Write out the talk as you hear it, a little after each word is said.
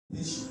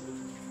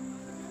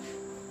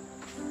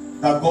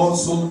That God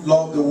so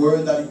loved the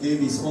world that He gave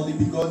His only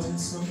begotten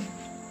Son.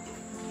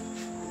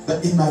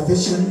 But in my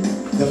vision,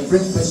 the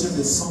French version,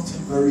 is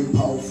something very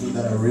powerful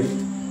that I read.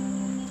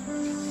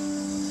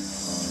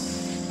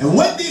 And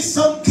when this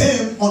Son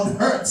came on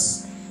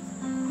earth,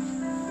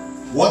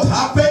 what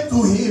happened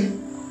to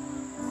Him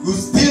will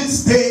still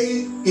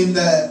stay in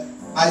the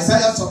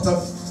Isaiah chapter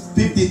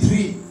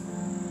 53.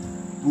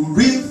 We'll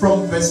read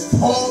from verse 4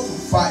 to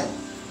 5.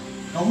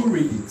 Now we'll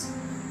read it,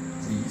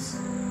 please.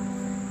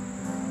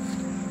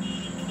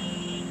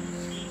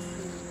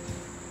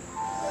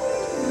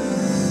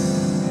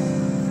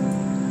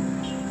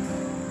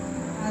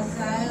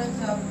 Isaiah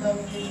chapter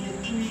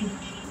 53,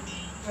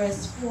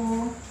 verse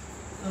 4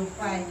 to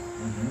 5.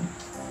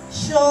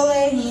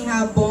 Surely He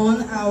hath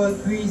borne our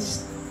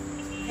griefs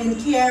and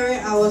carried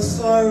our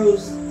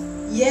sorrows,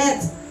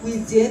 yet we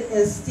did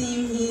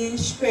esteem Him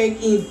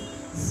stricken,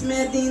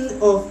 smitten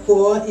of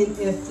God, and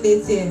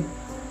afflicted.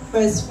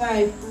 Verse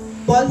 5.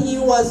 But He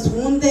was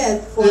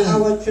wounded for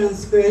our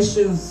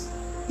transgressions,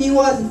 He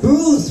was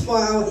bruised for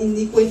our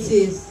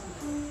iniquities.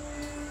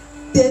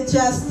 The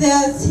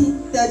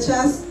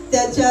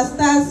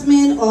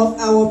chastisement of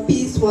our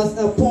peace was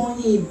upon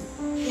Him,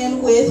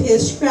 and with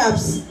His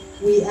stripes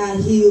we are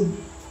healed.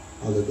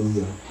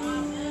 Hallelujah.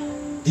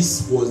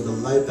 This was the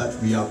life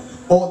that we have.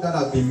 All that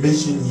have been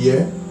mentioned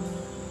here.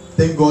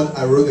 Thank God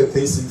I wrote the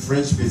things in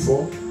French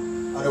before.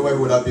 Otherwise it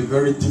would have been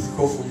very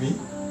difficult for me.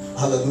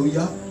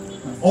 Hallelujah.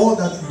 All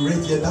that we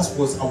read here, that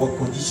was our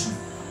condition.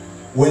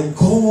 When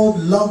God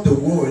loved the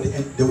world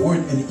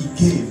and He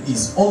gave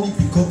His only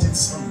begotten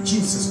Son,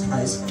 Jesus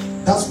Christ,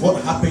 that's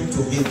what happened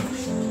to Him.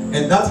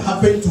 And that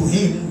happened to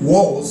Him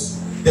was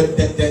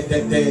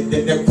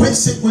the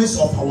consequence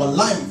of our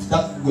life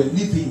that we're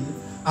living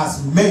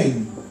as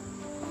men.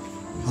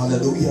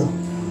 Hallelujah.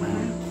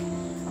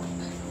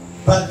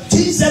 But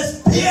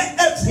Jesus paid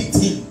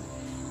everything.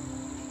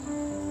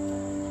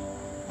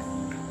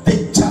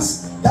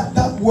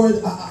 That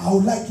word, I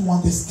would like to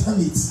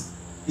understand it.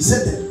 He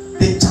said that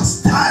the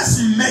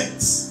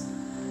chastisement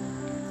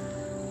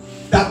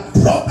that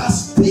brought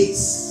us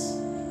peace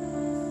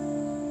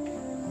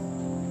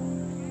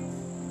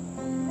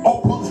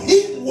upon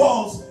Him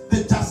was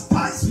the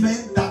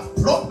chastisement that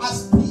brought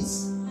us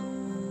peace.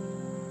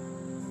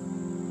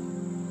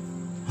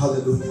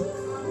 Hallelujah.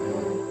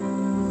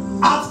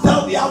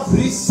 After we have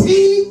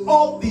received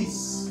all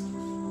this,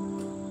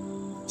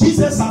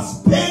 Jesus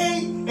has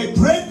paid a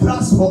great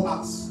price for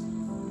us.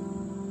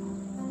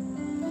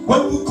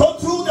 When we go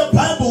through the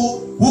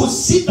Bible, we'll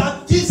see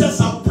that Jesus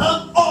has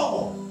done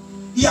all.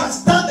 He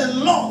has done a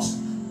lot.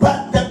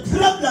 But the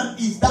problem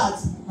is that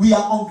we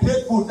are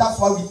ungrateful. That's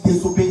why we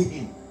disobey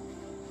Him.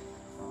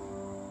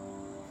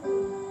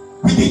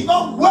 We did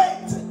not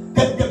wait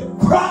the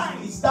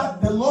price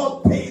that the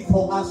Lord paid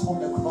for us on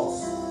the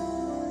cross.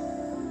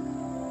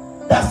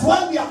 That's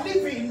why we are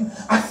living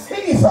as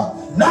if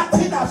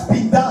nothing has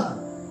been done.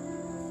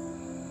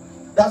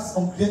 That's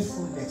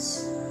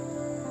ungratefulness.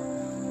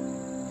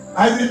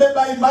 I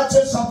remember in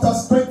Matthew chapter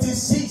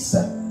 26,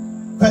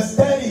 verse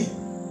 30,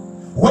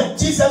 when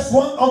Jesus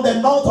went on the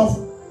mount of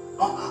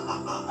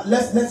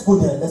let's go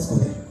there.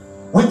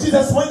 When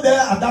Jesus went there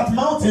at that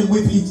mountain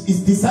with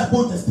his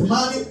disciple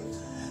testimony,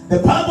 the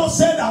Bible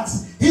said that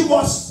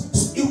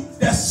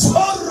the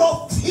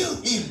sorrow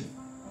filled Him.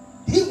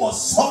 He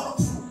was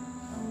sorrowful.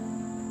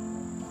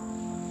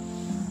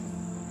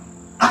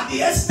 At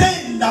the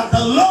extent that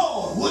the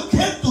Lord who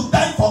came to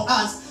die for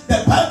us,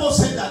 the Bible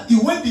said that He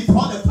went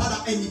before the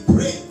Father and He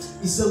prayed.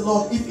 He said,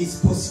 Lord, if it's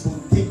possible,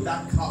 take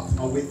that cup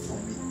away from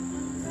me.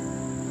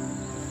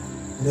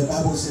 And the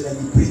Bible said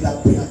that He prayed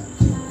that prayer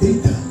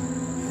 3 times.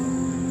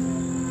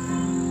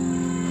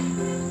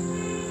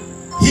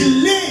 He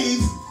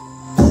lived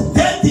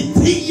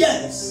 33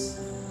 years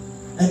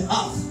and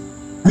half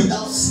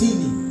without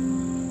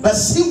sinning. But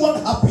see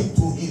what happened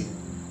to Him.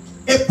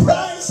 A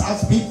price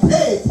has been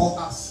paid for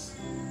us.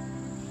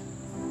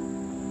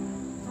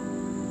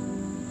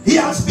 He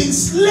has been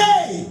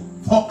slain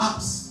for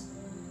us.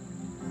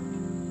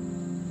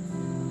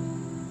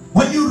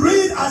 When you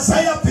read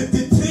Isaiah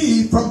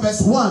 53 from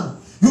verse 1,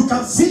 you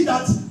can see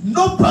that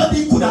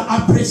nobody could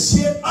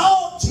appreciate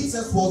how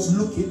Jesus was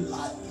looking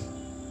like.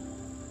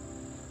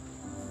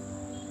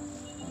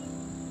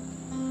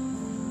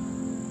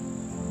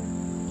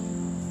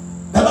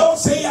 The Lord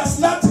says He has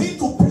nothing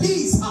to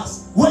please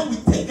us when we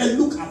take a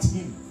look at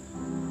Him.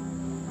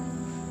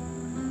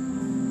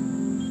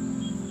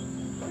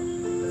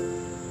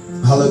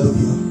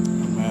 Hallelujah.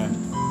 Amen.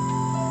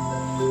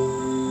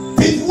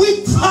 Did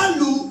we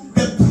value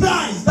the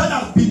price that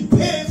has been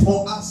paid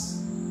for us?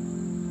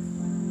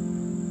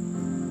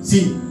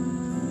 See,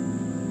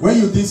 when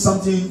you did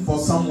something for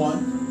someone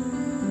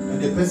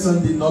and the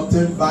person did not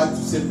turn back to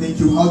say thank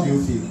you, how do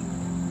you feel?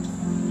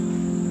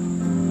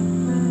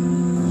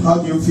 How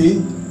do you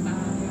feel?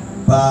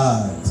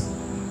 Bad.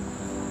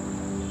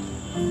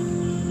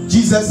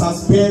 Jesus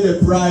has paid the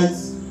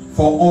price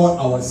for all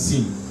our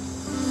sin.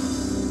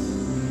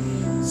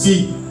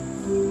 See,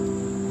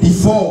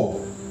 before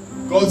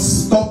God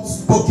stopped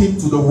speaking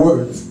to the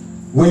word.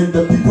 When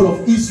the people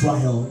of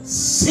Israel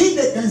sinned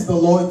against the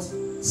Lord,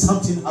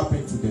 something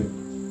happened to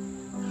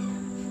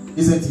them.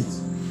 Isn't it?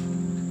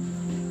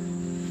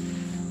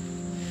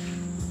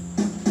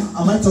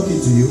 Am I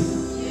talking to you?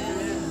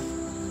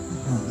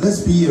 Yeah. Let's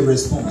be a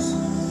response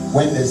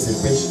when there's a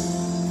question.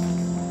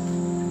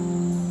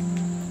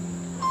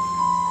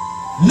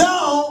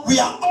 Now we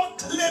are all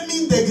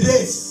claiming the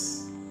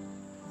grace.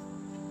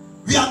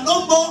 We are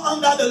no more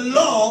under the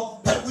law,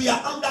 but we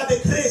are under the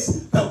grace.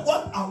 But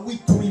what are we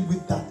doing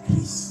with that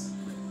grace?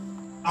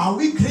 Are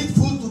we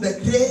grateful to the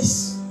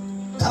grace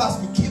that has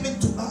been given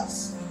to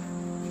us?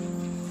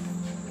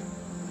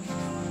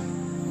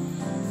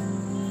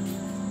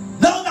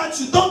 Now that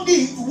you don't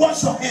need to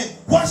wash your hand,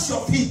 wash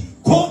your feet,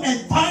 go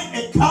and find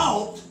a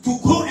cow to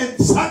go and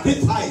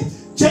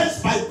sacrifice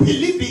just by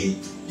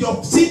believing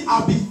your sin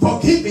have been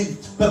forgiven.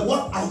 But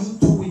what are you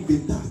doing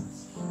with that?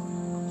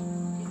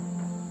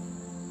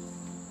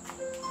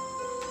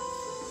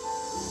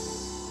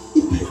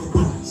 It paid the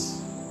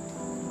price.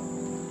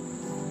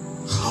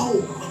 How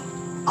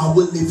are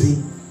we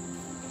living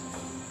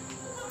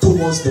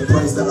towards the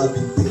price that has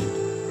been paid?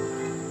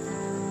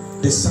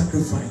 The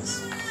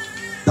sacrifice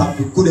that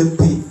we couldn't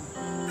pay.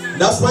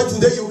 That's why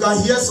today you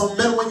can hear some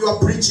men when you are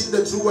preaching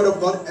the true word of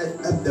God and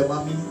help the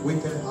mommy,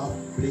 wake her up,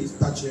 please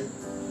touch her.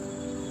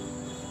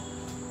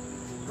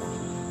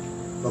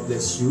 God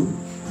bless you.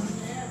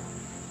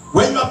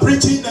 When you are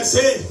preaching, they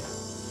say,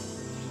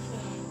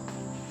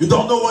 you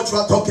don't know what you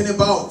are talking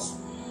about.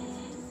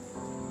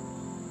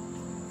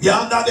 We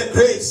are under the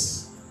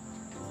grace.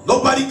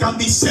 Nobody can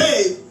be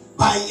saved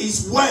by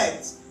his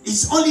words.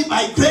 It's only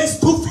by grace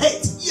through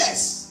faith.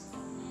 Yes.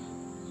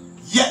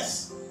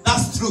 Yes,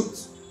 that's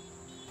truth.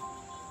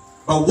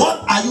 But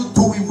what are you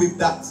doing with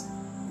that?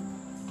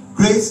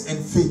 Grace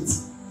and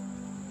faith.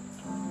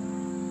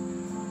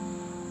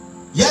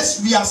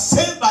 Yes, we are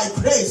saved by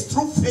grace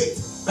through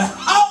faith. But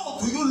how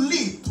do you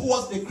live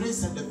towards the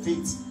grace and the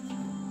faith?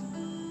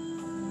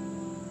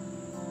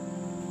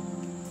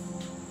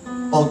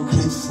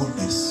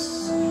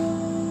 Ungratefulness.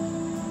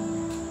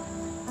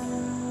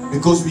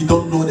 Because we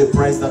don't know the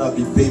price that has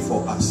been paid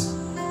for us.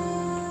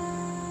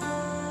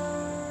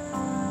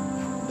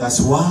 That's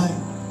why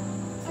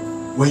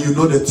when you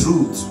know the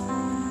truth,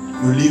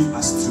 you live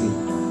astray.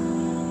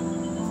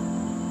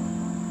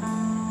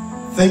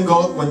 Thank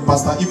God when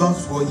Pastor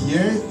Evans was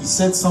here, he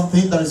said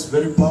something that is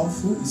very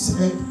powerful. He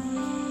said,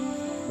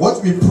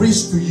 what we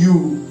preach to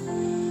you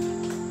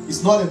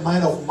is not a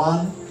mind of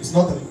man, it's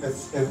not a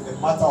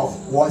matter of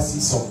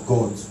voices of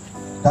God.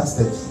 That's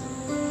the truth.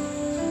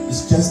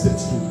 It's just the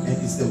truth, and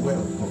it's the word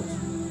of God.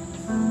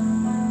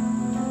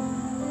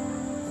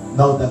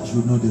 Now that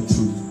you know the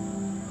truth,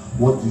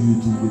 what do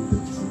you do with the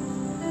truth?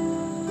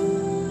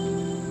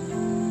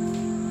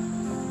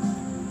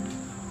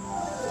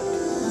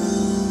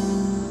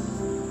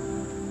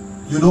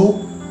 You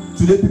know,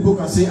 today people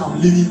can say,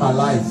 I'm living my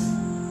life.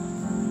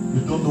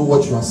 You don't know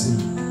what you are saying.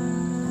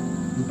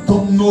 You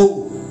don't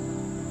know.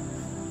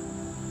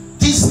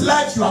 This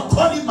life you are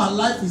calling my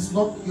life is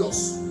not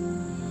yours.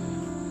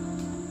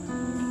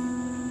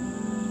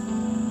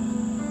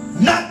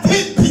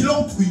 Nothing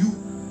belongs to you.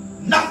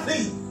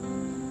 Nothing.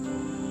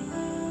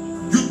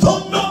 You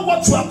don't know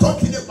what you are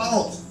talking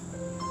about.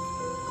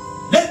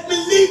 Let me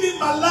live in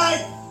my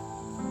life.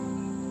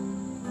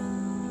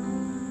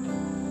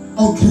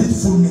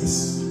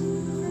 Ungratefulness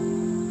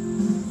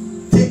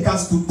take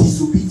us to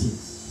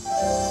disobedience.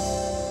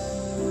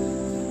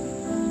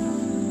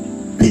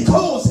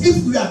 Because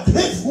if we are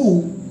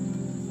grateful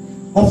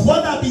of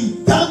what has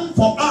been done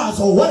for us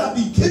or what has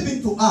been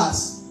given to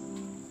us,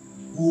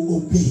 we will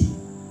obey.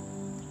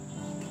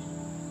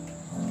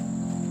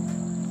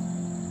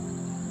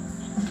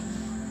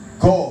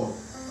 God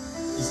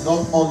is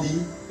not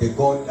only a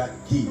God that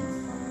gives,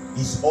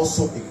 He's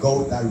also a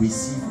God that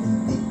receives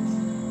and takes.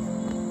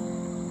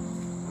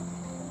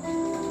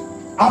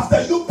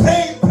 After you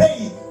pray,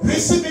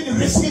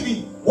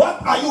 receiving,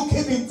 what are you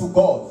giving to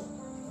God?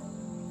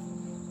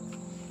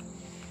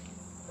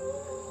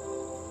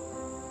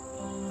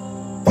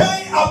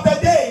 Day after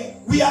day,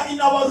 we are in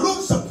our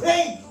rooms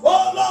praying,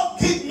 oh Lord,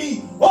 give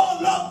me, oh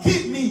Lord,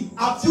 give me.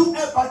 Have you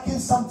ever given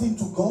something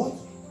to God?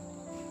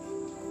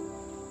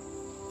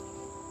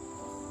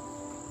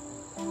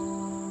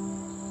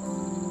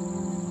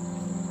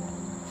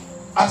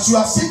 As you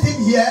are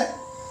sitting here,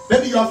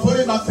 maybe you are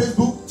following on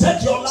Facebook,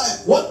 check your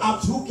life. What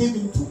have you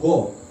given to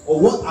God? Or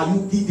what are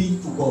you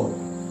giving to God?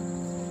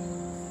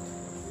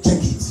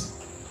 Check it.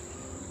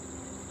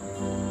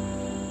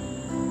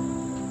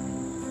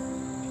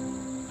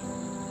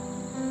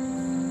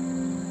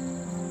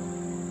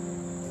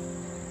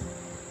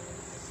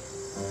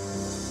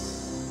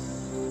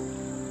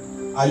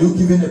 Are you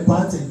giving a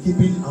part and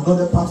keeping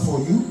another part for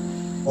you?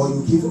 Or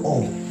you give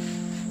all?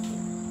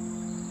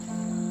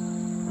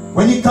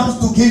 When it comes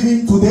to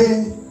giving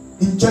today,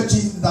 in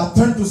churches that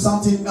turn to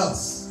something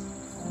else.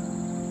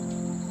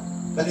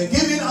 But the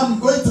giving I'm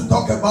going to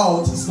talk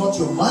about is not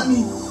your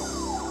money,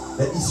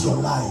 but it's your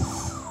life.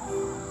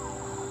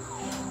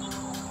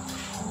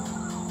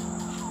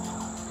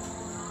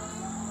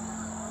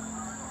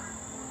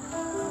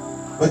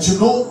 But you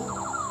know,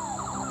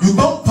 you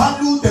don't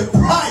value the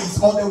price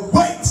or the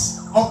weight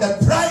of the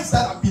price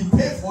that have been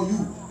paid for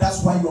you.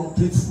 That's why you're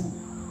ungrateful.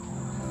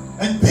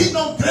 And being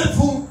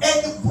ungrateful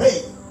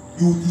anyway,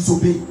 you will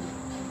disobey.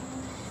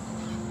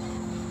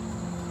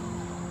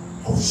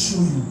 I'll show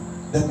you.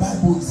 The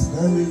Bible is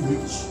very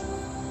rich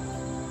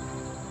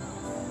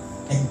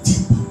and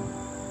deep.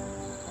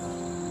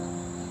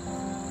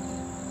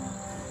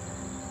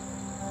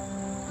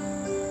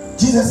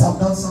 Jesus have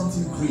done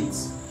something great.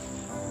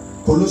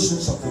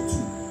 Colossians chapter 2.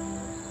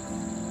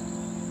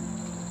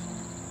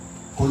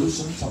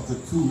 Colossians chapter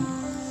 2,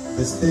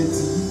 verse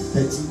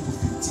 13 to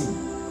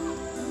 15.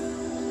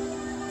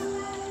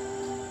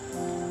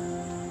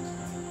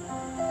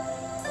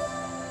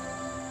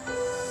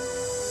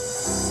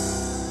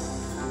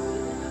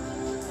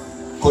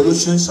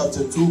 Colossians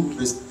chapter 2,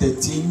 verse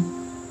 13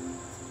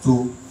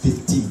 to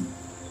 15.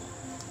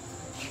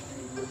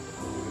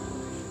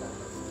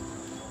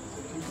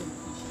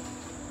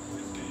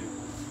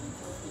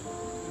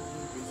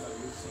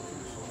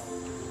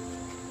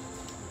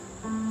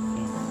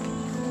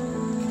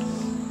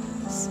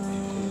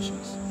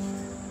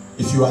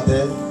 If you are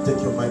there, take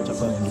your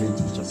microphone and read.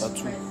 Chapter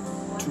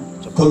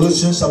 2.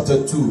 Colossians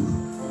chapter 2,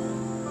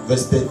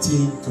 verse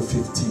 13 to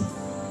 15.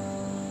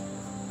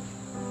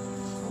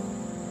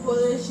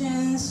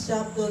 Colossians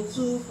chapter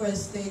 2,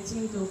 verse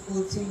 13 to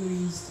 14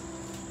 reads,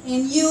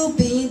 "And you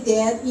being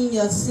dead in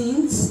your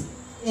sins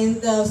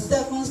and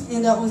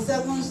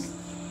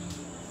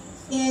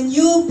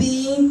you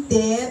being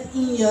dead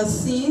in your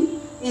sin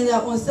and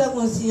the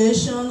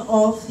uncircumcision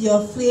of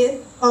your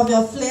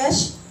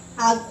flesh,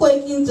 are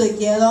quaking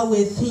together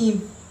with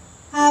him,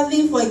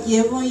 having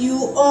forgiven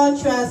you all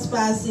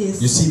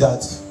trespasses." You see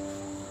that?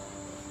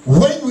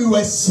 When we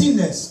were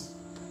sinners,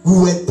 we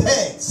were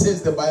dead,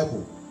 says the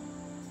Bible.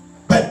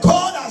 But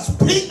God has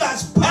bring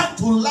us back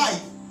to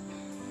life.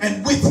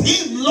 And with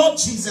him, Lord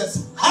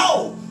Jesus,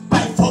 how?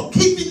 By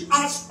forgiving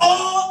us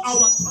all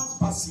our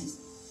trespasses.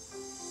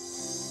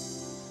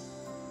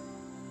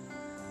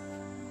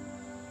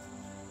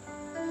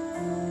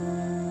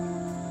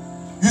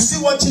 You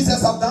see what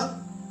Jesus have done?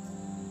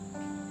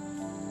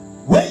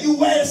 When you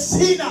were a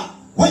sinner,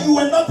 when you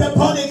were not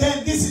born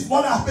again, this is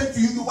what happened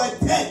to you. You were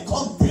dead,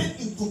 condemned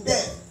into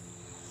death.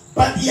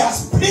 But he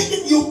has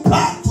bringing you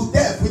back to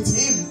death with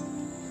him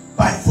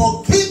by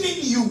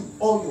forgiving you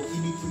all your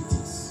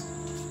iniquities.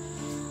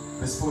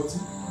 Verse 14.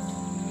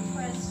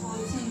 Verse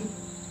 14.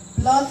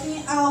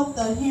 Blotting out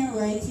the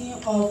handwriting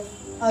of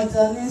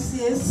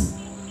ordinances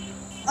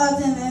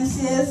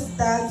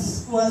that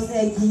was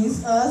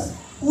against us,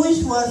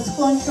 which was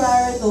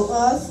contrary to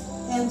us,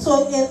 and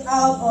took it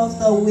out of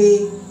the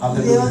way,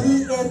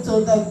 nailing it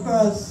to the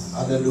cross.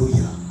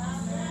 Hallelujah.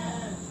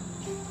 Amen.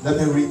 Let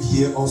me read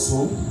here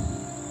also.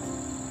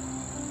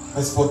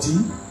 Verse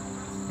 14.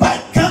 By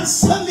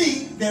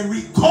cancelling the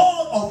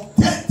record of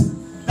debt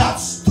that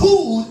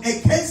stood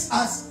against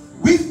us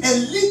with a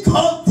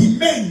legal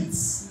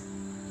demands,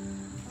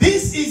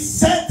 this is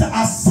set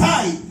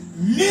aside,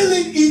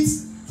 nailing it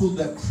to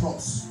the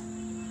cross.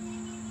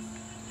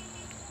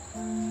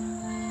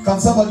 Can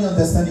somebody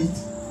understand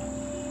it?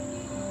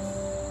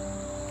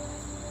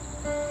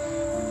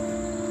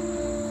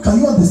 Can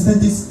you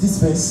understand this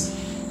verse?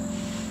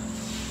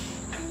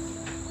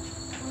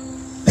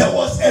 There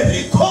was a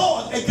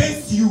record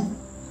against you.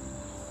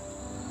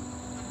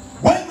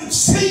 When we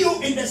see you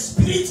in the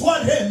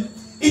spiritual realm,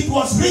 it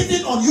was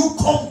written on you,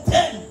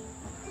 condemned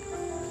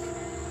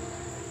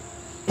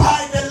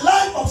by the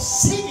life of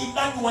sinning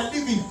that you were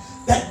living,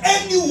 that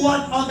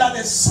anyone under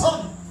the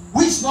sun who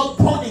is not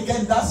born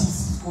again, that's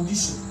his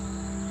condition.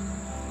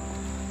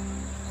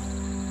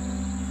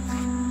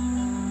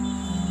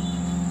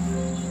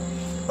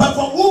 But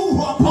for whom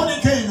who are born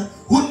again,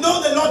 who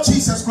know the Lord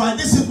Jesus Christ,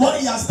 this is what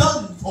he has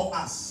done for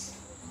us.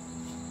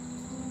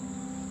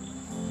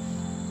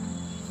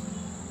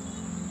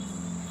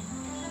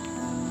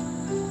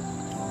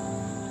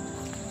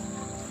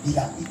 He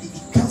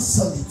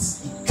cancelled it.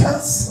 He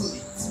cancelled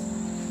it.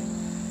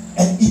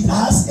 And it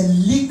has a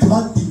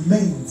legal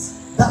demand.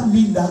 That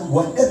means that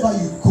wherever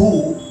you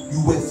go,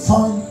 you were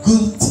found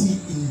guilty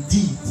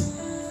indeed.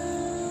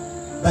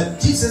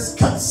 But Jesus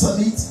cancelled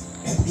it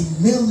and he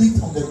nailed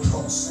it on the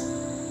cross.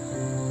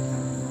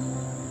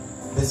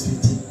 Verse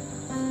 15.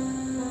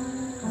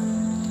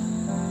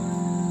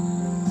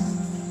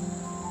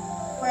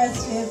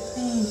 Verse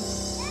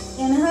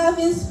 15. And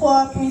having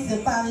spoiled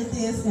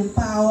principalities and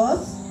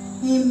powers,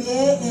 he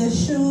made a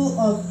show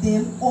of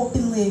them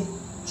openly,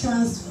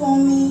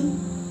 transferring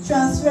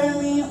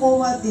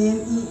over them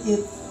in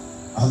it.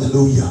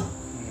 Hallelujah.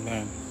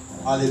 Amen.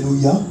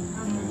 Hallelujah.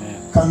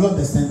 Amen. Can you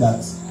understand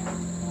that?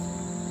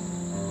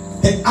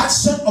 The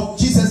action of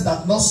Jesus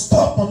does not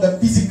stop on the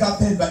physical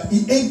thing, but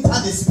he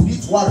entered the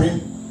spiritual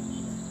realm.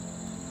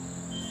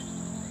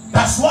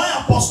 That's why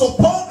Apostle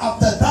Paul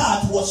after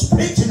that was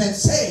preaching and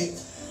said,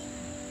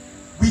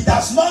 we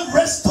does not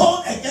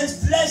wrestle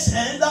against flesh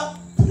and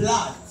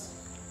blood.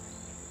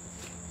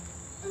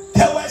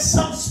 There were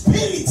some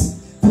spirits,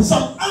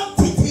 some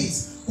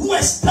entities who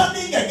were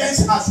standing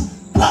against us,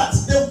 but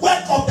the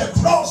work of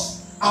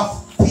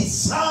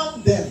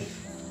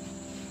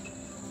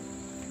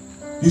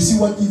You see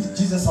what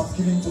Jesus has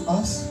given to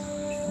us?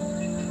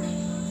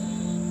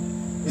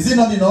 Is it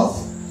not enough?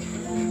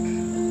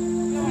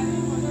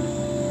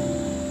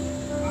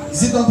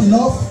 Is it not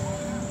enough?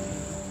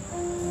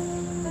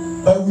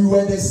 But we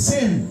were the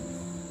same.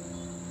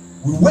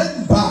 We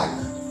went back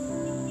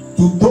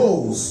to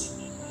those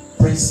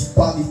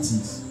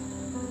principalities.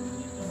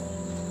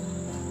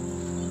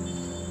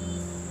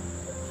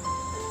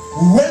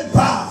 We went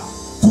back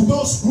to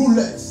those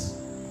rulers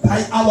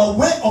by our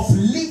way of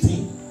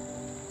living.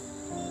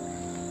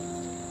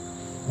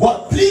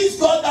 What please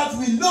God that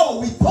we know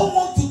we don't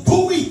want to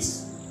do it.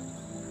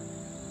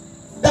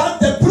 That's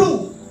the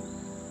proof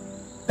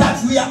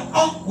that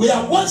we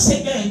are once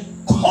again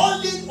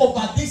calling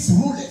over these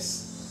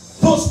rulers,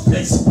 those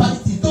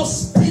principalities,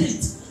 those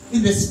spirits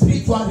in the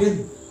spiritual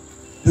realm,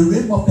 the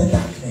realm of the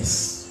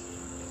darkness.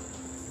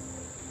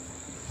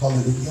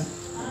 Hallelujah.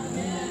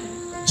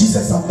 Amen.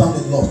 Jesus has done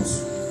a lot.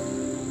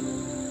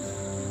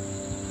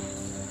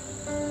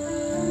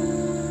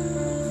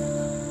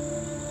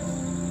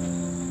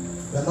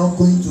 We are not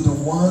going to the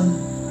one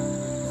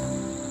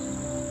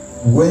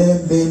where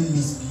men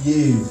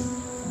misbehave.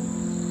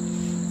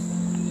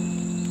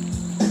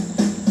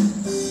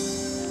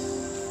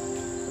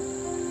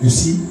 You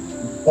see,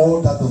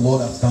 all that the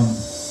Lord has done,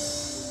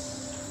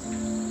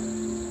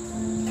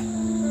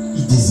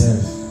 He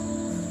deserves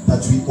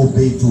that we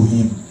obey to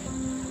Him.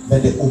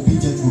 But the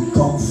obedience will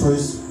come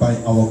first by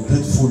our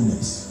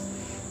gratefulness.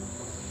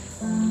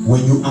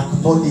 When you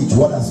acknowledge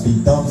what has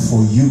been done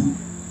for you,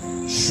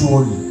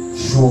 surely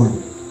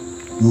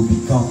you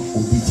become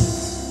obedient.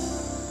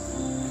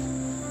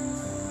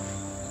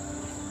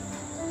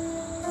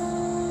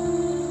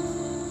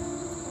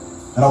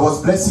 And I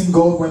was blessing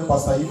God when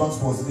Pastor Evans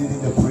was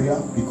leading the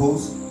prayer,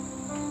 because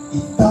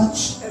it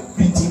touched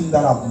everything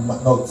that I've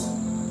not.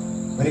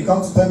 When it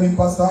comes to timing,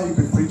 Pastor, you'll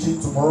be preaching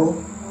tomorrow.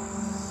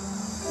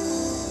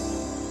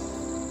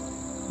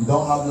 You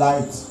don't have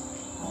light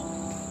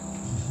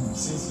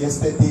since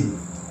yesterday.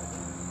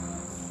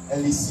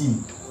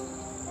 LEC.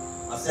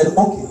 I said,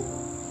 okay.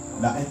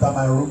 And I entered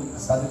my room, I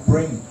started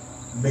praying,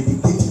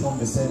 meditating on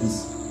the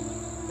service.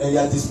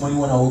 Earlier this morning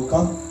when I woke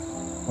up,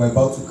 we're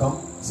about to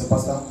come. I said,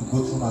 Pastor, I have to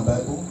go through my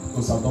Bible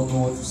because I don't know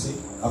what to say.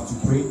 I have to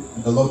pray.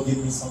 And the Lord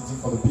gave me something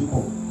for the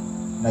people.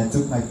 And I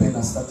took my pen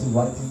and started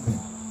writing them.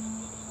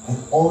 And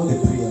all the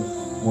prayer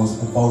was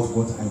about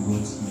what I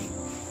wrote here.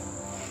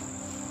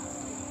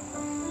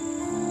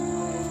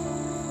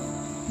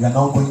 We are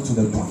now going to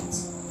the point.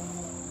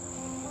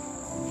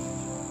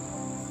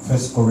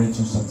 1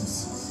 Corinthians chapter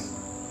 6.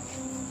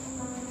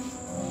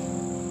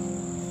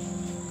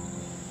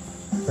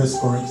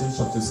 1 Corinthians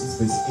chapter 6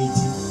 verse 18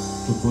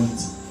 to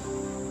 20.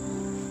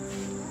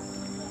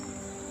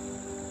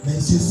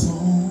 Mes yeux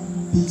sont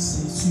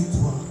fixés sur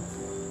toi.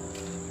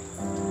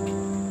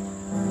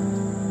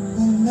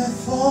 Où mes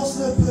forces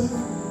ne peuvent,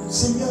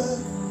 Seigneur,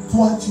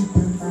 toi tu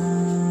peux.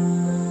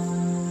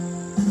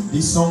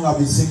 This song I've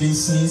been singing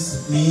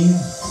since me.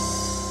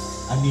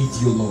 I need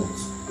you, Lord.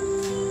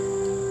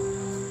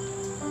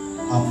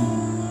 I'm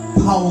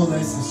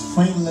powerless and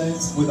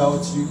strengthless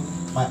without you.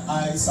 My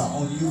eyes are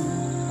on you.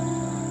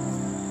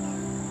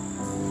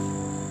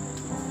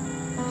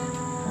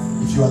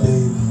 If you are there,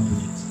 you can do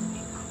it.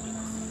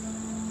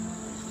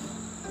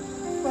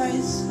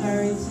 First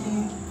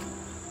Corinthians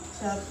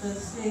chapter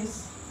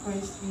 6,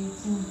 verse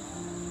 18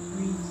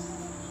 reads,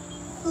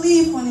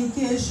 flee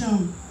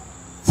fornication.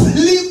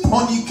 Flee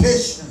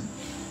fornication.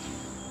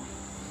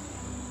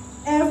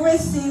 Every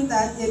sin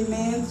that a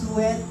man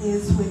doeth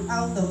is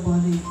without the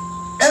body.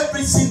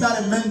 Every sin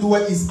that a man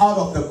doeth is out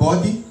of the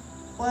body.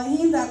 But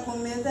he that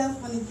committeth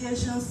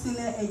fornication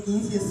sinneth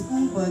against his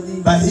own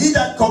body. But he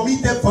that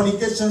committed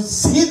fornication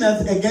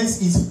sinneth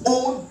against his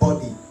own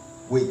body.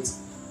 Wait.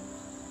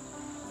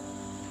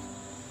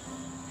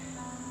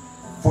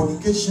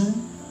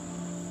 Fornication,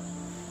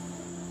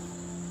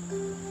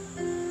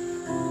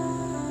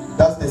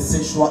 that's the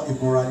sexual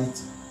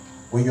immorality.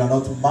 When you are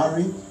not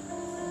married,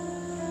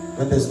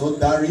 when there's no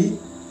dowry,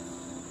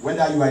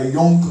 whether you are a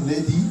young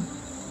lady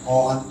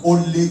or an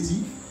old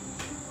lady,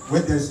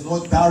 when there's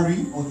no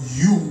dowry on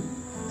you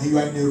and you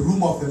are in the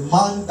room of a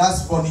man,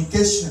 that's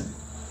fornication.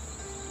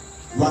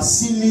 You are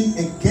sinning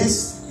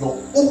against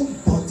your own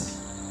body.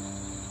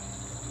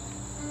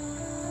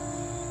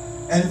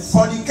 And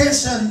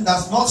fornication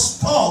does not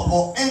stop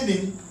or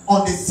ending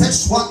on the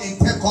sexual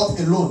intercourse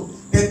alone.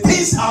 The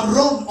things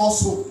around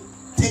also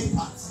take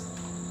part.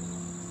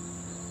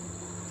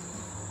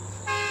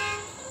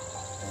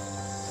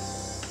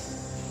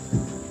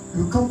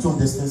 You come to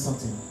understand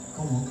something.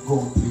 Come on, go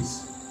on,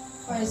 please.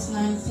 Verse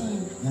 19.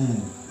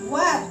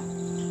 What?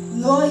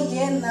 Know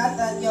ye not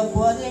that your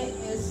body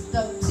is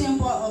the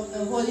temple of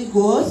the Holy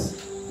Ghost,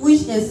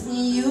 which is in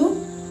you,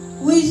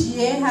 which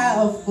ye have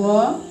of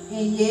God,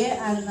 and ye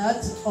are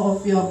not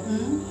of your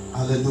own?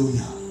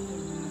 Hallelujah.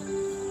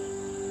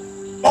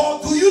 Or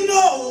do you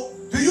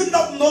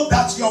not know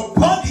that your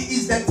body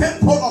is the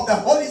temple of the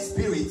Holy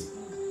Spirit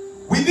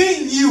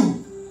within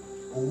you,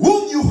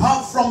 whom you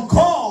have from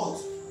God?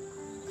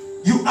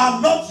 You are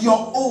not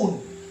your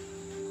own.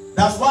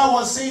 That's why I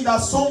was saying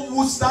that some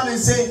would stand and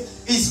say,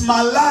 it's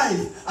my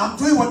life. I'm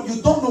doing what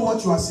you don't know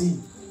what you are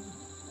saying.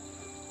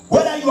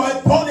 Whether you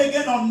are born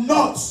again or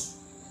not,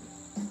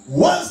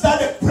 once that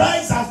the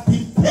price has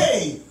been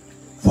paid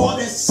for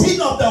the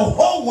sin of the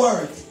whole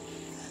world,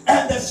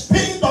 and the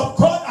Spirit of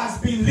God has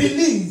been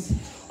released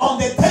on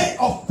the day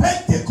of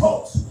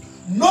Pentecost,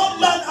 no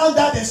man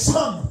under the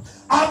sun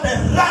has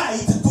the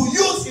right to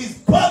use his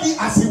body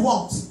as he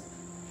wants.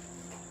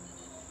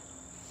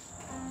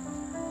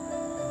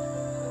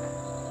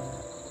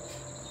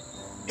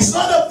 It's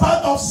not a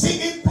part of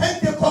singing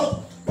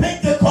Pentecost.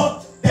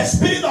 Pentecost, the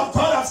Spirit of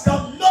God has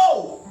come.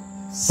 No.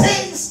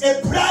 Since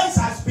a price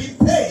has been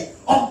paid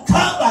on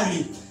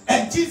Calvary,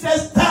 and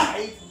Jesus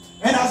died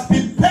and has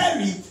been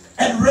buried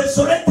and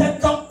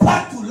resurrected, come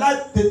back to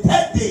life the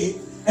third day,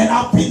 and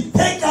have been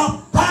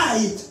taken high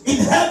in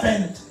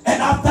heaven,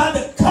 and after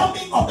the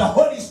coming of the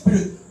Holy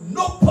Spirit,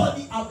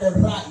 nobody has the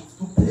right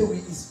to play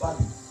with his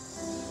body.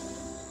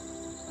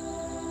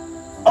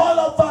 All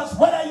of us,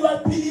 whether you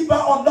are a believer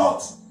or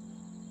not,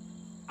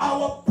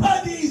 our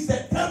body is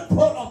the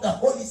temple of the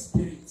Holy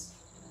Spirit.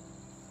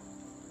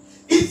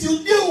 If you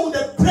knew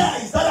the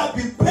price that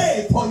has been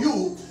paid for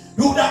you,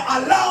 you would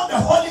have allowed the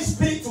Holy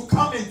Spirit to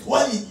come and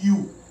dwell in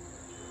you.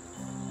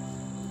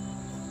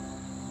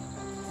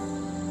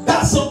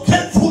 That's some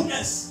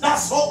carefulness.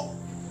 That's all.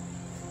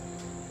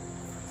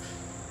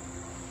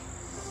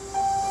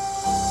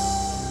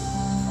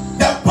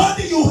 The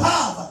body you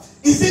have,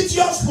 is it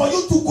yours for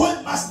you to go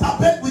and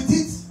masturbate with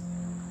it?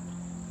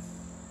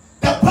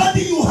 The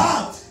body you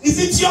have, is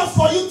it yours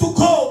for you to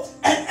go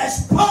and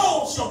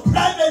expose your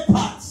private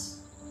parts?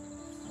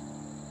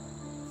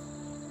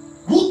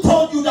 Who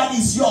told you that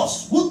is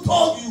yours? Who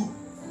told you?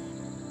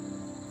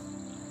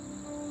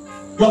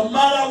 Your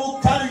mother will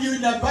carry you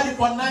in her body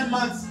for 9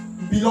 months.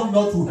 You belong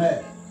not to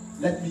her.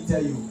 Let me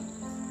tell you.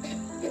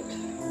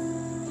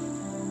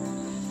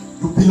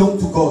 You belong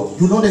to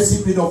God. You know the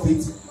secret of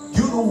it.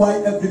 You know why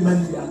every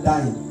man we are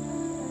dying.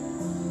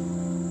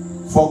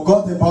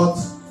 Forgot about,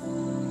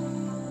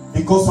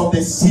 because of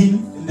the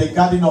sin in the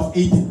Garden of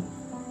Eden,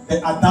 the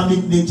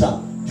Adamic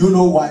nature. You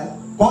know why?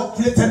 God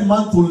created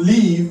man to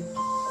live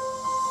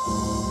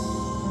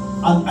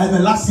an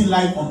everlasting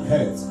life on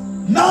earth.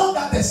 Now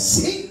that the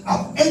sin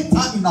have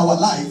entered in our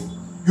life,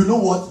 you know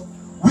what?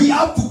 We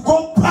have to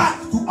go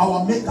back to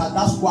our Maker.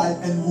 That's why,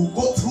 and we'll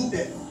go through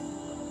them.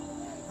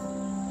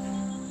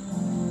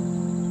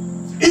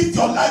 If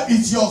your life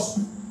is yours,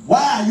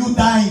 why are you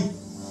dying?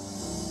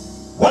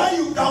 Why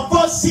you can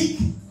fall sick?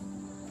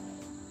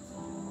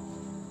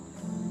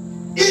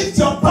 If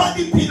your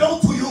body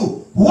belongs to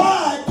you,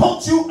 why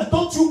don't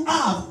you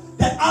have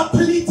the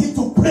ability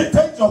to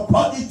prevent your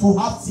body to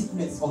have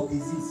sickness or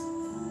disease?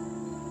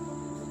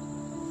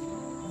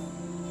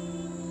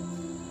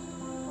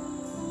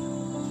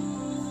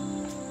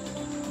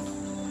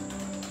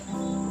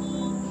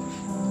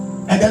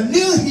 And the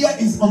kneel here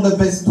is on the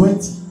verse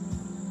 20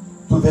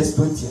 to verse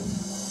 20.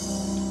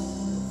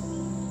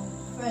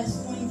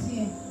 Verse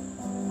 20.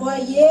 For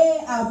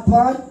ye are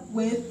bought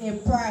with a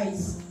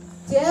price.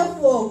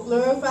 Therefore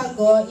glorify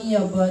God in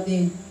your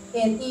body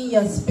and in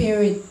your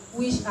spirit,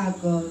 which are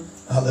God.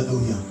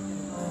 Hallelujah.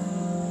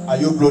 Are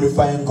you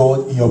glorifying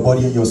God in your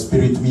body and your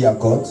spirit? We are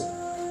God.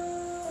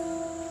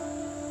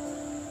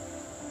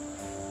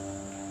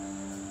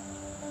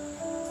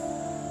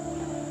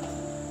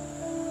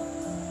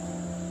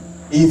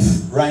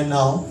 If right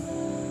now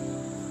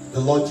the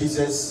Lord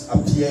Jesus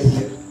appear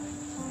here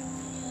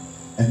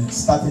and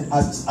started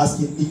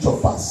asking each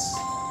of us,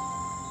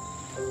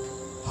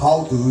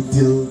 how do we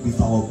deal with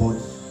our body?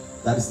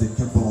 That is the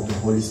temple of the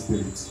Holy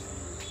Spirit.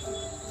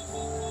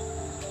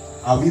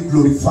 Are we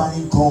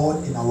glorifying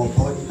God in our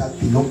body that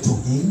belongs to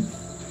Him?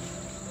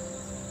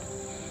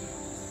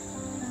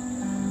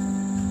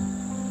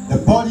 The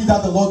body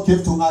that the Lord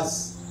gave to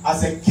us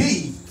as a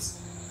gift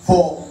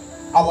for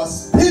our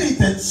spirit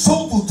and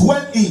soul to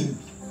dwell in,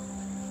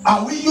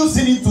 are we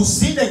using it to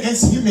sin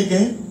against Him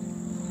again?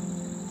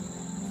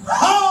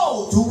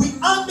 How do we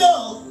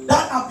handle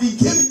that have been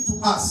given to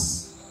us?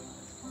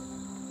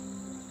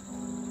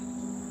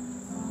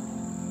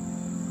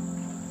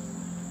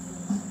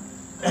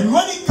 And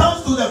when it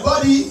comes to the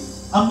body,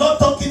 I'm not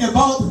talking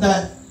about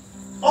that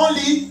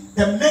only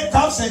the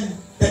makeups and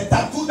the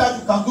tattoo that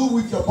you can do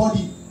with your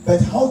body,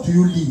 but how do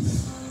you live?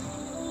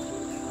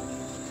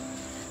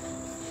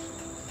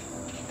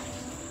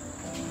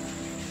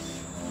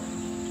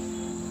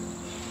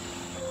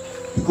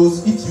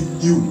 Because if you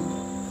knew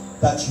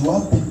that you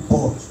have been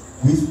bought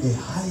with a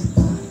high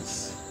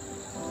price,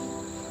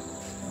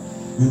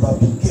 you would have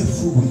been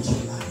careful with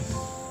your life.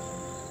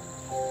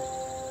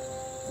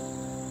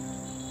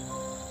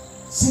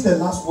 See, the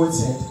last word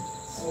said,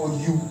 for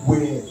you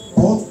were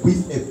bought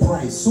with a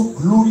price. So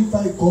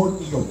glorify God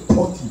in your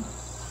body.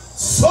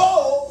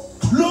 So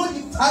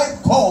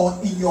glorify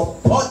God in your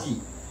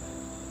body.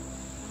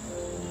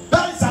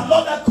 That is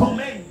another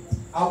command.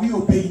 Are we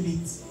obeying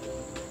it?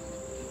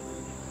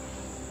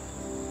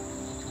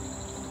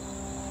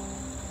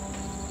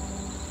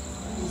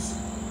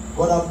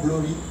 God have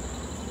glory.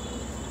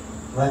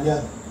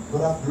 Rania,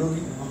 God of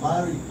glory,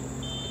 Mary,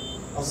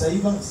 Pastor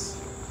Evans,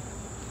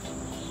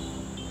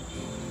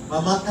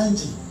 Mama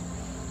Angie,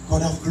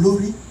 God of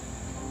glory,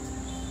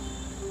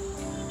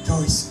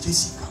 Joyce,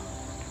 Jessica,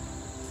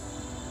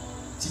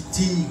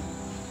 Titi,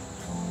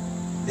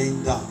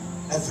 Linda,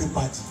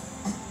 everybody.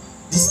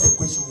 This is the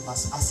question we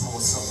must ask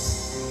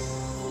ourselves.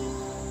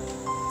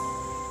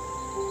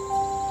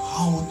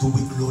 How do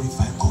we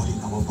glorify God in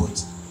our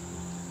body?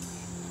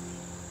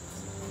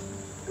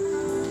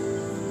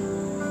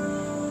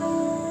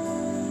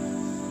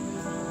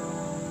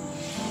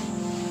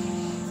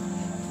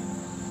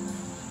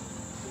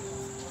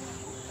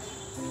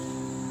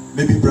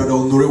 Maybe Brother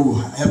Honore will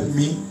help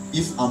me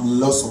if I'm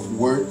lost of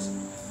words,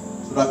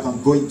 so that I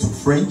can go into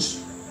French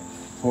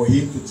for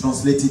him to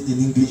translate it in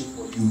English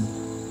for you.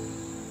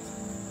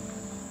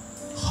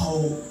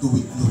 How do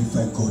we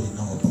glorify God in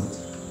our body?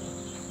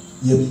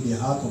 Hear me, the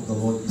heart of the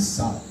Lord is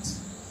sad.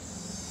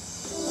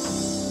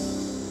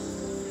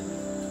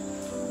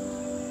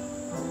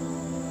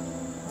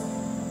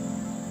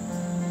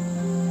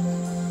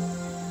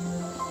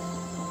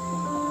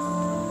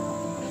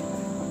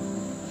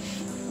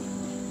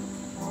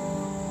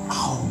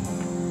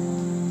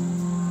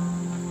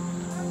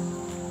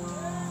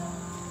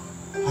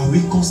 Are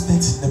we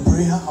constant in the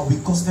prayer? Are we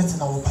constant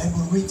in our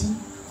Bible reading?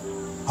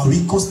 Are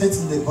we constant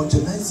in the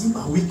evangelism?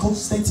 Are we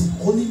constant in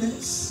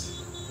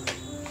holiness?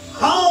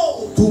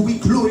 How do we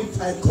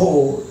glorify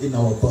God in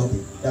our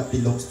body that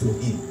belongs to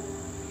Him?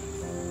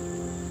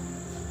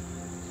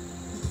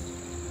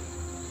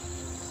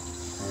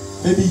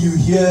 Maybe you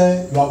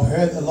have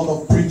heard a lot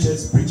of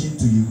preachers preaching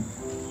to you.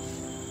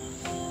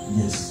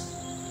 Yes.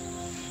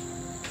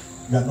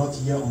 We are not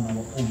here on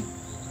our own.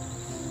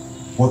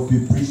 What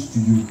we preach to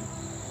you,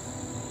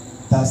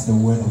 that's the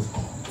word of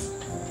God.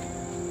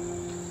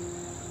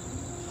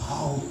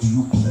 How do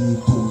you play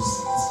those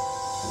seats?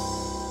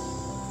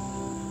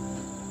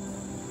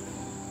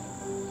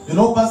 You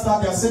know, Pastor,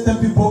 there are certain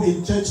people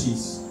in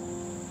churches.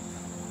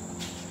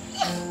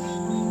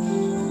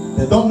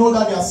 They don't know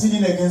that they are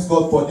sinning against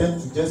God. For them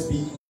to just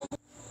be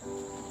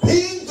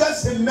being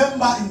just a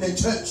member in the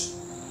church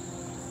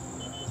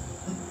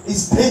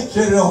is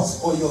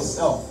dangerous for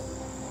yourself.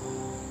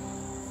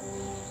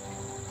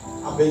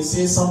 I may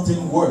say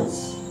something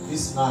worse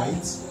this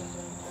night.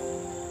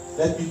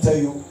 Let me tell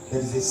you,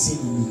 there is a sin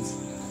in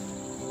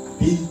it.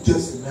 Being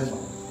just a member.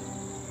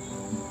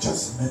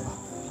 Just a member.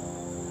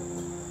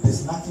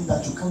 There's nothing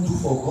that you can do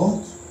for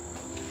God.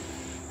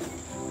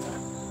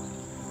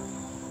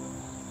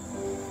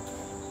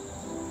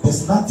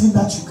 There's nothing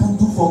that you can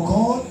do for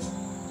God.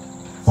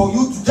 For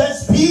you to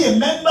just be a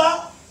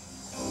member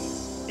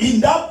in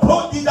that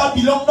body that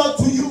belongs not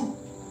to you.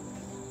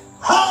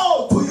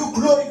 How do you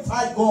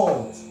glorify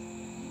God?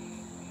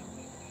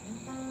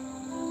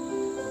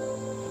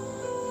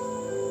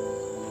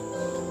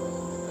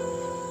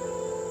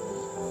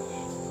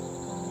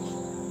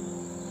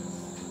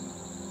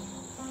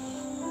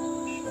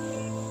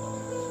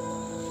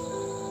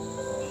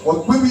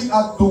 What we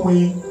are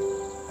doing,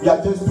 we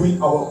are just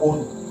doing our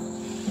own.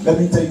 Let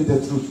me tell you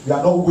the truth. We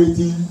are not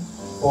waiting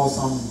for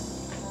some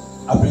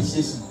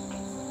appreciation.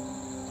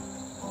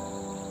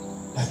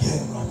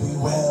 Again, we are doing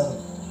well.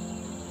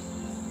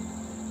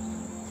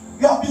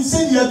 We have been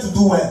sent here to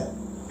do well.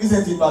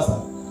 Isn't it,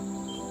 Pastor?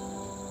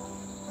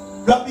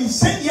 We have been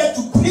sent here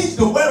to preach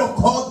the word of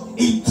God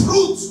in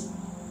truth.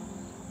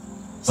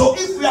 So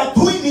if we are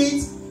doing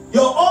it,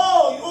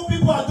 you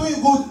people are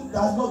doing good,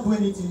 does not do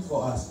anything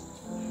for us.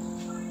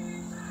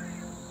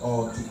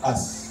 Or to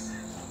us.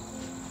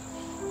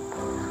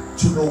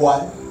 Do you know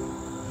why?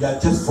 We are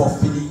just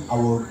fulfilling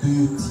our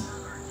duty.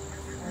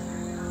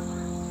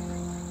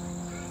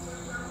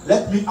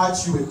 Let me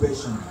ask you a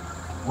question.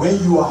 When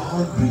you are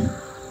hungry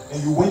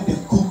and you went to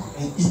cook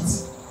and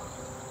eat,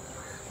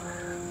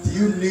 do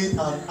you need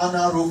an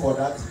arrow for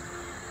that?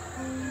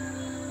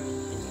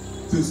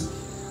 Please.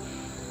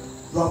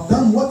 You have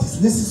done what is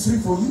necessary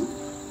for you.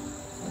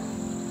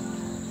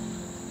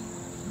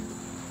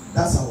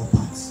 That's our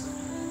part.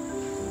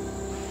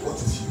 What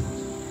of you?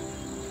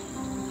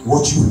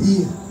 What you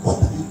hear,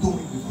 what are you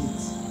doing with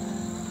it?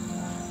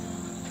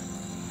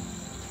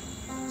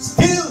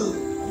 Still,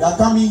 you are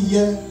coming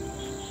here,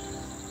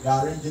 they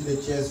are arranging the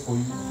chairs for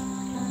you.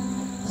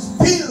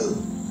 Still,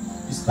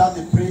 you start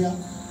the prayer,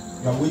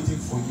 they are waiting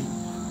for you.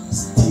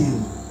 Still,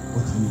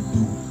 what do you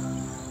do?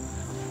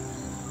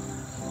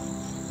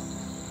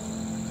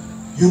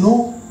 You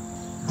know,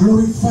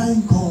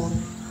 glorifying God,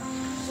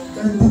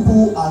 when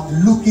people are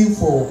looking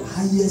for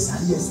highest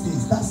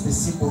things, that's the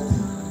simple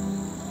thing.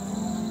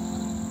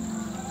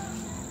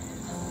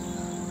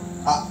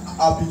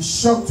 I've been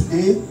shocked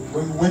today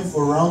when we went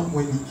for a round,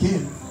 when we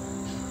came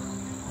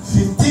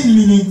 15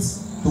 minutes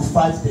to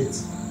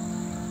 5:30.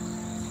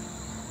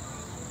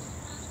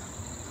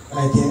 And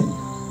again,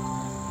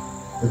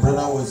 the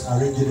brother was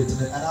arranging the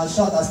dinner, and I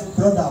shouted, I said,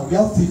 brother, we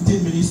have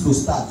 15 minutes to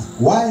start.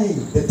 Why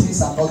the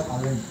things are not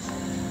arranged?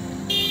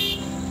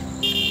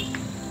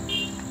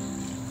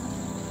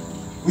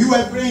 We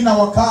were praying in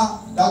our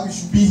car that we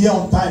should be here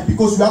on time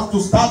because we have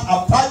to start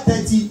at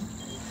 5:30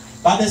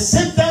 But at the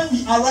same time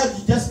we arrived,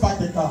 we just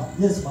parked the car.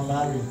 Yes,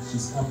 Mama Harriet,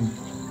 she's coming.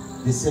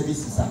 The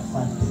service is at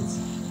 5:30.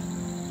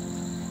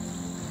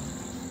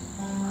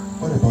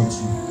 What about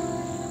you?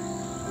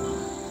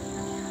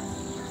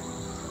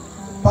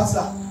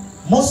 Pastor,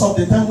 most of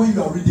the time when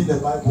you are reading the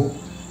Bible,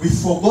 we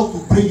forgot to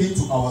bring it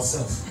to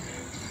ourselves.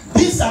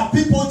 These are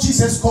people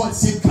Jesus called,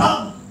 say,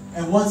 come.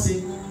 And one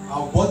say,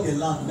 I bought the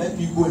land, let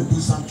me go and do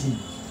something.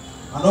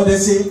 Another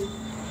say,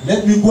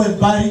 let me go and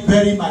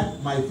bury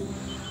my.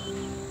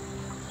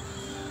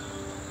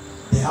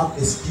 They have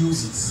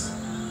excuses.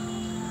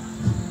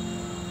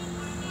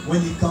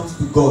 When it comes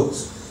to God,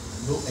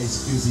 no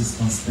excuses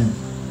can stand.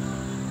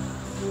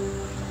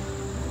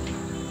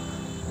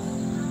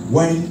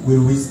 When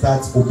will we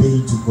start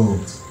obeying to God?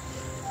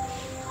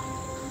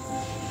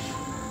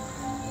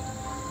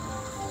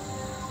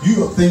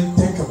 You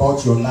think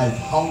about your life,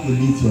 how you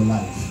live your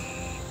life.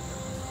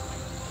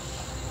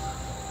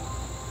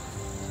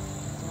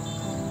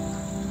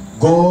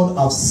 God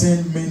has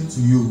sent men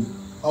to you.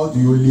 How do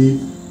you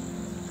live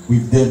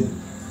with them?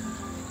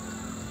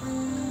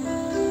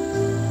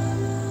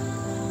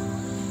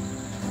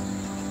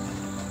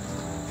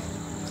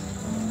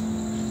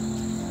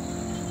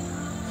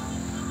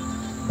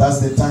 That's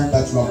the time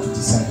that you have to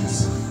decide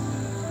yourself.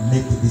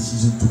 Make the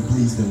decision to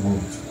please the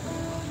Lord.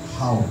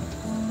 How?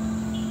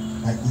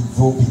 By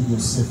involving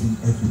yourself in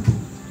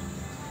everything.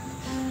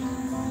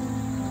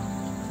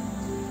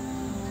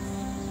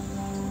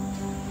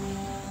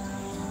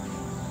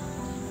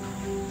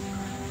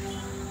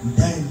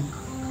 Then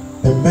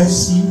the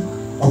mercy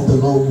of the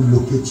Lord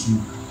will locate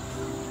you.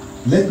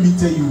 Let me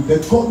tell you, the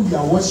God we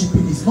are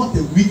worshiping is not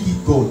a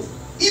wicked God.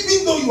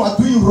 Even though you are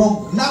doing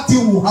wrong,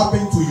 nothing will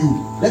happen to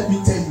you. Let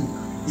me tell you,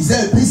 is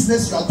there a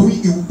business you are doing,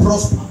 it will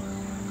prosper.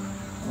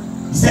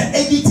 Is there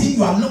anything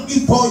you are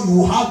looking for, you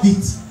will have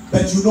it.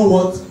 But you know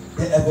what?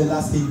 The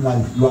everlasting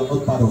life, you are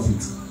not part of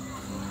it.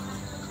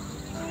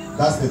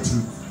 That's the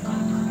truth.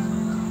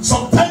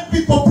 Sometimes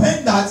people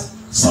think that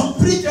some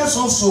preachers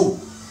also,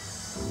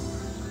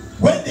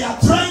 when they are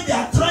trying,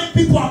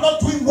 people are not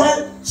doing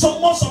well. So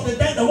most of the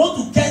time they want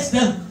to catch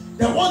them.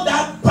 They want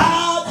that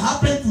bad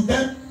happen to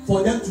them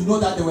for them to know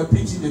that they were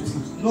preaching the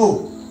truth.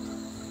 No.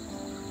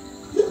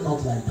 You're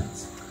not like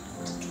that.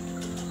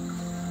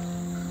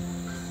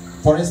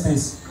 For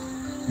instance,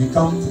 we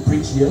come to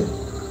preach here,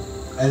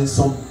 and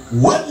some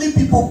worldly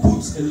people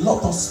put a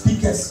lot of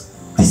speakers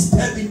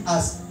disturbing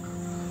us.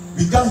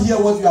 We can't hear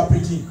what we are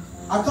preaching.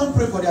 I can't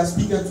pray for their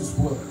speaker to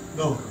spoil.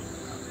 No.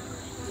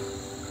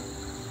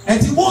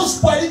 And it won't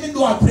spoil even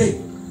though I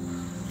pray.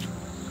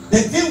 The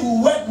thing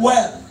will work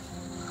well.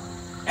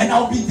 And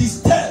I'll be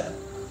disturbed.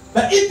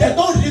 But if they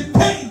don't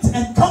repent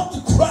and come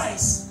to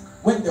Christ,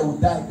 when they will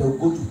die, they will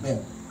go to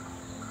hell.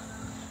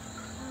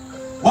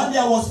 One day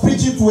I was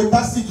preaching to a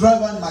taxi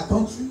driver in my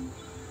country.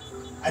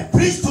 I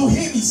preached to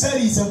him. He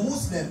said he's a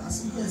Muslim. I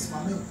said, yes,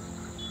 my man.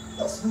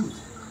 That's good.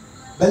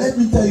 But let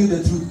me tell you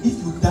the truth. If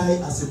you die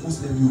as a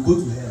Muslim, you go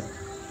to hell.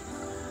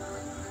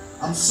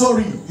 I'm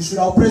sorry. You should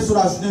have prayed so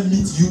that I shouldn't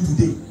meet you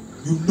today.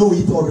 You know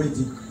it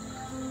already.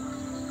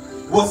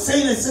 He was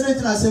saying the same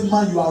thing. I said,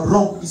 man, you are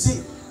wrong. He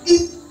said,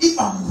 if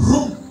I'm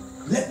wrong,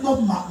 let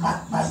not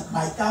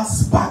my car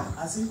spark.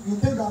 I said, you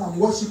think that I'm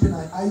worshiping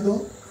an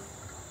idol?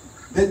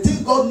 The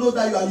thing God knows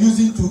that you are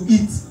using to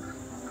eat,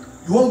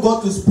 you want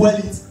God to spoil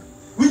it.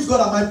 Which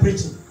God am I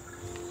preaching?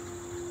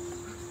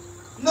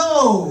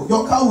 No,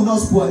 your car will not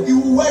spoil. It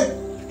will work.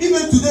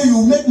 Even today you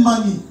will make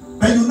money.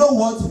 But you know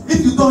what?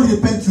 If you don't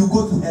repent, you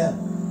go to hell.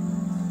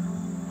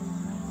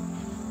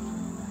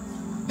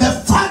 The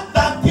fact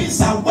that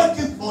things are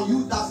working for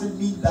you doesn't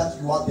mean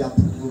that you are the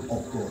approval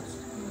of God.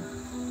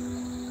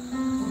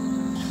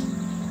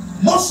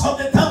 Most of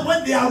the time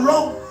when they are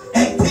wrong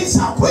and things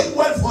are going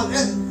well for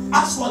them,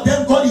 as for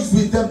them, God is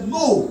with them.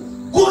 No,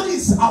 God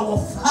is our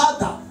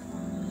Father.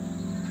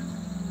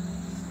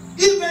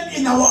 Even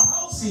in our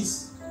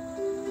houses,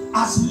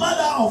 as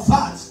mother of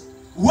fathers,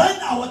 when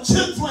our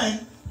children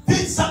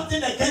did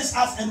something against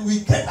us and we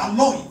get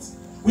annoyed,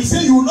 we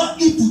say, you will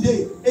not eat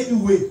today.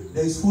 Anyway,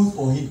 there is food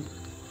for him.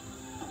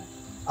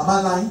 Am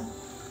I lying?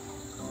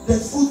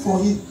 There's food for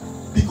him.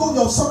 Because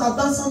your son has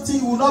done something,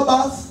 he will not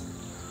bath.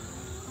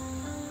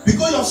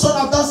 Because your son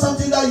has done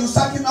something that you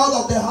sack him out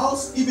of the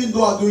house, even though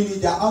they are doing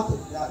it, they are out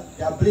of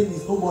their brain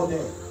is no more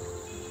there.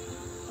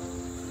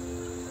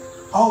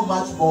 How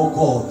much more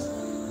God?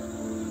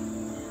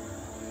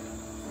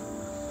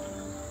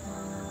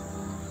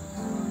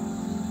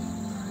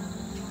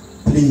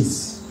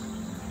 Please,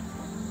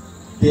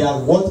 they are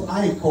what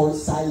I call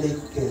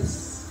silent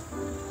guests.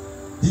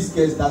 This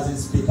guest doesn't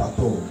speak at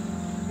all.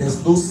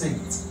 There's no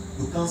scent.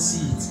 You can't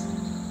see it.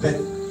 But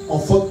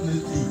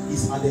unfortunately,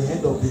 it's at the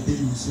end of the day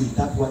you see it.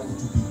 That's why it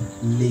will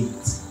be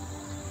late.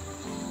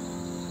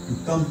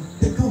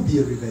 There can't be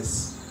a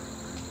reverse.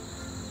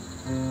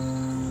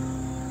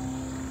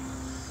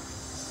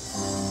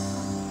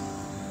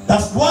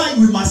 That's why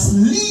we must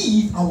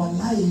live our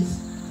life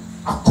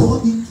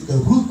according to the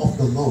rule of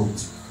the Lord.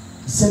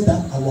 He said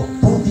that our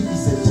body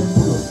is the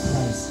temple of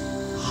Christ.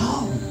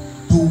 How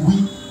do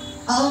we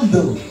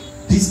handle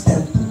this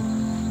temple?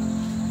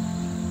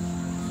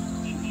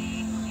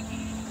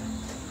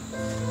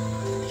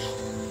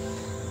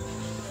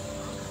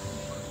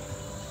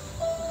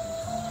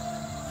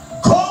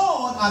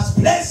 has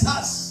blessed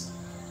us,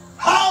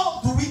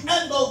 how do we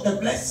handle the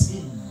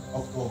blessing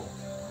of God?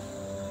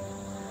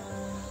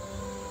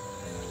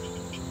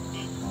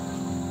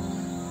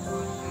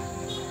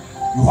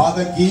 You have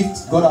a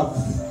gift. God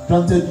has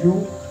granted you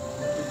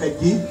with a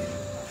gift.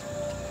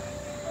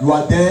 You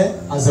are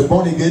there as a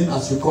born again,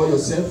 as you call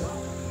yourself,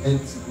 and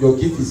your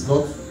gift is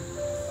not,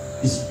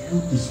 is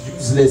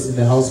useless in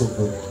the house of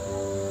God.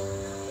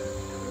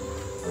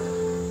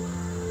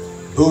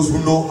 Those who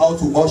know how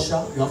to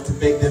usher, you have to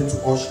beg them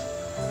to usher.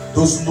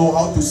 Those who know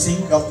how to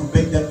sing, you have to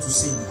beg them to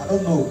sing. I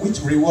don't know,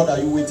 which reward are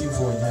you waiting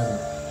for in heaven?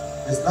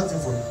 There's nothing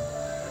for you.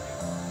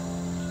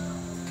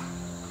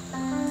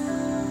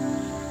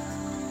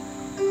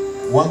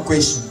 One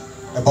question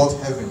about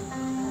heaven.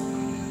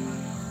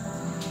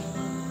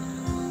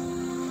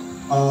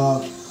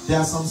 There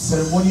are some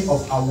ceremony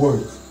of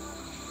award.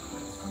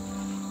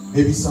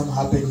 Maybe some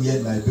happen here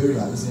in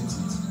Liberia, isn't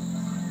it?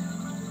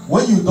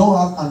 When you don't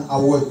have an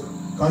award,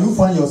 can you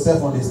find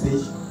yourself on the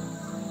stage?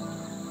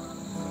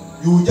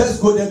 You will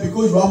just go there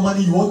because you have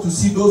money, you want to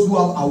see those who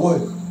have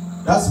award.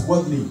 That's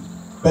worldly.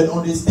 But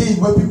on the stage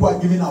where people are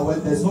giving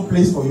award, there's no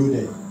place for you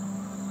there.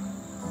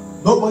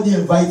 Nobody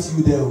invites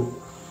you there.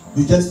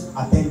 You just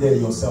attend there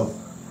yourself.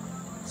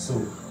 So,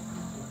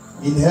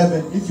 in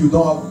heaven, if you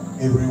don't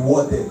have a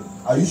reward there,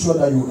 are you sure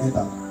that you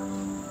enter?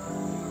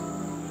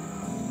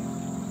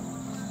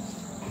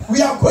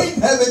 We are going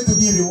to heaven to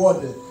be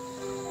rewarded.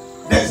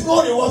 There's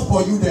no reward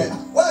for you there.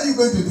 What are you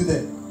going to do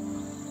there?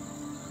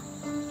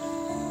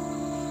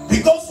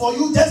 Because for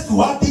you just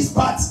to have this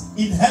part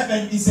in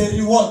heaven is a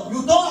reward.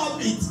 You don't have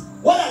it.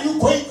 What are you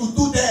going to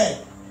do there?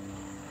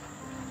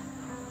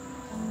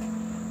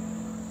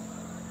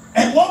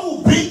 And what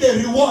will bring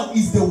the reward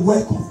is the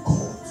work of God.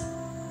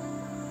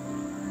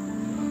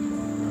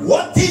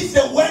 What is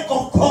the work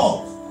of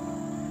God?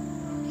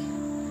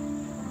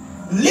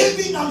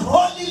 Living an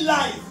holy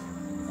life.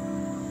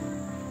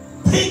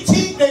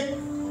 Preaching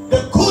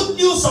the good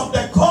news of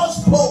the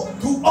gospel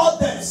to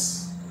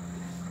others.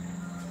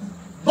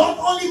 Not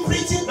only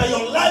preaching, but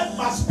your life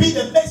must be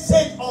the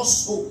message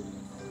also.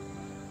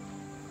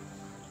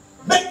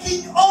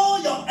 Making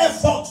all your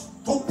effort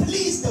to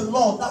please the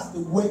Lord. That's the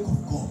work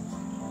of God.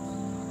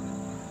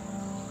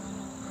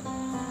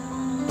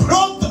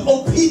 Prompt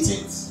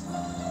obedience.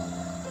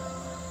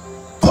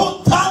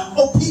 Total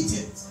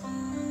obedience.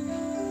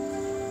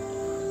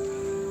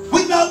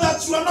 Without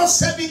that, you are not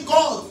serving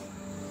God.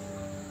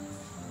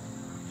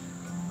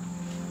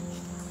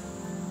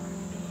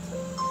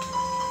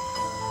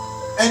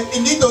 And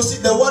you need to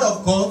see the word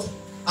of God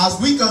as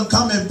we can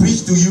come and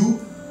preach to you.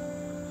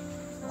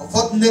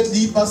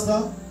 Unfortunately,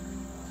 Pastor,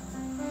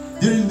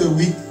 during the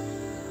week,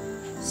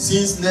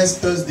 since next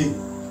Thursday,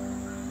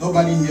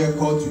 nobody here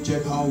called to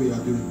check how we are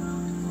doing.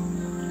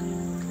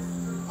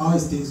 How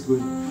is things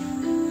going?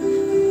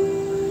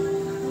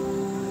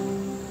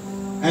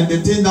 And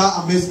the thing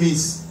that amazed me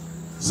is,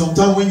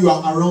 sometimes when you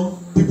are around,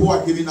 people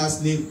are giving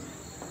us names.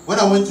 When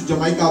I went to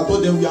Jamaica, I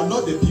told them we are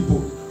not the people.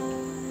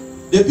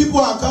 The people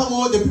are come,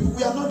 all the people,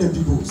 we are not the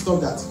people.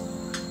 Stop that.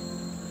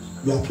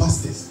 We are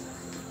pastors.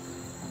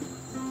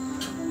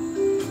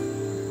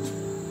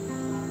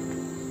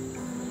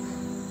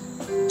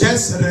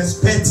 Just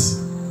respect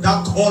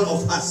that call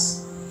of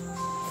us.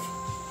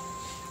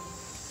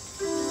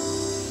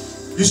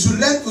 You should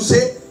learn to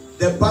say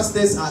the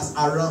pastors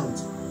are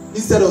around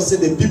instead of say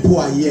the people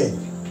are here.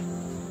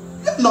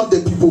 You're not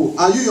the people.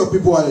 Are you your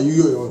people or are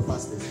you your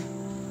pastors?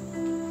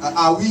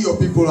 Are we your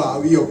people or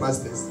are we your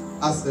pastors?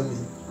 Ask them.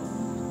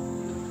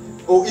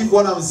 Oh, if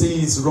what I'm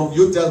saying is wrong,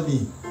 you tell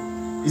me.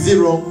 Is it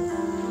wrong?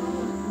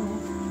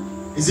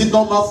 Is it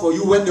normal for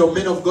you when your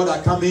men of God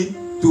are coming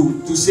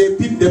to say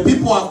the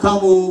people are come?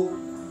 Oh,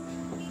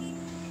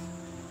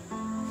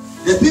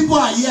 the people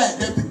are here.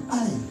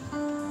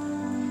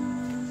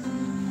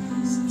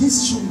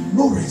 This shows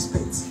no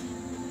respect.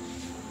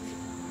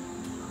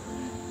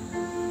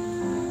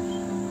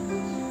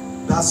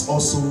 That's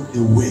also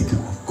the work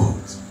of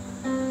God.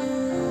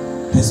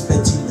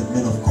 Respecting the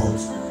men of God.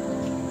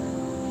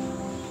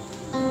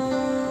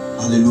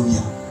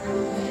 Hallelujah.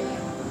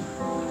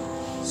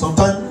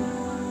 Sometimes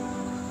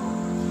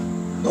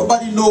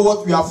nobody knows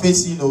what we are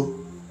facing, no.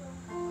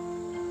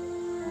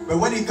 But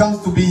when it comes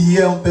to be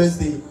here on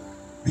Thursday,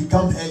 we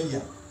come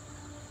earlier.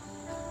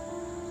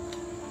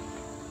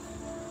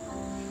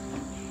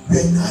 We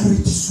are in a hurry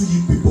to see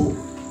you people.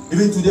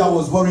 Even today I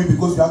was worried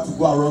because we have to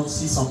go around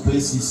see some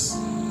places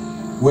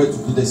where to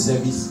do the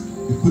service.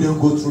 We couldn't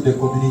go through the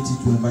community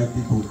to invite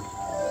people.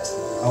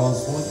 I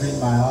was wondering in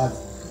my heart,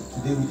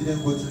 today we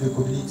didn't go to the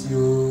community.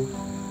 Oh.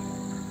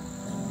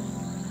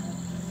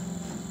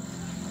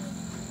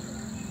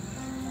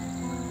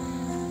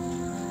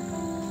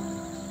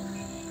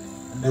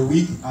 In the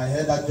week, I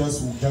heard that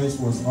Joyce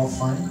was not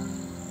fine.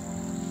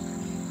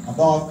 I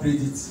don't have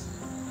credit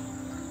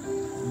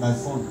in my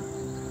phone.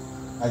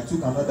 I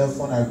took another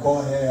phone, I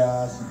called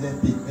her, she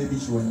didn't pick. Maybe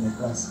she was in the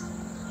class.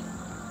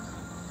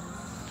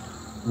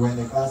 We were in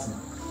the class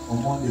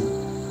on Monday.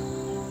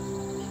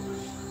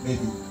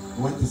 Maybe.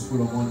 We went to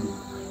school on Monday.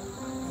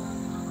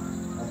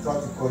 I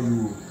tried to call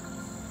you.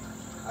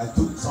 I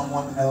took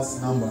someone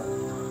else's number,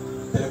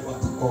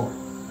 telephone to call.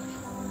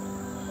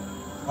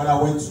 When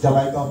I went to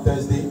Jamaica on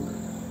Thursday,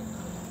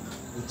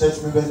 the church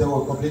members they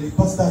were complaining,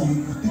 Pastor,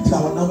 you took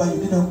our number,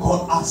 you didn't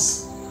call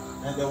us.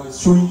 And they were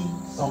showing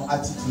some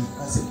attitude.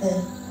 I said,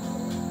 hey,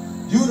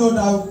 do you know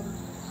that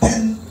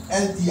 10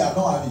 LT I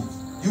don't have it?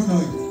 You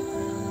know it.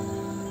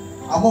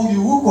 Among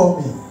you, who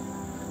called me?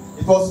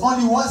 It was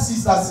only one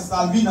sister, Sister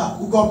Alvina,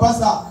 who called,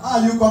 Pastor, how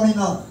are you coming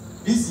on?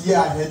 This year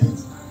I heard it.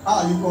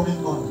 How are you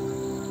coming on?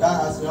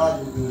 That asked me, how are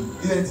you doing?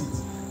 Isn't it?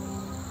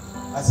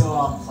 I said,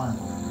 oh, I'm fine.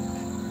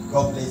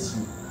 God bless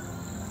you.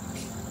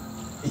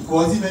 It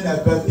was even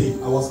her birthday.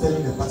 I was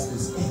telling the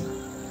pastors, hey,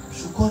 you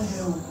should call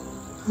her.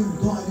 We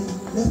don't have it.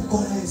 Let's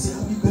call her and say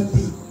happy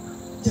birthday.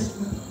 Just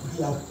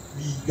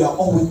we are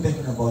always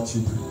thinking about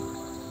you.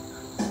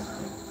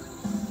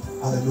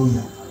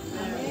 Hallelujah.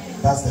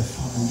 That's the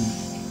family.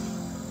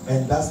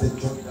 And that's the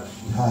joy that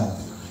we have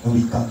and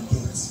we can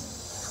get.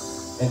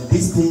 And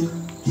this thing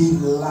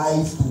give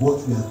life to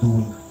what we are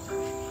doing.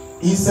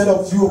 Instead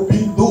of you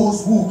being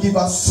those who give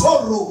us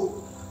sorrow,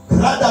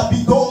 rather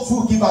be those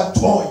who give us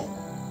joy.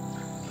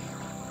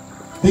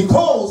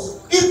 Because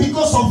if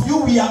because of you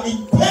we are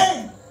in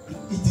pain,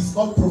 it is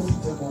not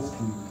profitable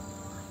to you.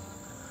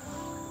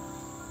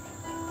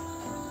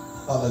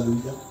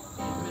 Hallelujah.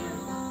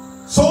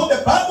 So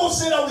the Bible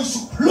says that we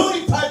should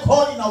glorify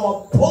God in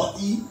our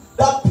body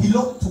that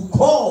belongs to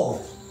God,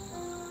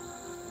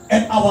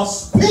 and our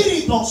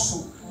spirit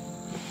also.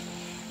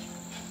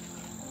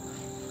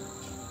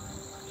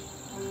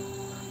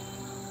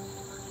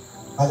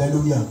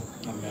 Hallelujah.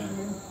 Amen.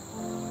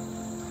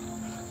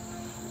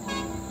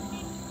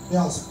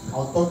 Yes,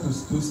 I'll talk to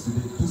schools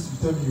today. Please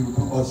tell me you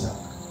do usher.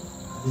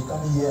 They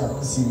come here, I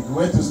don't see you. You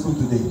went to school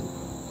today?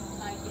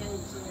 I get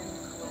it here.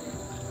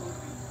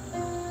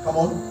 Come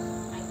on.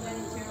 I get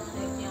it here on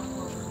the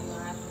campus. You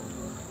have to go.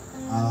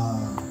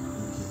 Ah,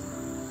 okay.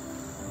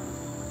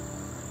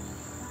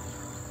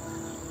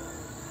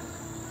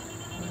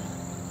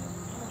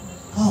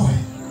 Oh,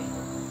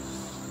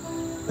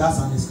 that's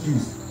an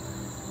excuse.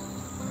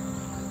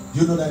 Do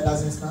you know that it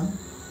doesn't stand?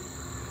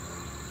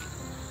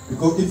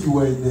 Because if you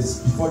were in this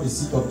before the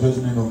seat of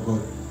judgment of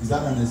God, is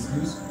that an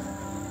excuse?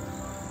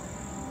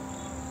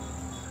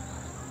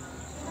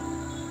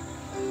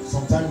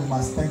 Sometimes we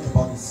must think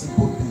about the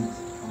simple things.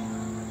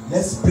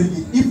 Let's bring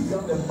it. If you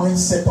have the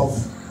mindset of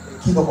the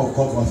kingdom of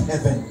God of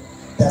heaven,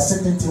 there are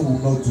certain things we will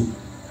not do.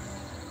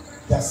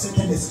 There are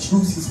certain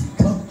excuses we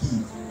can't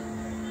give.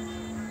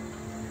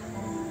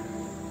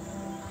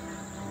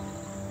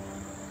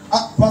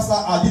 Pastor,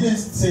 I didn't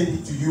say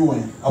it to you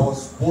when I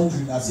was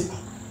wondering. I said,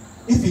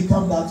 if it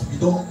comes out, we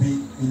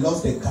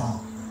lost the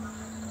car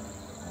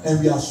and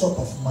we are short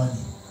of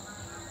money.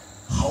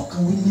 How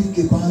can we leave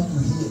Gebal to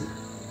here?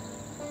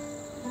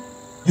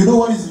 You know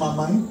what is in my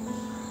mind?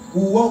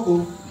 We walk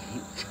over.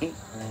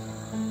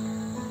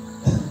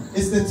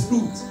 It's the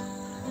truth.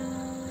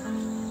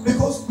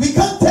 Because we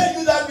can't tell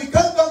you that we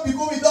can't come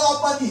because we don't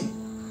have money.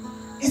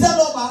 Is that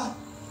normal?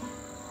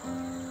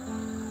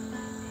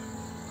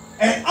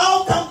 And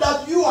how come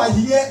that you are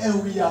here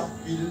and we are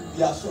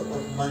short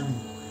of money?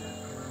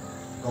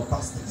 Your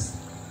pastors.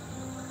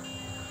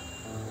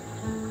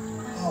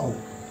 How?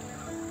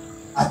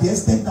 At the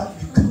extent that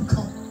we can't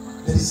come.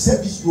 There is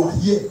service, you are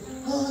here.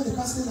 Oh, the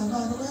pastors are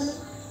not.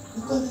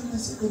 You call them and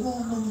say they don't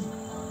have money.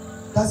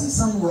 Does it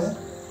sound well?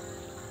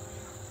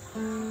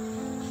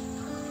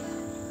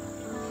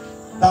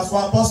 That's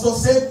why Apostle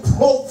said,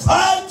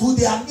 provide to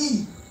their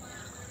need.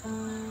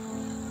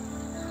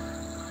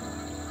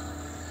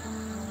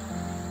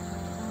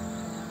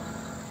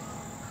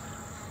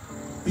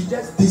 We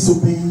just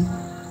disobey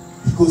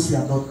because we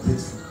are not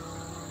grateful.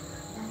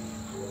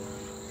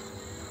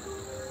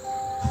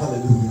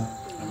 Hallelujah.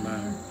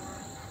 Amen.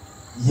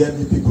 Hear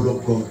me, people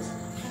of God.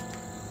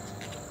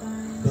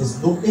 There's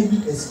no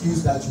any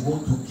excuse that you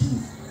want to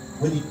give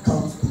when it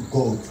comes to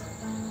God.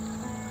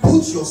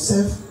 Put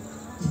yourself,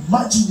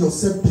 imagine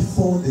yourself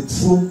before the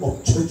throne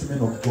of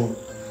judgment of God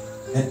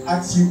and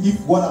ask you if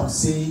what I'm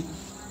saying,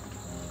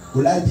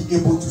 will I be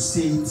able to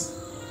say it?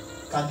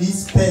 Can He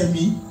spare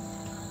me?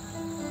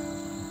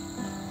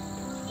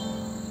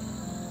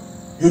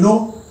 You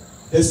know,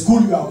 the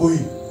school you are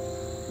going,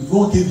 it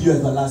won't give you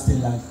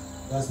everlasting life.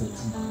 That's the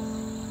truth.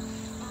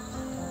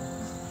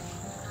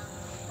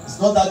 It's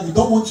not that we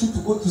don't want you to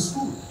go to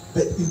school,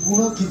 but it will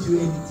not give you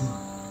anything.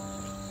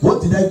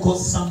 What did I call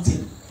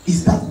something?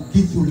 Is that will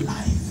give you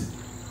life.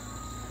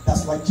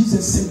 That's why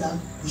Jesus said that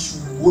we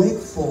should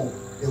work for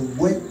the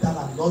work that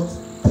are not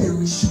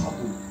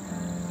perishable.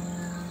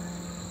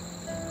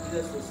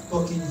 Jesus was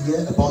talking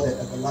here about the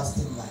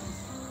everlasting life.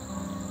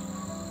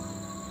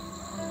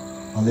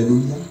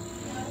 Hallelujah.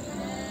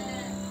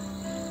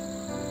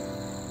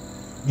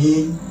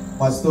 Me,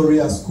 my story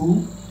at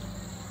school.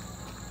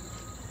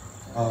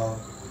 I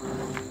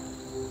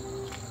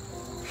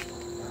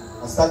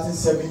started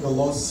serving the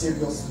Lord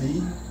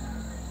seriously,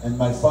 and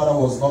my father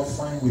was not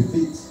fine with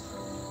it.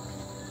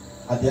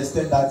 At the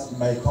extent that in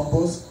my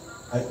campus,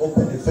 I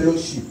opened a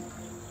fellowship,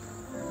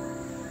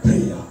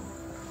 prayer,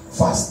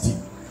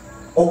 fasting,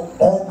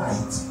 all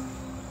night.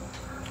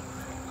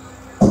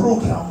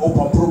 Program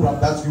upon program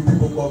that you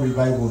people call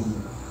revival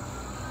here.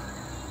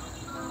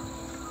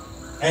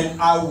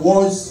 And I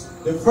was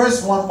the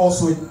first one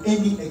also in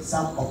any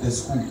exam of the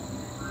school.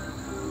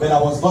 But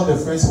I was not the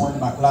first one in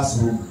my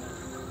classroom.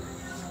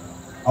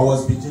 I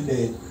was between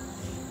the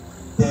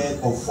third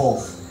or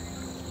fourth.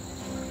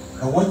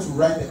 I went to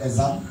write the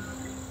exam.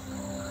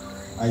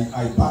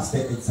 I passed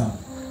the exam.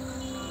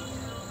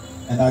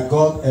 And I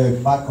got a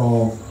mark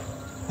of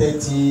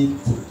 30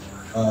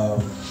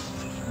 to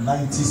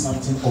 90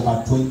 something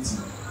over 20.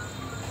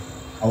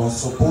 I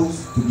was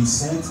supposed to be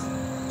sent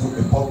to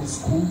a public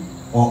school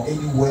or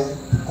anywhere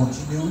to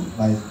continue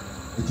my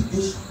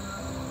education.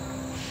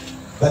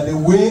 But the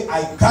way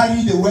I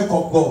carry the work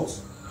of God,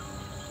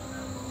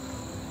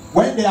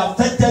 when they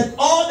affected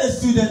all the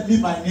students, me,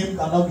 my name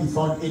cannot be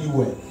found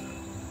anywhere.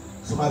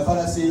 So my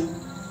father said,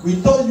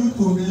 we told you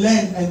to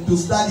learn and to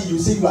study. You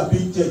say you are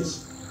doing church.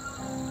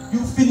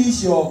 You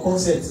finish your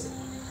concert.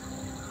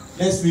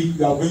 Next week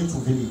you are going to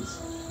village.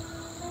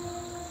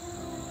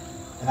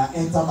 And I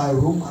enter my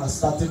room and I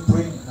started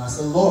praying. And I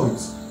said, Lord,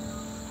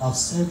 I've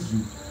served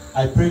you.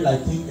 I pray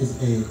like him. Is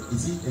it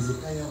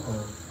Ezekiel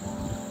or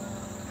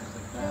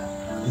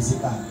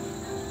Ezekiel?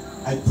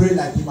 I pray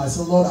like him. I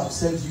said, Lord, I've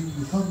served you.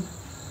 You can't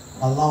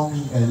allow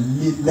me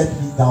and let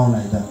me down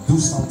like that. Do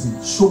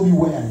something. Show me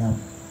where I am.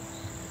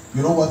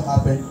 You know what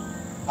happened?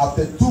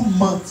 After 2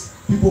 months,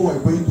 people were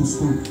going to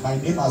school. My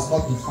name has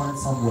not been found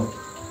somewhere.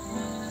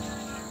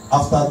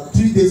 After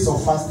 3 days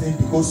of fasting,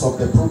 because of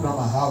the program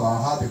I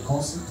had a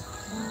concert.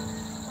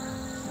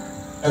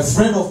 A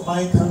friend of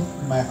mine came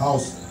to my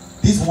house.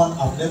 This one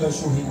I've never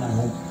shown him my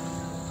home.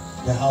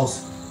 The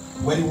house.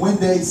 When he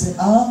went there, he said,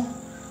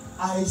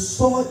 I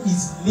saw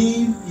his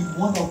name in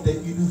one of the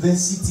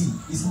university.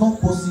 It's not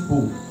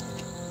possible.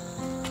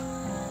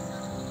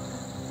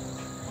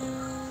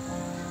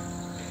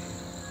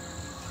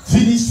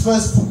 Finish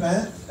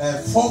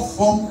fourth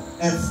form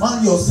and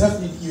find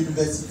yourself in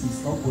university.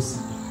 It's not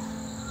possible.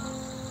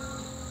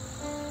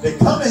 They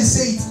come and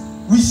say it.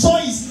 We saw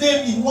his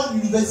name in one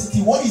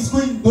university. What is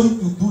going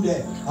to do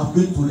there? I'm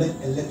going to learn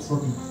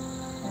electronics.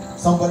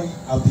 Somebody,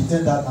 I'll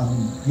pretend that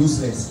I'm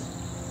useless.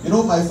 You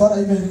know, my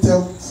father even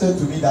said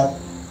to me that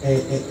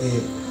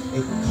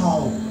a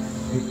cow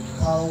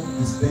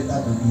is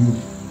better than you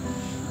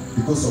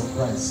because of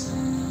Christ.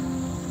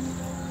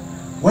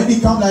 When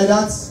he come like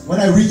that, when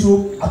I reach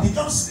home, I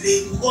become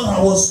sleep because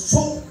I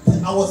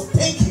was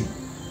thinking.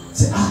 I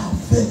say, I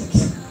fell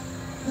again.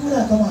 When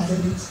I come and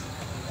heard it,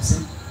 I say,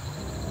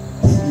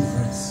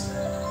 deliverance.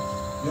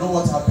 You know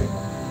what happened?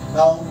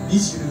 Now,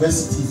 this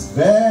university is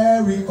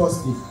very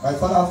costly. My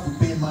father have to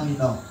pay money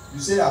now. You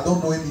say, I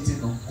don't know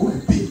anything now. Go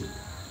and pay.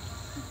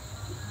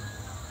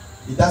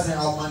 He doesn't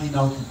have money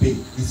now to pay.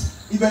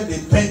 Even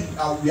the pen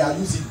we are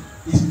using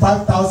is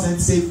 5,000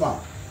 safer.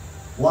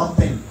 1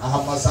 pen.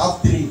 must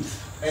have 3.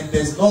 And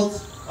there's not,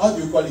 how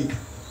do you call it?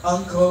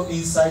 Anchor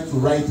inside to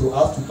write. You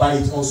have to buy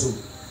it also.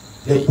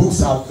 The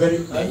books are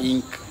very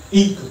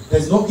ink.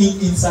 There's no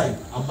ink inside.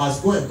 I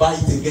must go and buy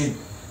it again.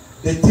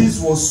 The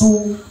things were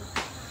so,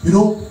 you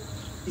know,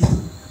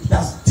 it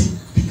has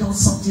become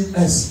something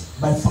else.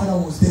 My father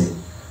was there.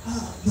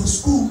 Your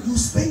school, you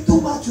spend too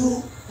much,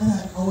 oh. And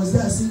I was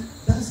there. I said,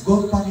 that's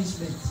God's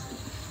punishment.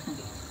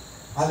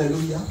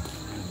 Hallelujah.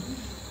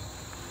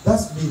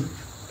 That's me.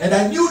 And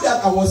I knew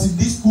that I was in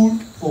this school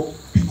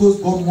because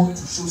God wanted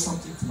to show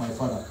something to my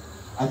father.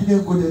 I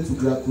didn't go there to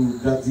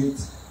graduate.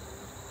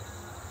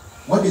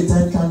 When the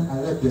time came, I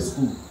left the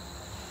school.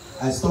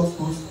 I stopped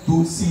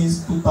school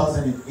since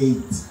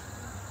 2008.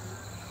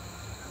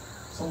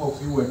 Some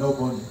of you were not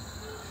born.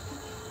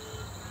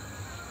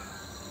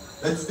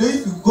 But today,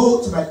 if you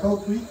go to my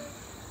country,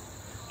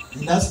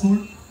 in that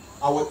school,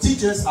 our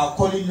teachers are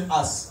calling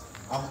us.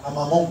 I'm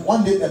among.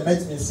 One day they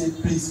met me and said,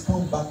 please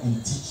come back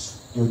and teach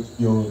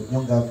your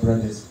younger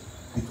brothers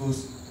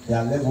because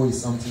their level is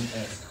something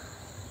else.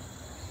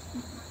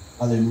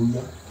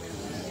 Hallelujah.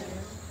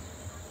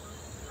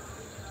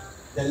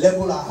 The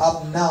level I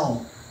have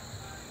now,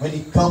 when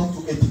it comes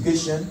to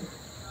education,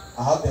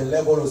 I have the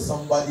level of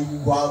somebody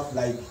who have,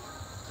 like,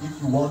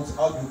 if you want,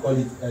 how do you call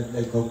it,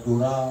 like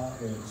doctorat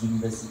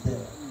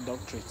universitaire.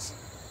 Doctorate.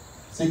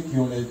 Ceux qui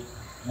ont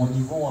mon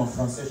niveau en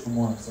français chez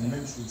moi, c'est la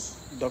même chose.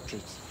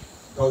 Doctorate.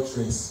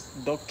 Doctorate.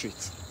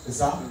 Doctorate. C'est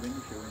ça?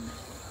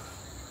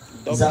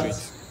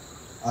 Doctorate.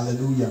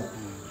 Hallelujah.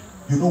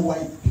 You know why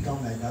it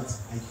become like that?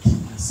 I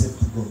give myself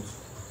to God.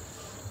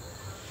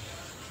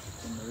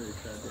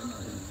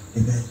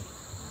 Amen.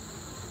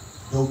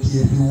 There will be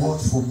a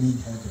reward for me in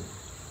heaven.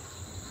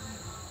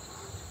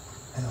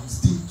 And I'm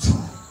still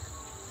trying.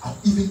 I'm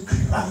even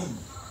crying.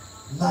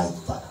 Night,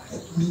 Father,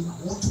 help me.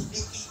 I want to make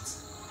it.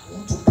 I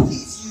want to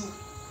please you.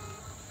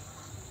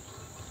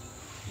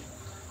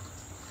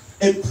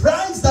 A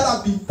price that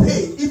has been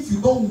paid, if you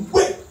don't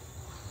wait,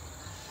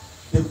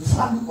 the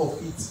value of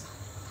it,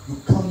 you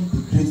can't be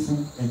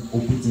grateful and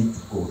obedient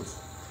to God.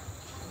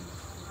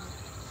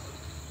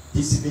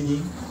 This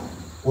evening,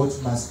 what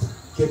you must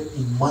keep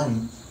in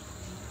mind,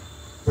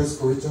 1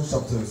 Corinthians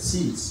chapter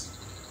 6,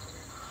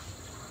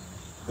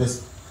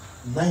 verse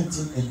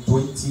 19 and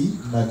 20,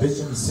 my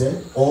version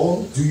said,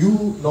 or do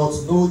you not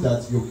know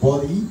that your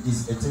body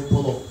is a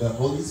temple of the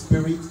Holy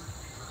Spirit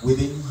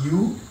within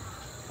you,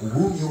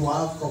 whom you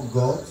have from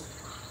God?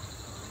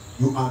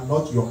 You are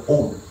not your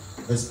own.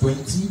 Verse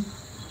 20,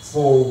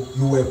 for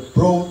you were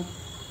bought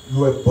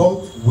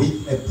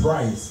with a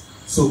price.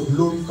 So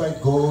glorify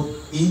God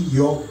in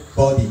your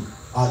body.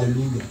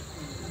 Hallelujah.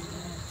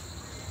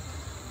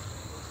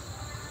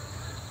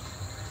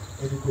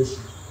 Any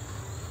question?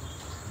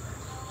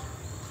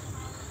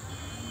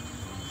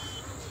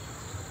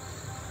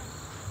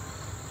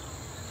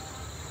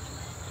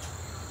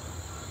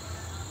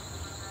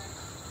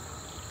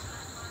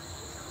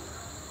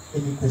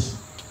 Any question?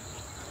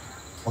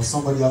 Or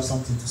somebody have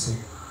something to say?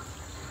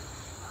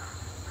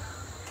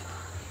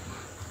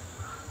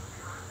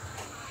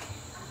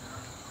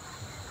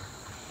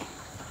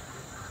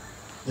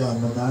 Yeah,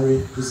 Mama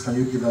Ari, please can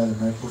you give her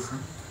the microphone?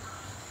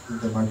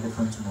 Give the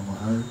microphone to Mama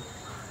Ari.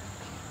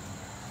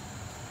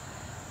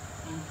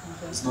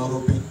 It's not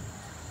open.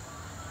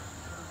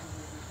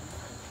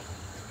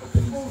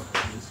 Open it,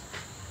 please.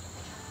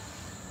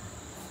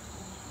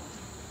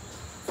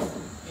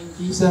 In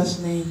Jesus'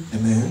 name,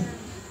 Amen.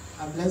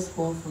 I bless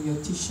God for your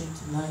teaching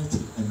tonight.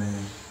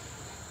 Amen.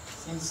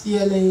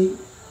 Sincerely,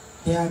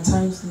 there are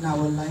times in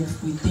our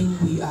life we think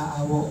we are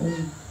our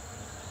own.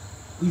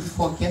 We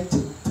forget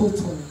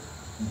totally.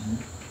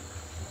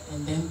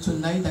 And then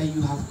tonight that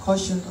you have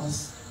cautioned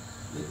us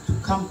to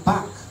come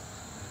back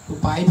to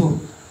Bible,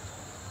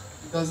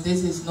 because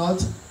this is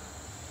not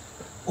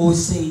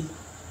OC,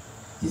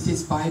 this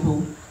is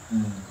Bible.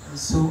 And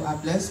so I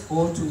bless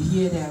God to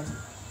hear that.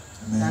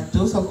 Amen. That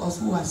those of us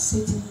who are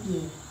sitting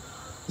here,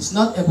 it's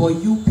not about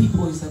you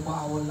people, it's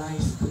about our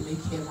life to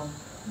make heaven.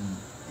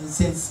 And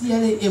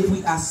sincerely, if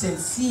we are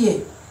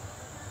sincere,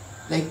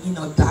 like in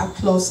a dark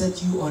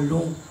closet, you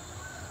alone,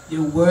 the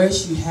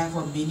words you have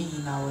a meaning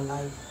in our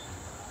life.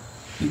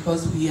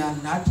 Because we are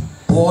not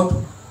bought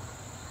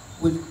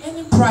with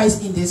any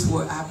price in this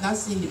world. I have not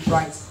seen the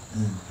price.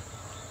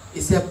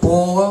 It's a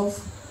ball,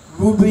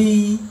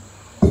 ruby,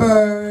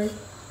 pearl,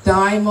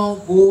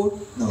 diamond,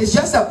 gold. No. It's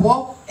just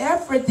above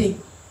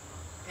everything.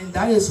 And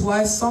that is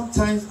why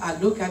sometimes I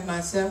look at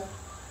myself.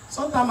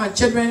 Sometimes my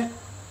children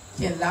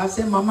can laugh,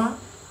 say, Mama,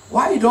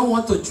 why you don't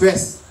want to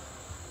dress?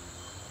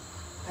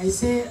 I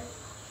say,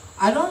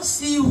 I don't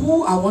see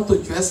who I want to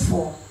dress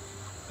for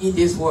in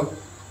this world.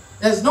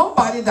 There's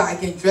nobody that I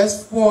can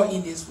dress for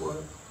in this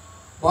world.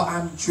 But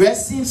I'm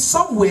dressing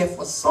somewhere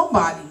for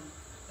somebody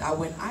that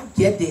when I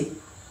get there,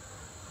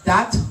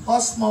 that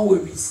husband will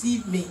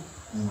receive me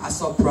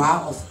as a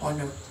bride of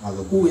honor,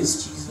 who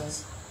is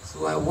Jesus.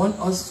 So I want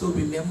us to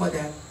remember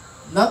that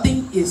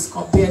nothing is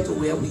compared to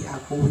where we are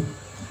going.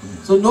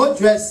 So no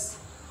dress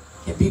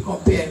can be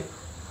compared.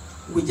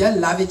 We just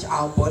lavish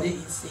our body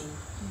in sin.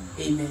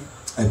 Amen.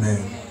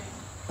 Amen.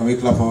 Can we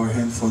clap our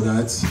hands for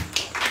that?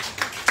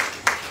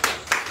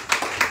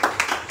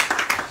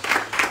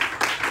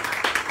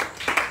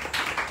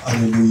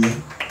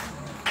 Hallelujah.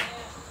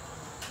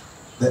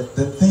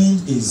 The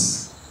thing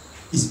is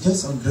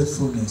just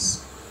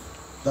ungratefulness.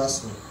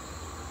 That's all.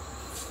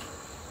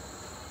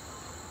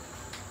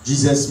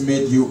 Jesus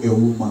made you a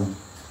woman.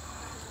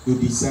 You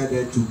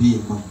decided to be a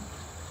man.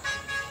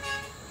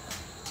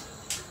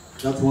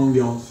 That when we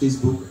are on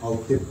Facebook, I'll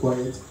keep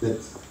quiet.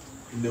 That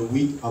in a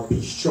week I've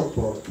been shocked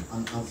of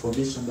an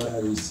information that I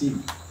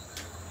received.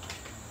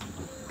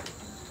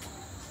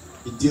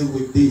 It deals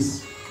with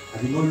this. I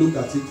did not look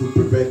at it to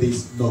prepare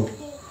this. No.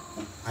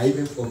 I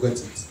even forgot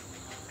it.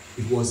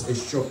 It was a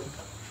shock.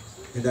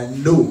 And I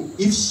know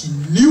if she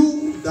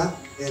knew that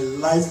her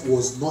life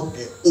was not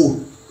her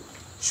own,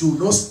 she would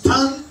not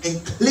stand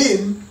and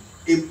claim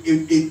a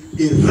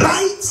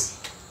right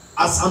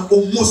as an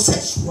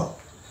homosexual.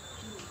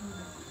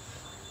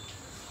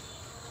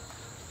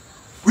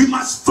 We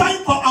must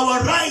fight for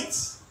our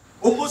rights.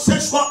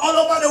 Homosexual all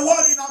over the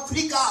world in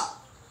Africa.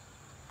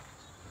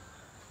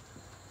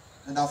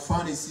 And I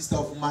found a sister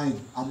of mine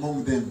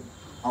among them.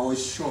 I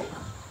was shocked.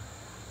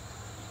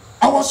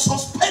 I was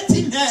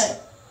suspecting her.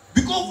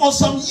 Because for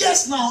some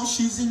years now,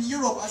 she's in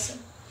Europe. I said,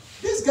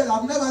 this girl,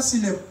 I've never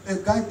seen a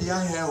guy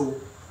behind her.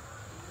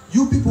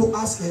 You people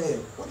ask her,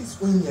 what is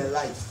going in your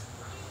life?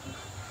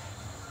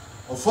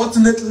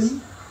 Unfortunately,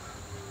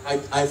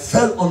 I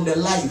fell on the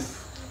life.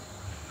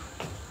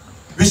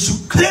 We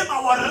should claim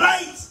our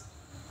rights.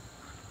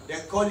 They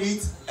call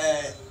it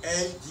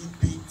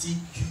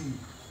LGBTQ.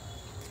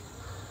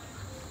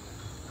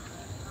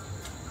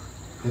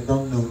 They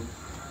don't know.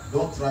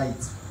 Don't try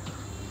it.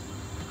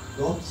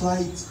 Don't try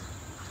it.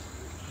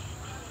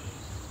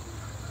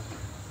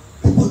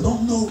 People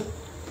don't know.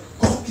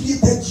 God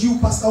created you,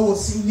 Pastor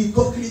was saying it.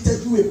 God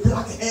created you with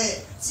black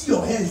hair. See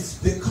your hair,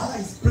 the color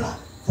is black.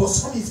 For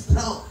some it's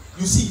brown.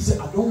 You see, you say,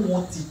 I don't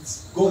want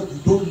it. God, you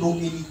don't know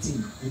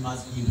anything. It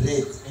must be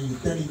red. And you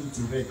turn it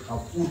into red. How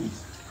foolish.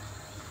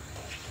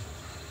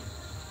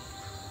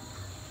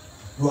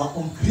 You are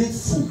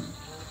ungrateful.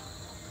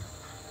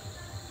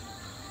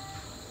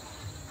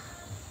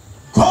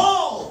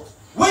 God,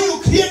 when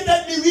you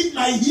created me with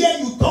my hair,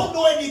 you don't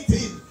know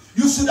anything.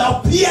 should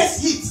have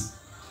pierced it.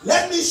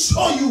 Let me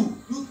show you.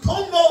 You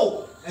don't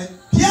know. And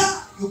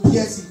here you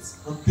pierce it.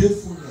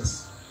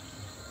 Ungratefulness.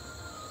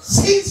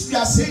 Since we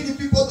are saying the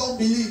people don't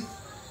believe,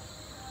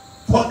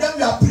 for them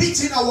we are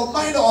preaching our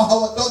mind or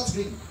our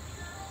doctrine.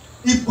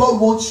 If God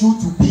wants you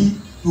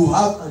to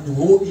have a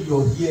hole in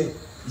your ear,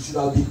 you should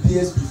have been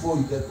pierced before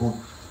you get born.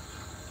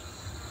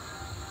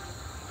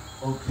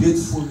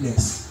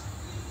 Ungratefulness.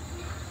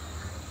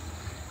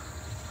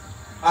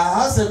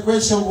 I asked a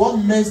question, what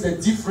makes the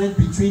difference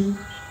between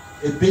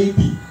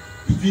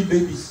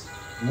babies?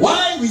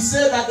 Why we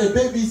say that a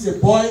baby is a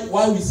boy,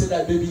 why we say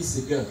that baby is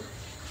a girl?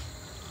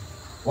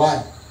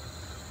 Why?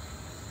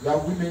 You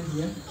have women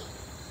here.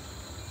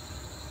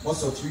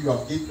 Most of you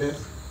have given birth.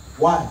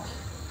 Why?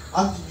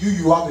 Until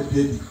you have a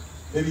baby.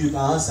 Maybe you can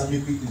answer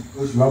me quickly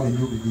because you have a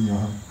new baby in your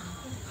hand.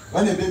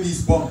 When a baby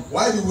is born,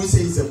 why do we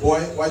say it's a boy?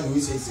 Why do we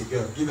say it's a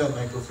girl? Give her a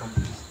microphone,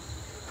 please.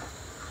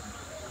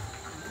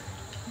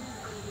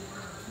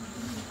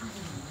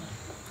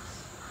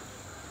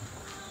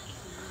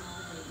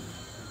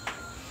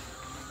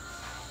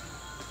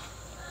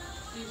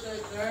 She's a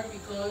girl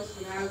because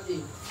she has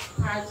the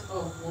part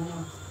of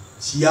woman.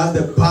 She has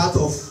the part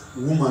of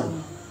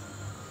woman.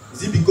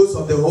 Is it because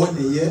of the hole in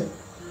the ear?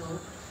 No.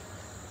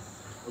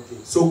 Okay.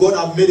 So God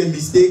have made a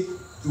mistake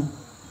to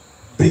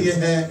bring a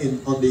hair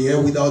on the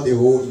ear without the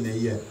hole in the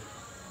ear.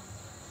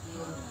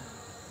 No.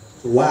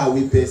 So why are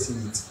we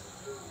piercing it?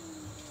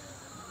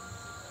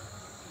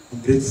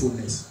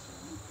 Ungratefulness.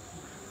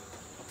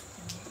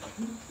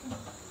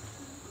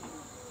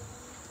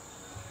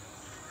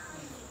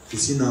 You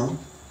see now?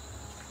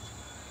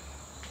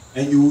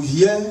 And you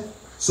hear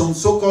some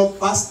so-called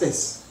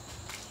pastors.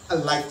 I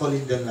like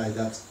calling them like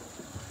that.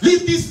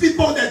 Leave these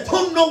people that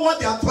don't know what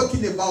they are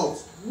talking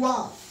about.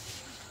 Wow.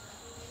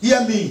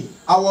 Hear me.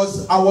 I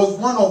was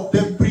one of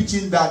them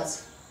preaching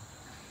that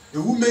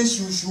the women they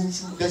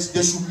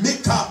should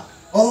make up.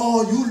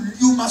 Oh,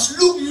 you must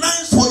look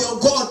nice for your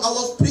God. I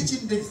was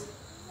preaching this.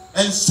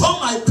 And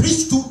some I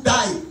preached to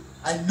die.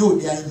 I know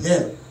they are in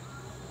hell.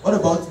 What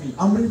about me?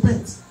 I've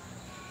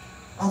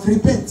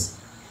repented.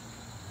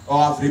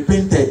 Or I've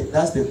repented.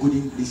 That's the good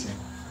English.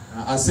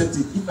 I accept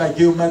it. If I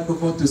give a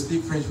microphone to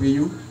speak French with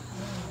you,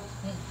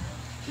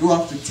 you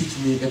have to teach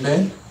me,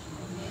 amen?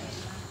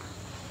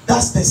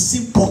 That's the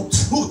simple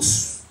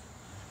truth.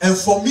 And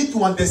for me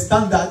to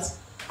understand that,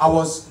 I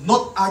was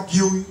not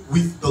arguing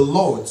with the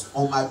Lord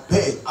on my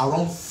bed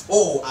around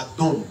 4 at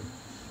dawn.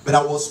 But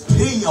I was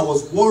praying, I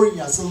was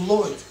worrying. I said,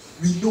 Lord,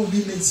 we know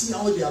women, see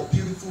how they are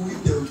beautiful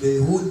with they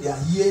hold their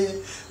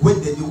hair, when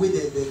the way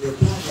they plait their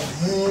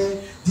hair,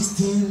 this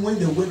thing, when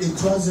they wear the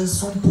trousers,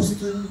 some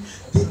position,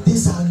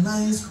 these are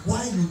nice.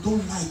 Why you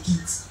don't like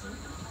it?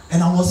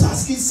 And I was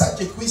asking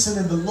such a question,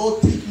 and the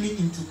Lord took me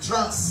into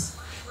trance.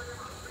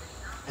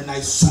 And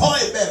I saw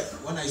a birth.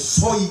 When I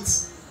saw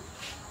it,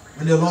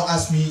 when the Lord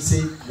asked me, he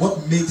said,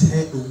 what makes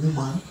her a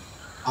woman?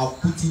 I'll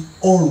put it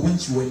all when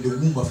she was in the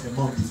womb of her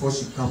mom before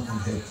she came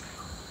on earth.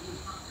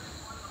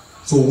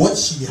 So what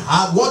she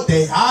had, what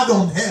they had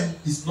on him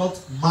is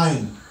not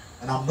mine,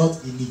 and I'm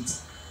not in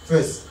it.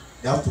 First,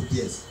 they have to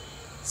pierce.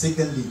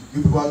 Secondly,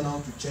 you people are now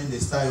to change the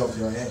style of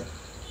your hair.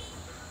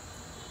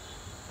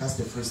 That's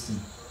the first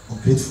thing.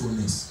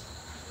 Ungratefulness.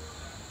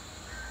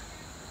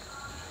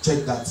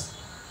 Check that.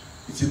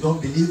 If you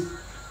don't believe,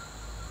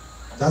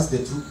 that's the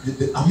truth.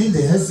 I mean,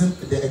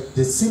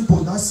 that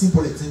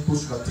simple example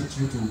should take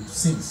you to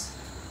sins.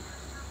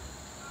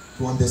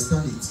 To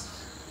understand it.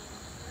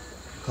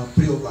 You can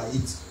pray over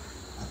it.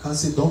 I can't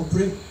say don't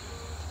pray.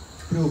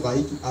 Pray over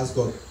it to ask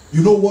God.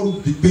 You know what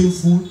would be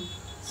painful?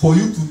 For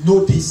you to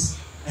know this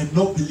and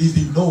not believe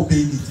it, not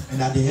obeying it.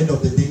 And at the end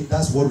of the day,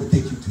 that's what will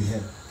take you to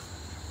hell.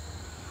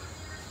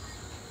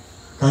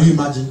 Can you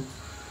imagine?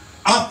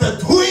 After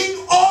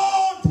doing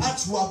all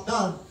that you have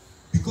done,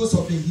 because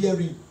of the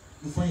hearing,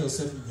 you find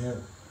yourself in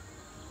hell.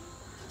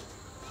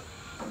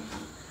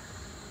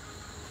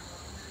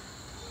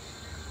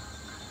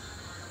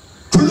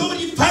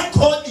 Glorify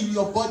God in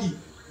your body.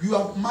 You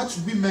have much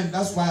women,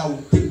 that's why I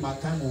will take my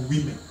time on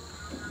women.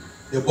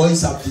 The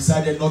boys have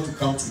decided not to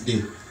come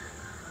today.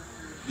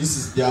 This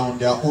is they are on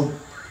their own.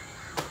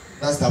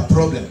 That's the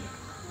problem.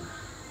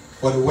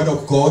 For the word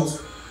of God,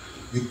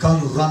 we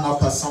can't run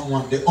after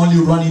someone. The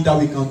only running that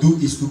we can do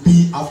is to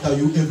be after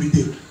you every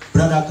day.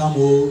 Brother come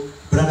oh,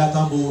 brother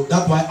come oh.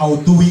 That's why I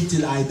will do it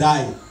till I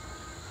die.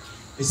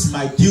 It's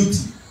my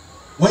duty.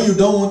 When you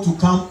don't want to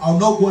come, I'll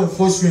not go and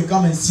force you and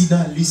come and sit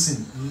down and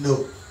listen.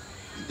 No.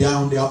 They are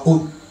on their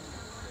own.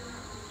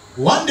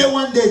 One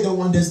day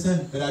they'll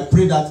understand. But I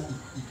pray that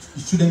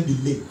it shouldn't be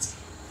late.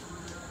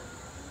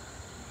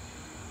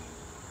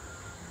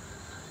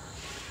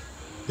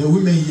 The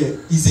women here,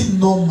 is it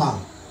normal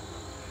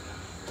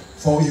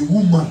for a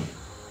woman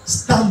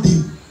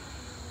standing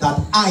that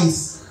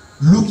eyes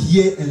look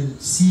here and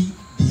see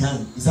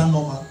behind? Is that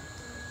normal?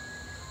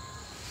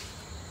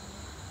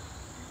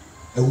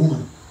 A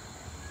woman,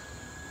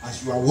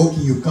 as you are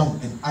walking, you come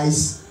and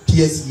eyes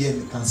pierce here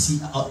and can see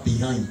out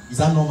behind. Is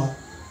that normal?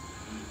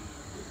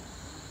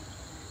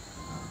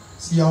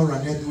 See how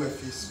Rania do her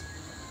face.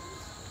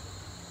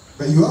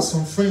 But you have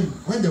some friends,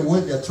 when they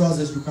wear their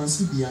trousers, you can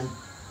see behind.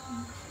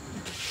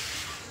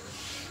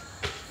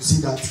 You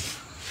see that?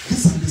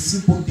 These are the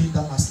simple things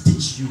that must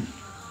teach you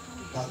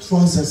that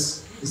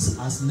trousers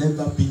has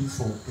never been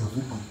for a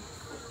woman,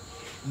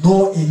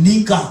 nor a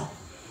nigger.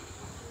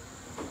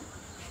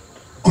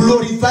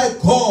 Glorify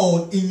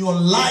God in your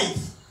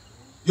life.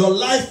 Your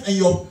life and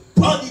your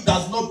body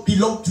does not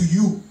belong to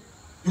you.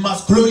 You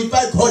must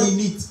glorify God in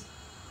it.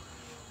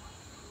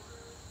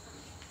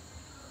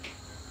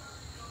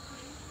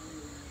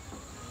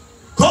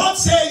 God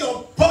said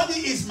your body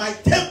is my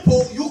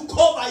temple. You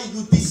cover it.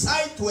 You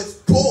decide to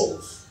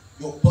expose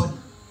your body.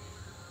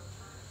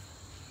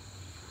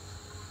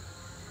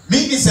 Me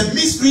is a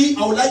mystery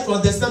I would like to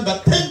understand,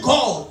 but thank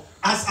God,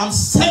 as I'm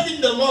serving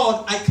the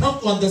Lord, I come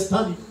to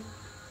understand it.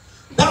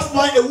 That's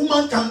why a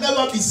woman can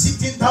never be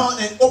sitting down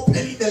and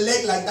opening the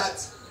leg like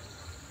that.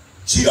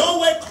 She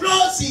always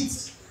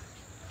closes it.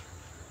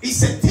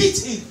 It's a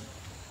teaching.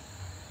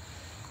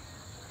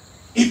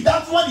 If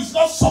that one is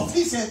not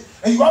sufficient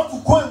and you have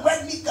to go and wear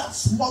niggas,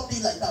 small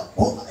thing like that,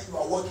 oh, and you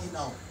are working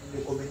now in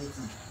the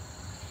community.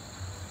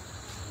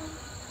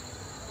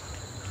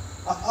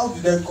 How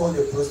do they call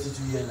the prostitute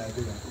here in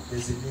Liberia?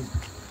 There's a name.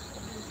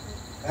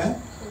 Eh?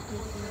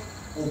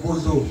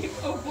 Obojo.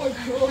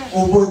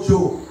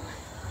 Obojo.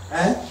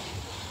 Eh?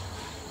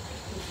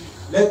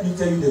 Let me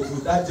tell you the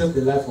truth. That's just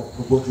the life of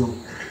Obojo.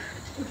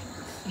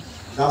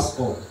 That's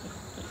all.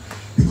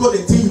 Because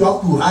the thing you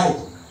have to hide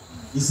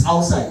is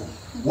outside.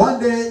 One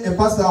day, a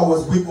pastor I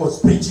was with was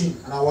preaching,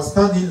 and I was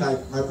standing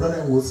like my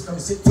brother was coming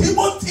and said,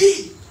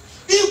 Timothy,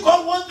 if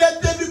God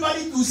wanted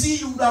everybody to see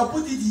you, would have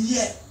put it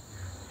here.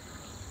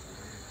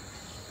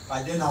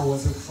 But then I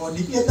was a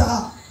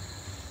fornicator.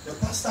 The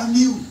pastor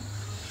knew.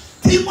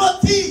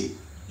 Timothy,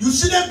 you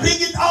shouldn't bring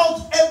it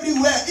out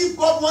everywhere. If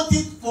God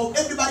wanted for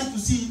everybody to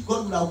see it,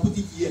 God would have put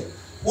it here.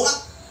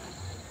 What?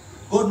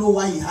 God knows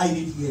why he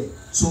hid it here.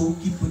 So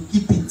keep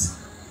it.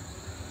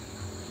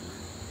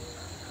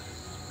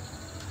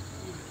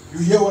 You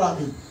hear what I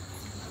mean?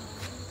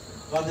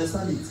 You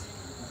understand it?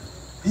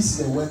 This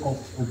is a work of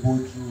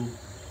Oboju.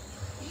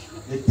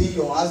 The thing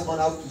your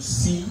husband have to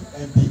see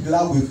and be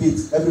glad with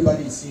it.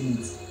 Everybody is seeing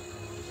it.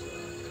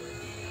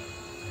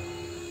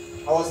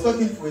 I was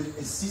talking with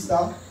a sister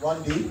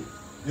one day.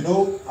 You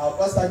know, our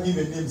pastor gave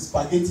a name,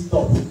 spaghetti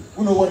top.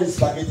 Who know what is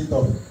spaghetti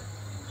top?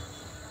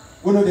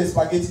 Who know the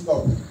spaghetti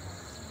top?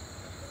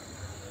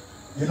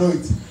 You know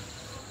it.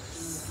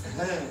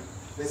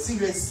 The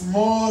cigarette is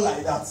small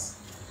like that.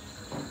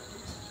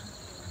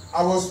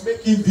 I was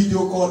making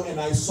video call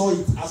and I saw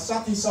it. I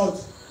started shout,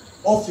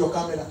 off your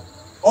camera.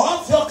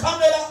 Off your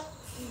camera!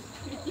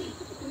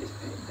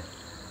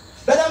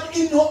 But I'm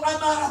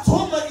at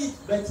home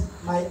but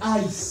my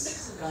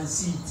eyes can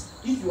see it.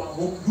 If you are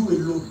home, you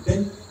alone,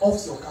 then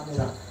off your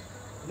camera.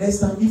 Next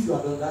time, if you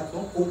are done that,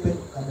 don't open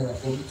your camera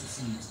for me to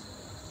see it.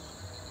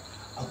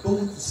 I don't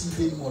want to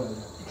see it anymore like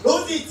that.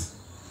 Close it!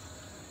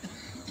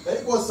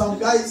 There was some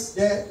guys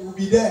there who will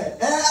be there.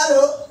 Hey,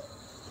 hello!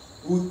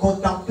 Who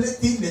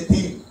contemplating the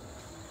thing.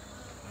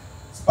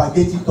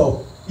 Spaghetti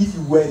top. If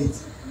you wear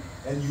it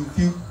and you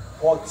feel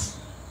hot,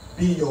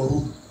 be in your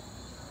room,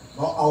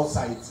 not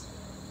outside.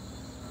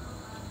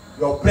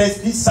 Your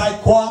breast this side,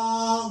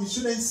 we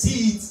shouldn't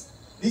see it.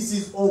 This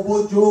is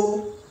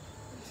Obojo.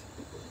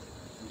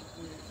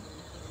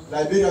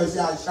 Liberia we say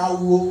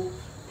Ashawo.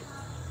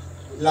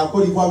 La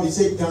Côte d'Ivoire we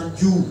say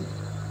Ganju.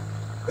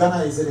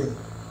 Ghana is it?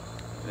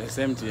 The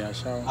same thing,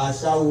 Ashawo.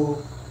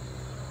 Ashawo.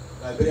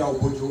 Liberia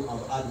Obojo.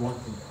 I've had one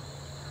thing.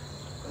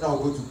 When I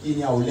go to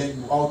Kenya, I will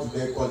learn how to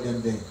they call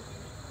them there.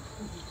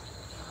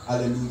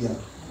 Hallelujah.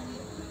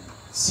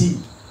 See,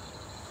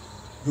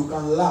 you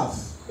can laugh,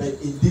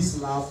 but in this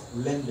laugh,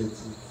 learn the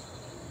truth.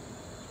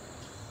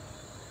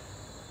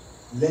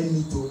 Learn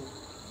me to,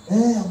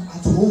 I'm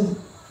at home,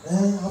 I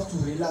have to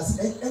relax.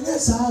 And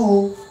that's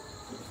how.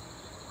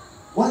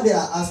 One day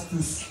I asked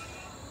to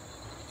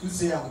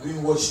say I'm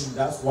doing washing,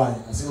 that's why.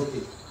 I said,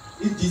 okay,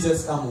 if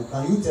Jesus comes,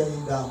 can you tell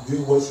him that I'm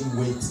doing washing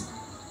weight?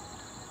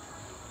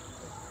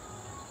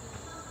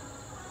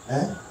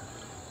 And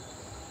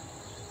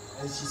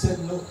she said,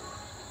 no,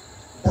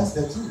 that's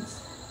the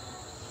truth.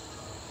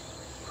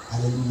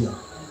 Hallelujah.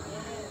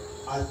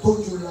 I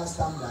told you last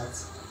time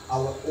that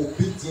our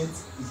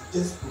obedience is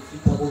just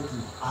profitable to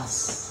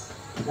us.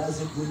 It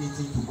doesn't do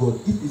anything to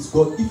God. If it's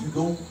God, if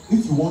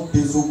you want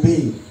to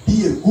disobey,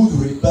 be a good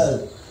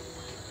rebel.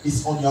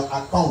 It's on your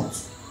account.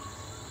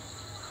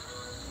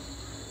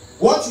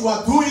 What you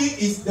are doing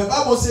is, the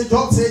Bible says,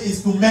 Job says,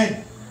 is to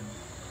men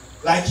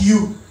like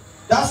you.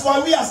 That's why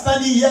we are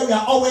standing here, we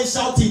are always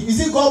shouting. Is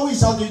it God who is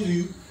shouting to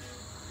you?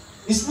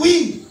 It's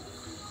we.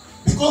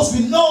 Because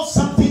we know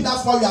something,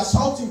 that's why we are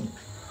shouting.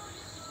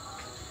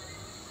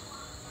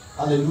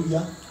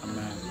 Hallelujah.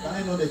 Amen. Can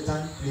I know the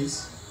time,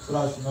 please? So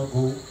that I should not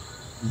go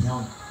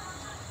beyond.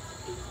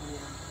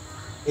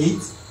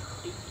 8,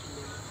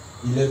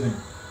 11.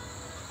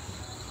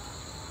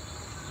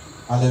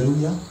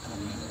 Hallelujah. Amen.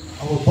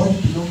 Our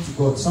body belongs to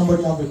God.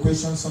 Somebody have a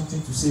question,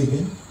 something to say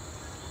again?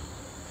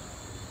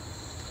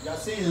 You are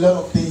saying a lot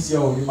of things here.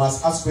 You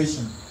must ask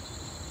questions.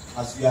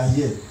 as we are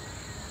here.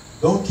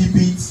 Don't keep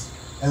it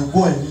and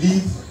go and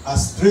live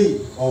astray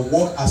or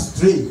walk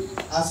astray.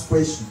 Ask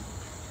questions.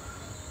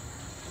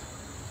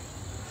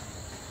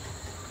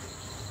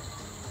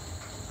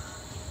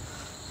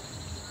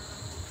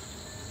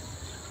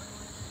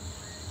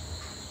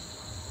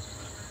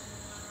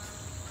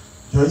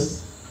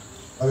 Joyce,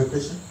 have a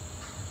question?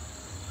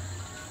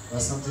 Or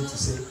something to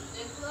say? The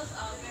clothes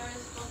our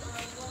parents cover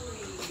us,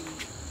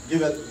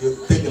 Give it.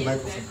 You take the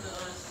microphone.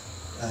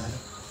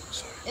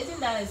 Isn't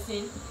that a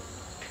sin?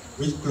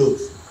 Which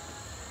clothes?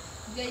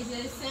 There is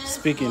a sense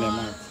Speak in the of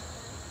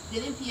mouth.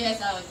 didn't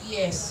pierce our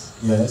ears.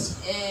 Yes.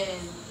 And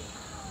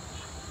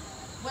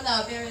when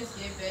our parents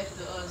gave birth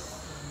to us,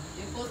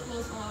 they put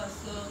clothes on us.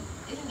 So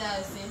isn't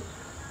that a sin?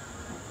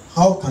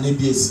 How can it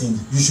be a sin?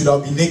 You should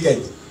have been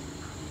naked.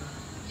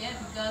 Yeah,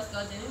 because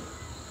God didn't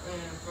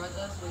brought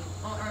us with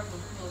unearthly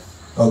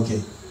clothes.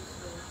 Okay.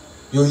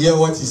 You hear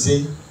what he's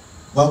saying?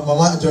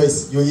 Mama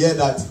Joyce, you hear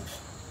that?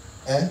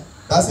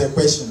 That's a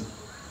question.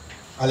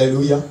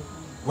 Hallelujah.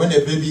 When a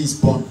baby is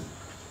born,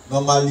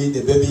 normally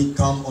the baby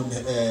come on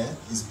the air,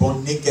 is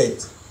born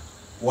naked.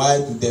 Why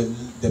do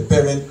the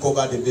parent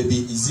cover the baby?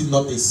 Is it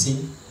not a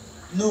sin?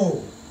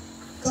 No.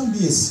 Can't be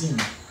a sin.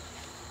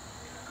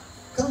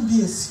 Can't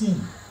be a sin.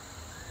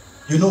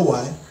 You know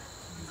why?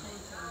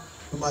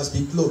 You must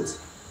be clothed.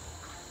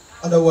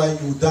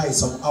 Otherwise you will die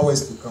some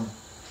hours to come.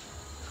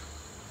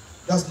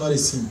 That's not a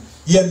sin.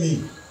 Hear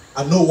me.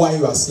 I know why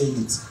you are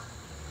saying it.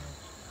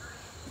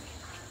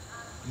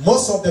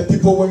 Most of the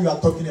people, when you are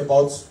talking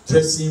about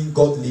dressing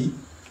godly,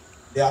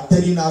 they are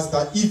telling us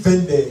that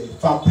even the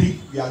fabric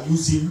we are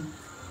using,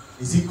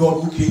 is it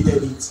God who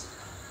created it?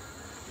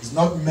 It's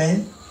not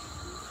men.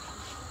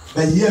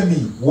 But hear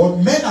me. What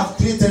men have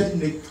created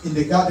in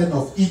the Garden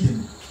of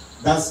Eden,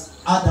 that's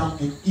Adam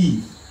and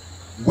Eve.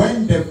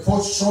 When they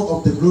fall short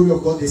of the glory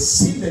of God, they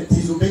sinned and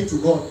disobeyed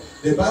to God.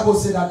 The Bible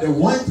said that they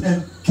went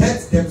and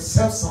cut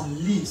themselves some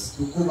leaves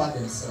to cover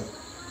themselves.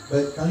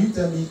 But can you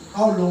tell me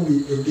how long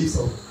will a leaf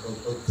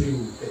of tree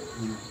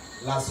will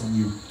last on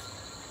you?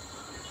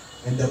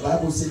 And the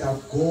Bible said that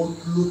God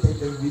clothed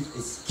them with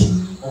a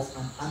skin of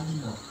an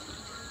animal.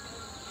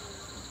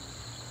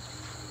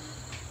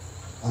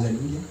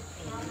 Hallelujah.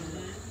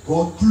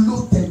 God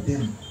clothed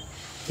them.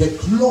 The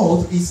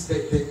cloth is the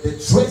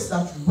dress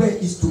that you wear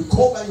is to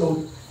cover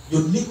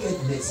your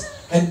nakedness.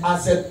 And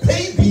as a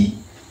baby,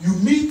 you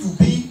need to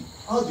be,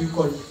 how do you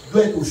call it?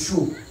 Where to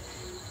show.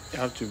 You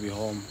have to be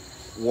warm.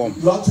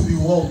 You have to be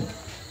warm.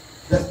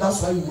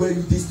 That's why you wear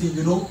this thing,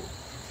 you know.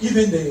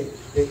 Even the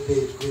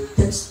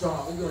texture,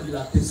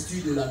 la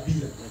texture de la vie.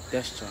 The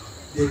texture.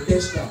 The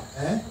texture,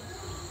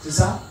 c'est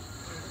ça?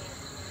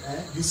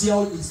 You see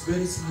how it's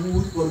very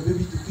smooth for the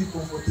baby to feel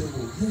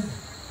comfortable. Yeah.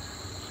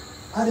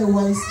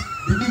 Otherwise,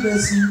 the baby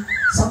see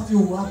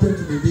something will happen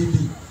to the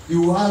baby. He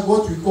will have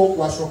what we call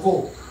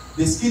washoko.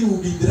 The skin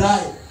will be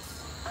dry.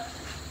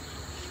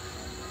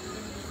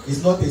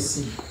 It's not a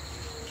sin.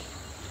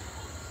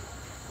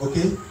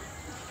 Okay?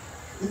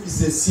 If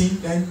it's a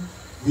sin, then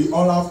we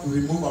all have to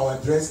remove our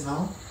dress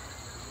now.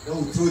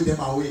 Then we throw them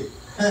away.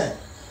 Hey,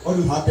 what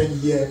will happen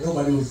here?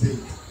 Nobody will say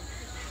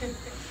it.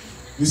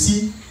 You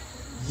see,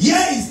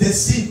 here is the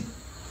sin.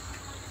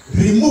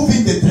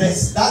 Removing the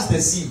dress, that's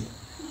the sin.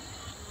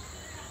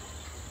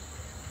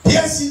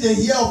 Piercing the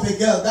ear of a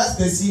girl, that's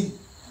the sin.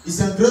 It's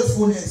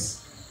ungratefulness.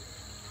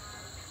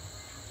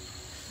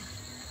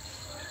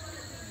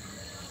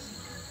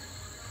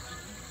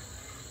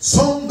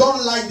 Some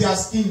don't like their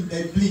skin,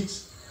 they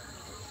bleach.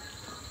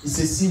 It's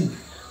a sin.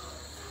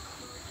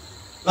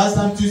 Last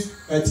time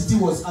Titi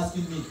was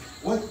asking me,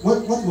 what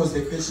was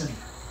the question?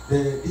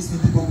 This thing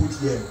people put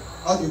here.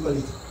 How do you call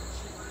it?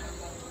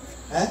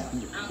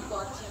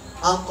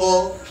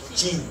 Ankle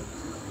chin.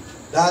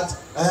 That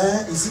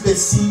is it a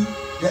sin?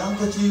 The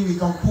ankle chin, we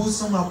can put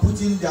some are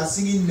putting, they are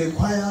singing in the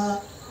choir,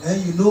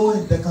 you know,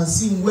 and they can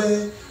sing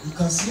where you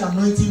can see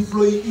anointing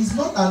flowing. It's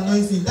not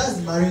anointing, that's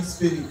the marine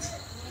spirit.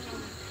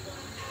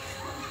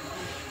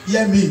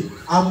 Hear me.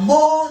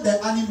 Among the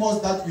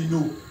animals that we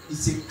know,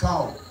 it's a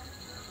cow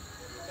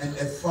and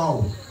a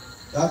fowl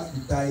that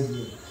we tie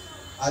here.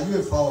 Are you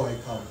a fowl or a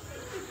cow?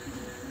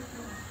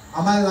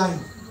 Am I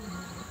lying?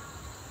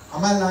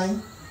 Am I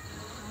lying?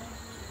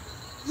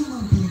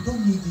 Human being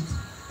don't need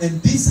it.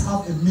 And this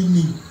have a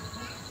meaning.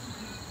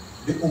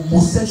 The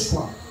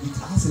homosexual, it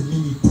has a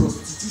meaning.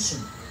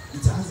 Prostitution,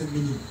 it has a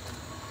meaning.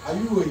 Are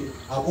you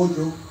a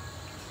abojo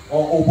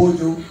or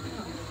obojo?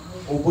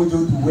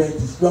 Obojo to wear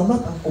this. You are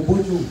not an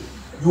obojo.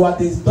 You are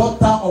the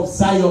daughter of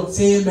Zion.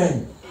 Say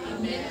amen.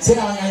 Amen. Say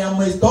I am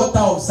a daughter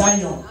of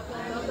Zion.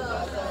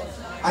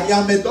 I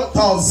am a daughter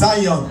of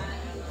Zion.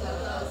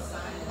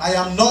 I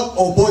am not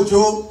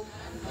obojo.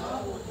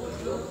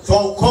 So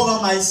I'll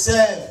cover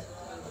myself.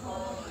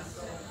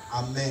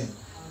 Amen.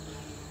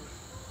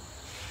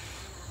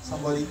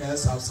 Somebody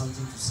else have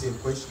something to say? A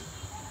question?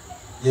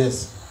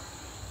 Yes.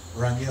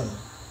 Raniel.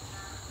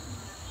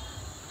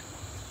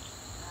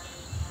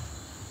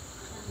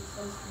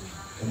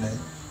 Amen.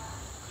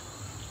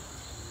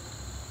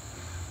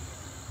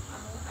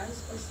 I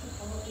question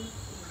all the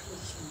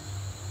question.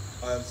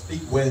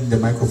 Speak well in the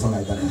microphone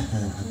like that. I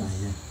can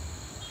hear.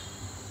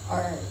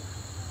 Alright.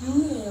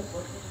 You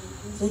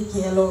take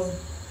care along.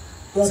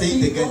 Say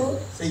it again.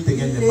 Say it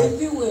again. The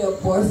lady with a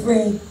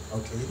boyfriend.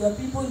 Okay. Your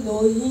people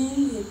know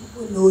him, your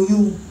people know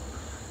you.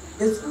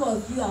 The two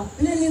of you are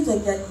planning to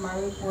get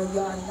married, but you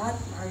are not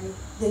married.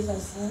 There's a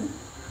sin.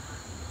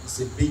 It's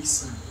a big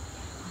sin.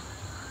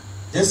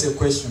 Just a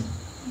question.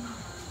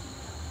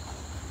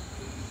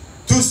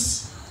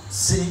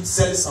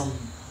 Sell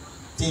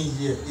something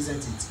here, isn't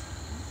it?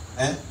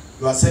 Eh?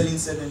 You are selling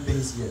certain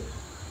things here.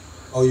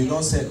 Or you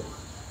don't sell?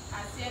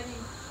 I'm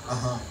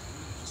selling.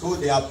 So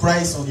they are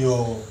priced on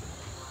your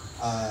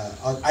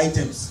on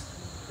items,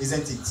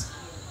 isn't it?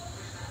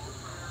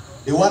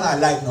 The one I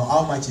like now,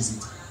 how much is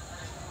it?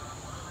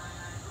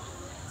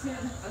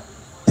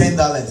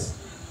 $10.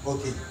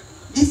 Okay.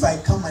 If I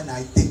come and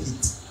I take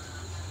it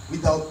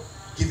without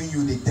giving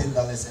you the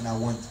 $10 and I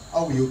want,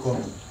 how will you call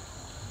me?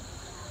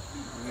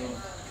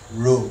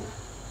 Row.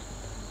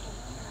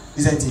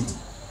 Isn't it?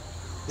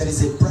 There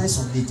is a price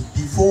on it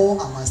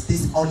before I must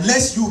taste,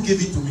 unless you give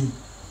it to me.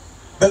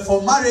 But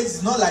for marriage,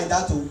 it's not like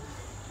that. Oh.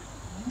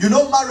 You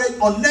know, marriage,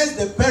 unless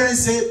the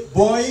parents say,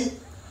 boy,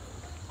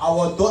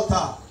 our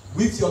daughter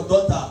with your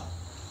daughter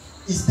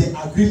is the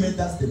agreement,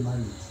 that's the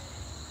marriage.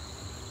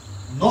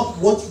 Not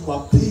what you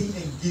are paying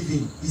and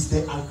giving, is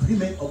the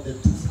agreement of the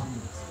two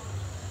families.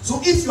 So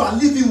if you are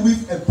living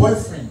with a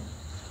boyfriend,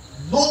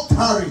 not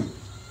married,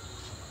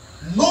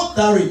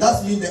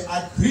 that means the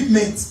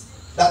agreement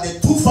that the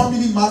two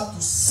families must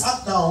to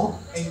sit down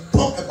and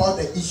talk about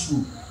the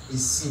issue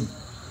is sin.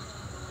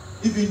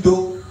 Even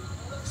though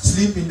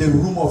sleep in the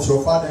room of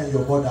your father and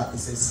your mother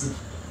is a sin.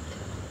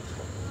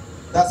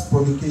 That's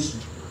fornication.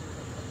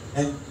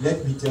 And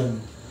let me tell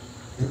you,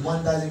 the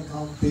man doesn't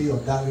come pay your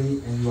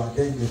dowry and you are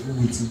there in the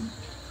room with him.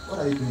 What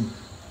are you doing?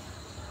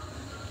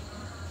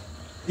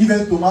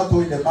 Even tomato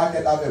in the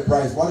market have a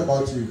price. What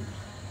about you?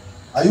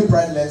 Are you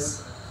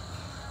priceless?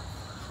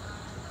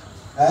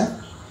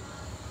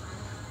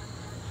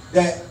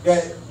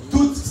 The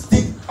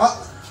toothpick,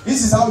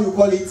 this is how you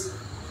call it.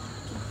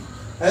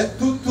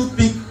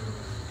 Toothpick.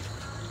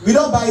 We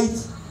don't buy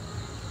it.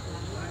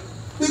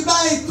 We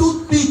buy it,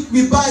 toothpick,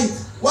 we buy it.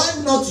 Why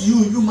not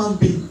you, human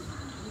being?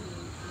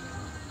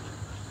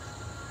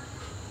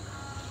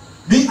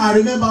 Me, I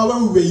remember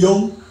when we were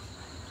young,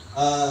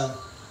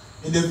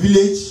 in the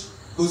village,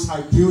 because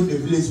I grew in the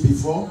village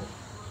before,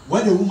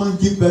 when a woman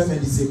gives birth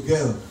and it's a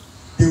girl,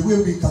 the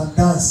way we can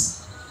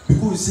dance,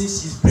 because we say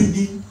she's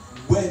bringing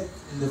wealth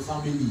in the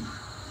family.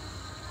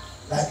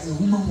 Like a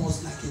woman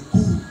was like a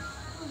guru.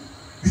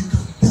 We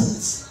can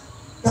dance.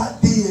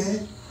 That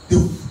day, the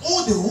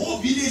whole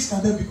village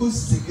can dance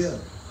because it's a girl.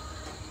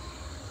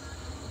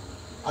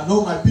 I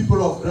know my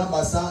people of Grand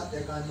Bassar,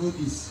 they can know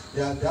this.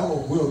 They have a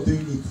way of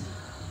doing it.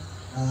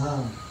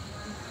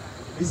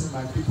 This is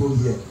my people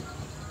here.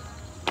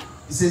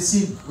 It's a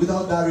sin.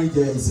 Without marriage,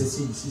 it's a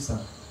sin, sister.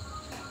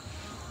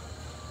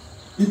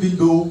 Even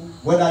though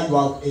whether you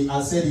are,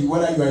 I said it,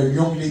 whether you are a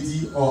young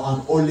lady or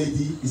an old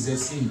lady, is a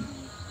sin.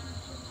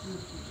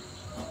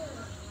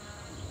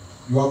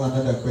 You have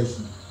another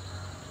question?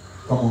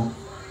 Come on.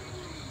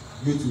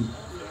 You too.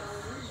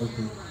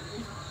 Okay.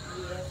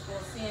 Yes, for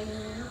saying you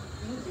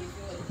living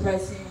with the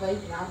person where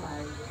you not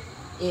married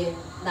and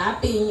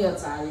not paying your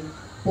salary.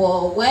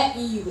 But when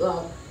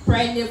you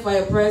pregnant for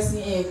a person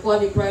and call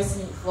the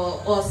person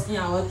for us in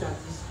our tradition,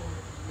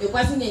 the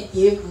person they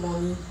gave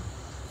money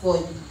for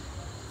you.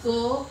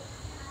 So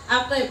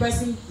after a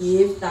person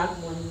gave that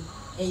money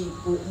and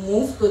you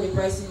move to the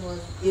person,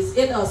 is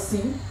it a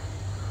sin?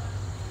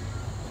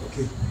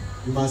 Okay.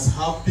 You must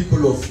have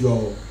people of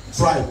your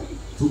tribe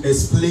to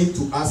explain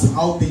to us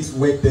how things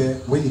work there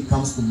when it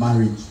comes to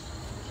marriage.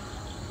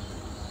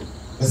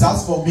 Because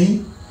as for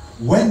me,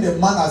 when the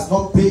man has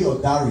not paid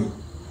your dowry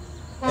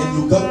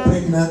and you got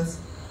pregnant,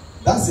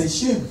 that's a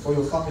shame for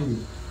your family.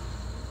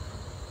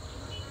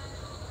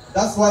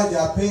 That's why they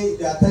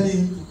are telling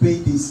him to pay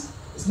this.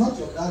 It's not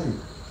your dowry.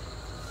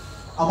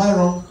 Am I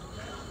wrong?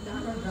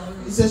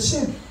 It's a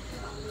shame.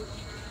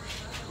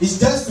 It's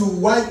just to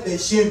wipe the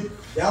shame.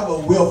 They have a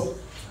way of,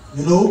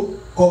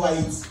 cover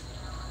it.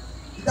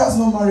 That's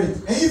not marriage.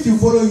 And if you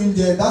follow him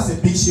there, that's a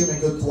big shame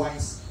and go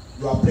twice.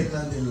 You are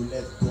pregnant and you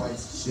left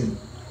twice. Shame.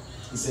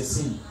 It's a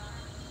sin.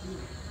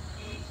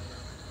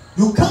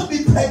 You can't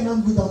be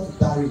pregnant without a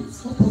dowry.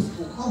 It's not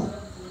possible. How?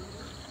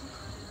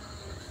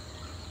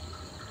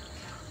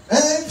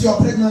 And if you are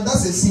pregnant,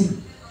 that's a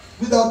sin.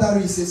 Without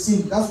dowry, it's a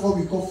sin. That's what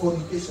we call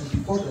fornication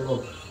before the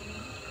Lord.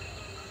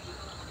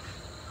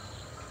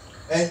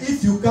 And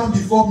if you come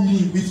before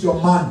me with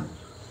your man,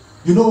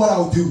 you know what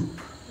I'll do?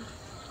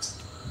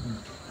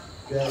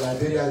 Yeah,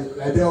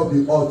 Liberia will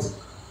be hot.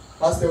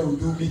 Pastor will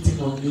do meeting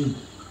on me.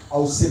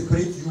 I'll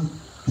separate you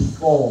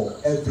before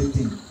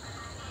everything.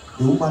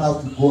 The woman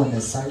have to go on the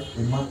side,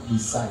 the man on the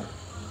side.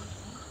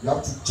 You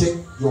have to check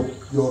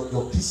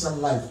your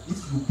Christian life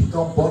if you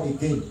become born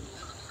again.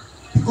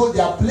 Because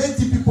there are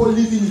plenty of people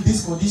living in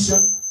this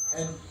condition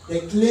and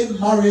they claim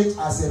marriage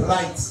as a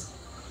right.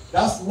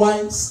 That's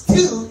why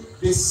still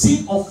the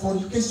sin of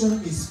fornication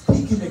is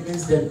speaking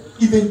against them,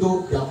 even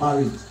though they are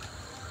married.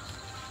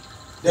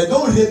 They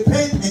don't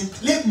repent and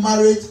claim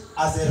marriage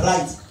as a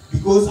right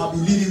because I've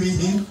been living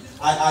with him.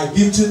 I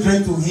give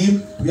children to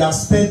him. We have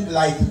spent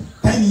like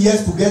 10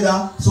 years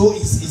together, so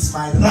it's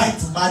my right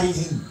to marry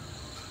him.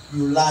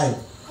 You lie.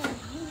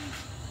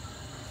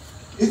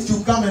 If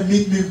you come and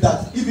meet me with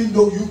that, even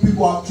though you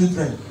people have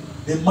children,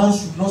 the man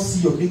should not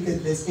see your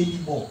nakedness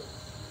anymore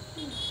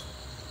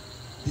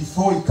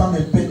before he come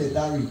and pay the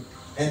dowry.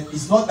 And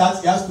it's not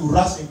that he has to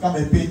rush and come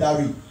and pay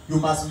dowry. You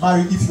must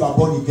marry if you are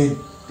born again.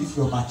 If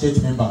you're my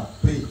church member,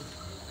 pray.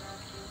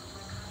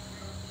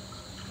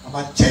 I'm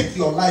going to check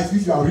your life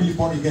if you are really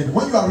born again.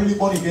 When you are really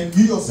born again,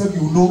 you yourself,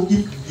 you know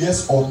if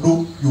yes or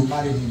no you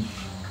marry him.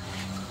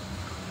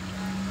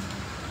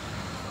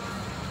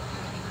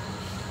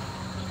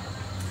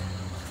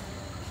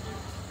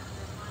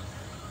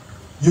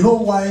 You know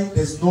why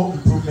there's no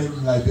improvement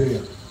in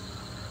Liberia?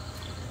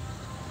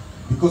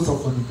 Because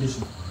of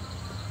fornication.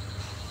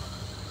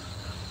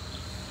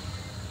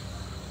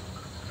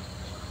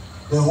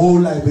 The whole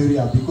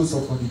Liberia, because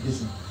of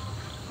fornication.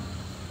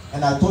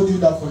 And I told you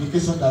that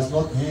fornication does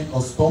not end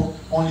or stop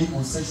only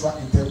on sexual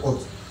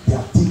intercourse. There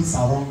are things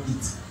around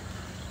it.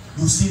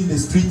 You see in the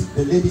street,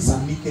 the ladies are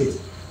naked.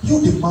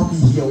 You, the mommy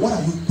here, what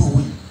are you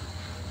doing?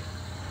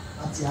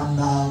 Auntie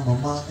Anna,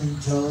 Mama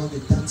Angel, the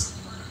dance.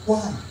 Why?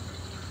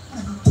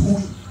 What are you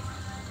doing?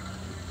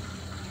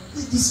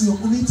 Ladies in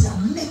your community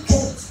are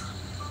naked.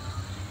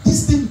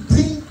 This thing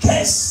brings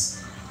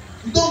curse.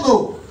 You don't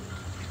know.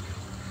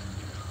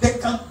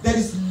 There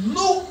is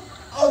no,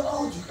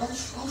 how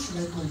should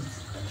I call it?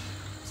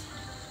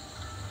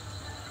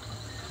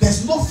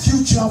 There's no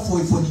future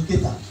for a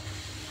fornicator.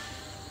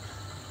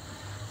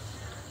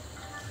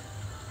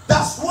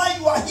 That's why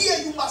you are here.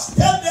 You must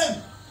tell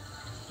them.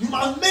 You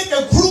must make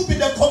a group in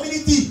the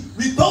community.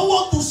 We don't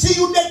want to see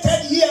you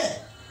naked here.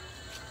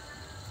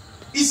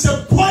 It's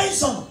a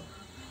poison,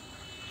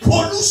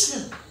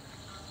 pollution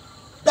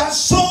that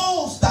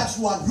shows that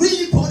you are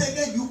really born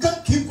again. You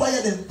can't keep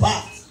quiet and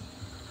pass.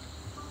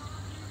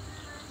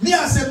 Me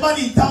as a man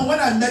in town, when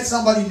I met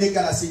somebody naked,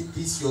 I said,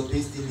 this your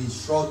destiny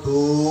is short.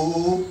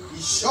 Oh,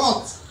 it's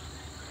short.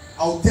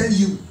 I'll tell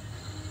you.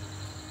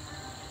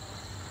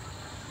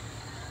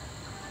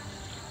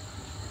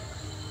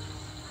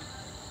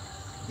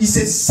 It's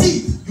a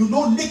seed. You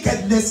know,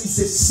 nakedness is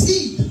a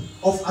seed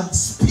of an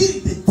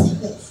spirit, the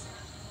demons,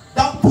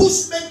 that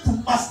push men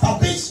to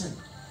masturbation.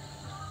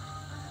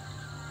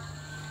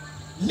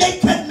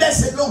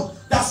 Nakedness alone.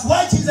 That's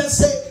why Jesus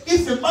said,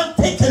 if a man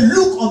take a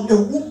look on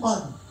a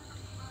woman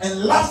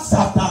and laughs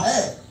after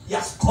her, he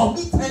has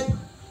committed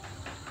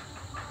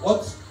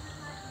what?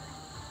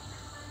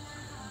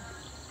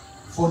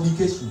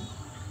 Fornication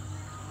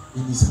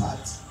in his heart.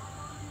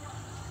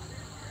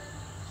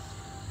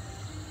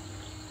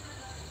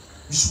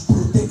 We should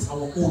protect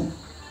our own.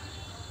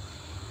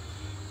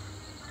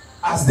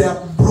 As they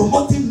are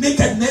promoting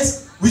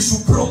nakedness, we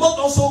should promote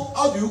also,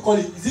 how do you call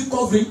it? Is it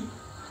covering?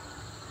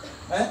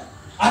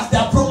 As they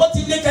are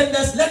promoting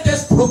nakedness, let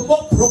us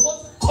promote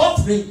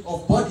covering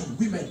of body,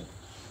 women.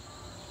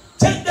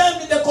 Take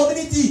them in the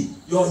community.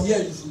 You're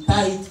here, you should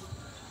tie it.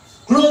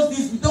 Close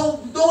this. We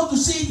don't want to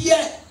see it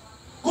here.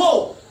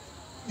 Go.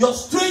 You're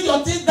straight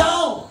your thing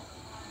down.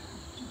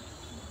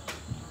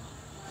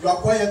 You are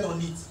quiet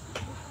on it.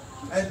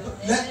 And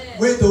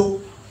wait though,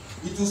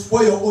 it will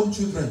spoil your own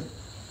children.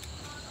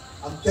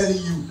 I'm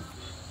telling you.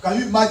 Can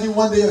you imagine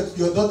one day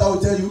your daughter will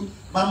tell you,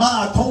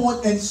 Mama, I don't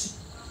want any shit.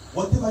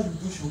 Whatever you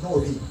do, she will not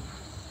obey.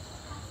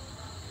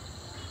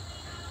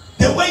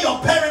 The way your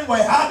parents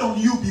were hard on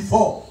you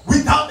before,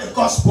 without the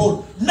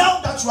gospel,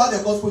 now that you have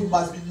the gospel, you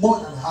must be more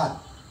than hard.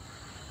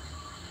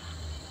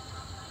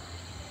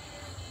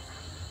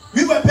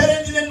 We were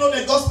parents didn't know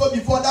the gospel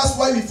before, that's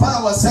why we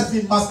find ourselves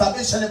in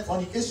masturbation and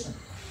fornication.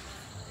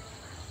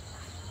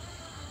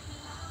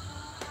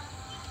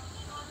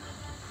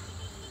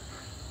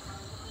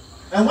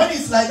 And when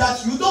it's like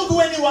that, you don't do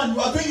anyone,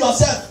 you are doing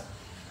yourself.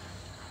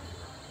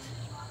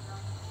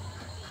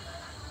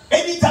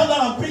 Anytime that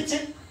I'm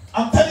preaching,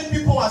 I'm telling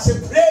people, I say,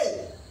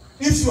 pray.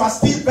 If you are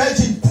still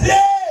virgin,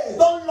 pray.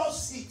 Don't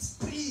lose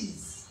it,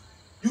 please.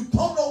 You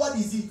don't know what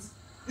is it.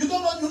 You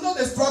don't know, you know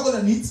the struggle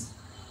in it.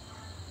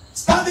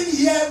 Standing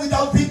here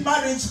without being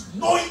married,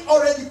 knowing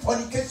already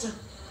fornication.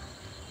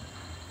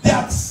 There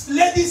are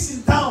ladies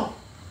in town.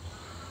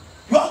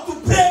 You have to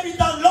pray every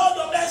time, Lord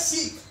of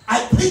mercy.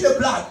 I plead the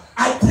blood.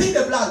 I plead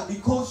the blood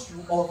because you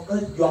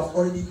have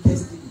already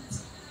tested it.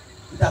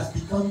 It has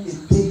become a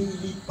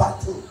daily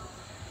battle.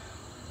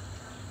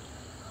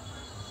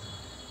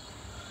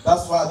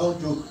 That's why I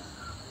don't joke.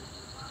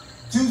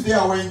 Tuesday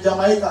I was in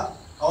Jamaica.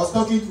 I was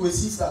talking to a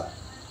sister.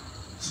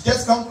 She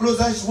just come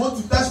closer and she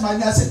wants to touch my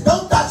knee. I said,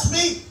 don't touch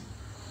me.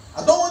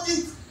 I don't want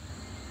it.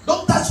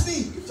 Don't touch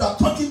me. If you are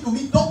talking to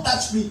me, don't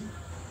touch me.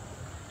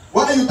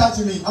 Why are you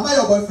touching me? Am I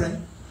your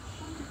boyfriend?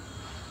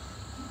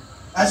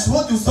 And she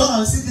wants to stand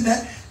and sit in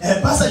there.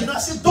 And Pastor, I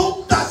said,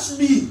 don't touch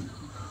me.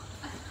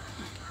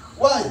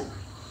 Why?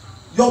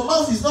 Your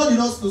mouth is not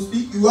enough to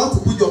speak. You have to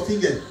put your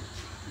finger.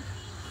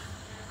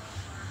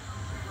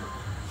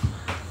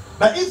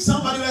 But if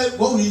somebody,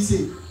 what will he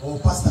say? Oh,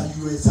 Pastor,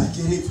 you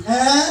exaggerate.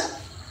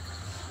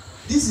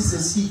 This is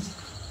a seed.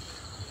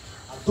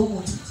 I don't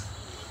want it.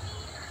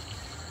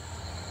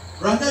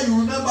 Right now, you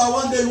remember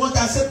one day what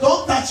I said,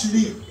 don't touch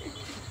me.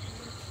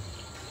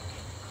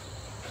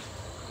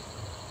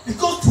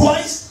 Because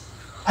twice,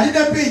 I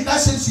didn't pay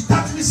attention. She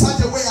touched me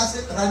such a way. I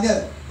said,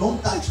 Randall,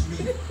 don't touch me.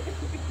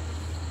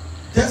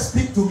 Just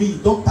speak to me.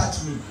 Don't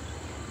touch me.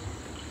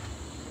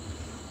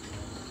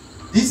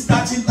 This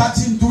touching,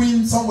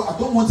 doing something, I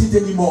don't want it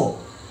anymore.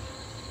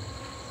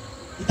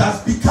 It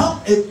has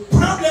become a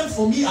problem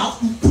for me. I have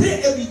to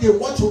pray every day,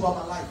 watch over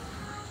my life.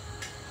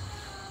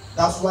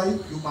 That's why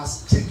you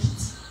must check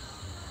it.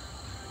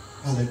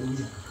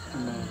 Hallelujah.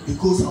 Amen.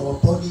 Because our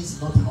body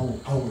is not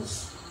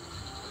ours.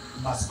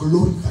 We must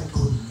glorify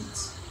God in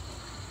it.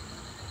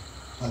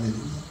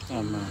 Hallelujah.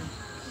 Amen.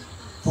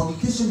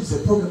 Fornication is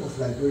a problem of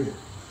Liberia.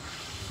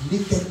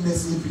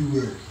 Nakedness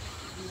everywhere.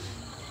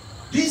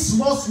 These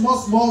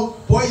small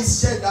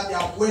boys shirt that they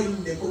are wearing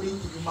in the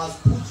community, you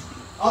must put,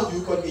 how do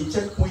you call it, a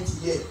checkpoint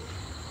here.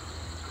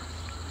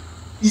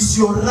 It's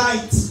your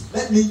right.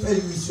 Let me tell you,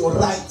 it's your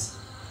right.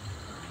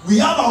 We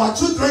have our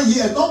children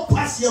here. Don't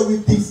pass here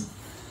with this.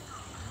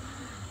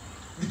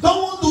 You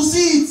don't want to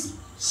see it.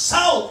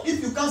 Shout.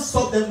 If you can't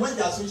stop them when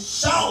they are saying,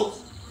 shout.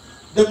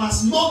 They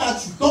must know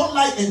that you don't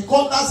like and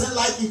God doesn't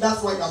like it.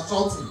 That's why they are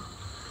shouting.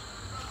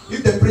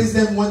 If the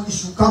president wants,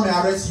 he should come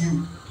and arrest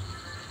you.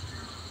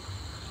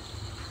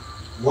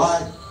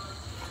 Why?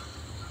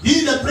 He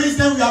is the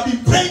president. We have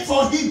been praying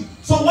for him.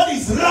 So what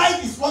is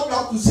right is what we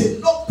have to say.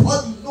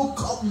 Nobody, no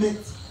government.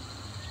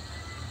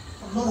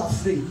 I'm not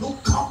afraid. No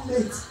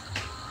government.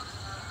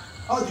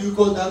 How do you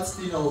call that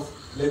thing of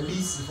the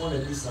miss before the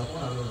miss?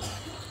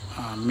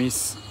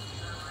 Miss.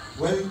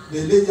 When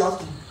the lady have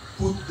to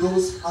put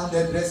those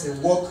underdress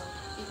and walk.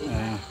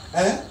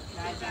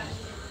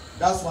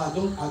 That's why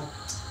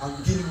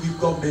I'm dealing with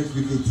government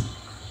with it.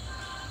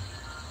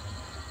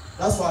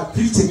 That's why I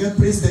preach against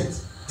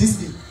president. This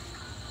thing.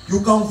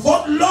 You can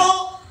vote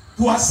law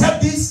to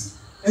accept this,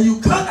 and you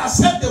can't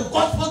accept the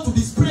gospel to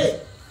display.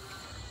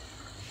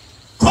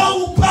 God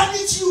will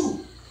punish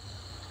you.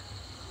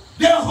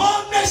 The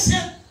whole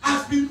nation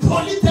has been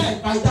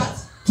polluted by that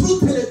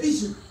through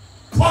television,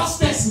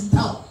 posters in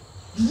town,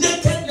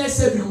 nakedness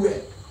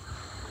everywhere.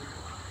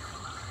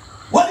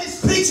 What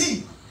is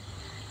preaching?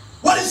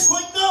 What is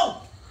going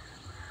on?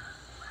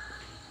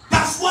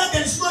 That's why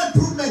there is no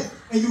improvement.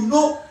 And you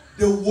know,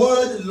 the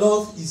word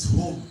love is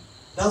home.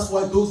 That's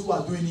why those who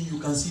are doing it, you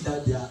can see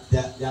that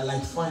they are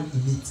like fine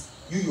in it.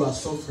 You are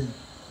suffering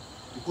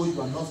because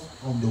you are not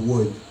from the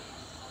word.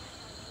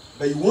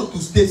 But you want to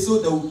stay, so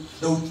they'll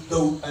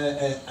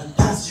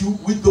entice you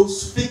with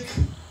those fake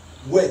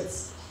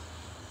words.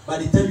 By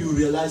the time you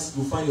realize,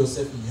 you find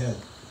yourself in hell.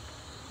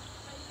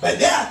 But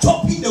they are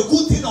chopping the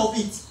good thing of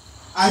it.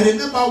 I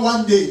remember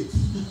one day,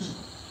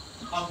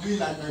 I'm doing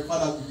like my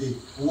father today.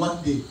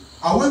 One day,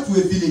 I went to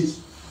a village.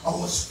 I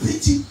was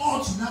preaching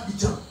out in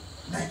Abidjan.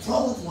 And I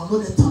traveled to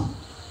another town.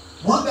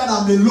 One that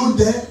I'm alone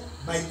there,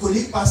 my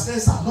colleague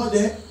pastors are not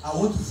there. I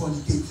want to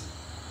fornicate.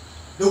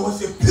 There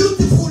was a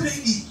beautiful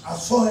lady. I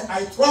saw her.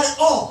 I tried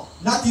all.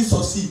 Nothing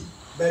succeed.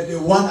 But the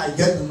one I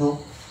get to know,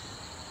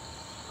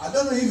 I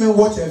don't even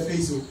watch her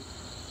face.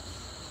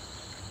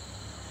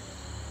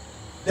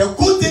 The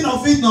good thing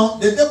of it now,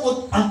 the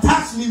devil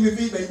attached me with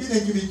it, but he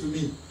didn't give it to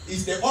me.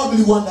 It's the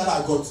ugly one that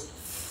I got.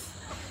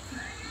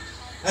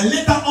 And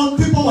later on,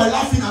 people were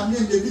laughing at me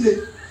in the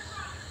village.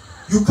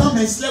 You come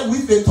and sleep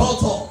with a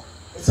turtle.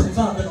 It's a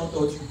man that not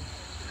taught you.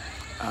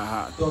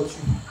 Taught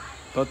you.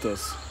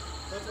 Tortoise.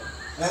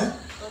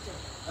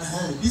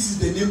 This is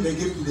the name they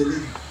gave to the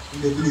lady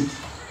in the village.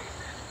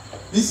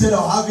 Instead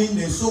of having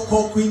the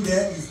so-called queen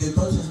there, is the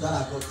tortoise that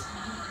I got.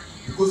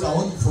 Because I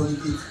want to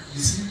fornicate. You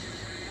see?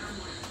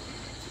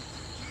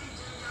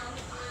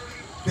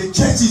 The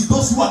churches,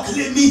 those who are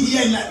claiming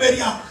here in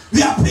Liberia,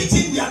 we are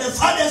preaching, we are the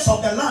fathers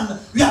of the land,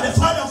 we are the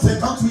fathers of the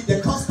country.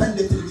 They can't stand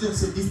the television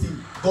say this thing.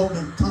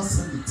 Government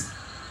cancel it.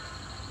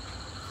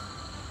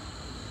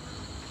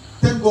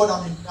 Thank God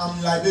I'm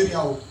in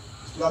Liberia.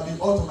 You have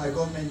been out of my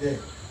government there.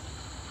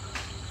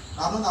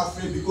 I'm not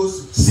afraid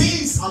because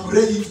since I'm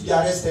ready to be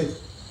arrested,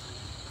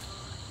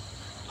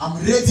 I'm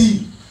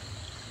ready.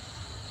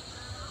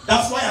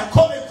 That's why I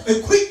call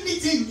a quick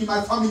meeting in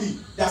my family.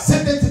 There are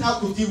certain things I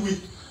have to deal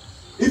with.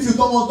 If you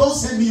don't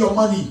send me your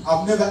money.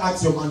 I've never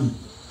asked your money.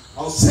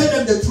 I'll say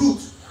them the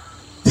truth.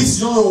 This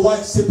is not your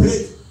wife,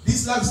 separate.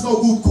 This life is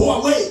not good.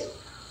 Go away.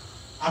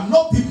 I'm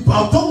not people.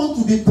 I don't want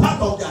to be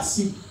part of their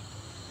sin.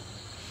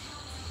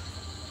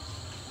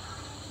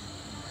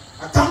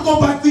 I can't go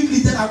back quickly.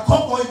 Then I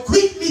come for a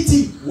quick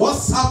meeting.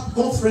 WhatsApp,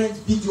 conference,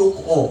 video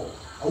call.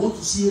 I want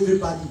to see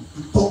everybody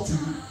to talk to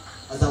you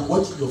as I'm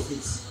watching your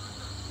face.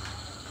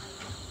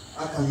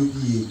 How can you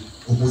be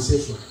a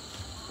homosexual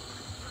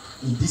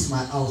in this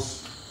my house?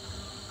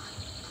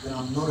 Then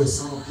I'm not a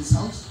son of this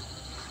house.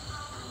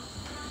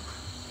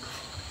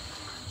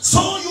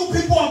 So you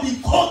people have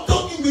been caught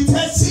talking been with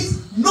her since.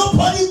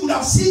 Nobody would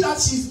have seen that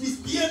she's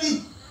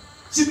misbehaving.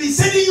 She's been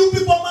sending you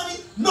people money.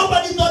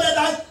 Nobody thought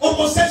that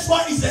homosexual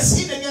is a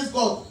sin against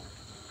God.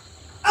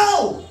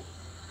 How?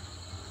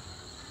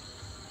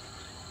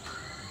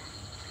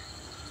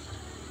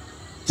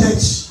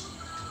 Church,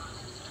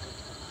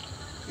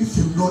 if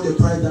you know the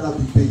price that has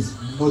been paid,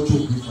 not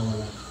joke with our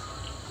life.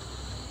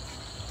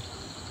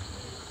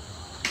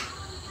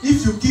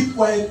 If you keep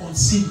quiet on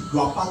sin, you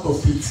are part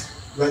of it.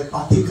 You are a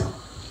partaker.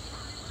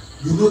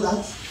 You know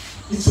that?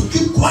 If you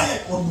keep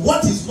quiet on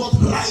what is not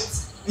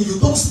right, and you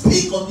don't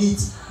speak on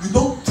it, you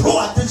don't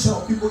draw attention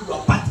of people, you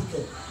are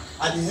partaker.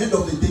 At the end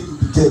of the day, you will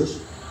be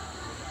judged.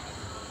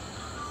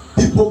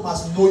 People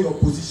must know your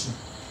position.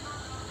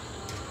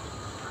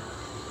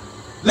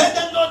 Let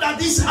them know that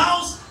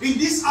in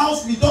this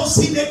house, we don't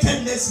see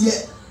nakedness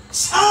yet.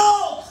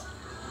 Shout!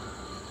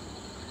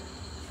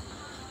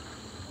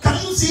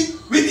 Can you see?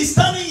 We be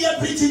standing here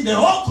preaching, the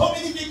whole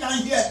community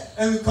can hear,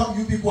 and we come,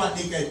 you people are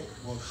naked.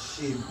 Oh,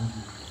 shame on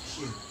you.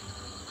 Shame.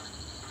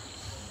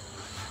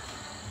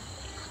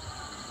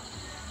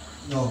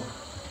 No.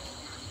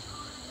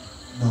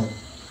 No.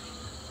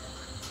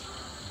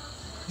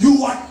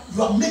 You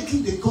are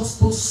making the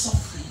gospel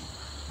suffering.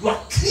 You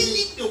are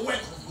killing the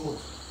work of God.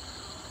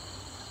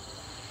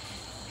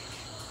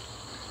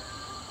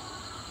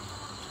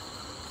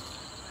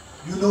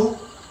 You know,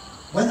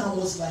 when I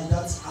was like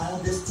that, I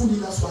understood it.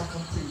 That's why I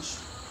can preach.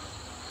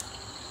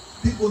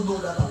 People know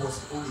that I was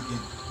born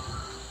again.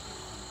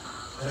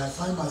 And I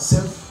find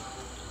myself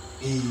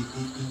in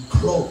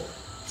club,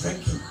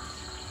 drinking.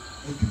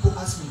 And people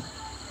ask me,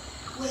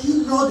 well,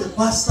 you know the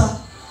pastor?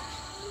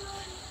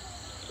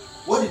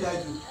 What did I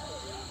do?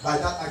 By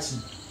that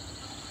action,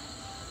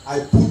 I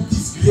put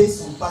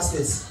disgrace on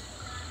pastors.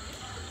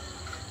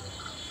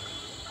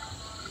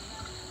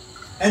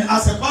 And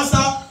as a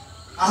pastor,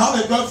 I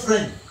have a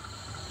girlfriend.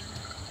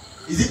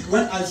 Is it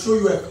when I show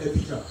you a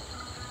picture?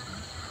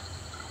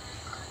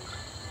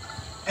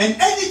 And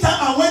anytime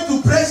I went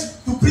to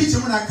preach,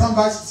 and when I come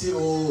back, she say,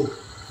 "Oh,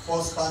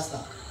 false pastor."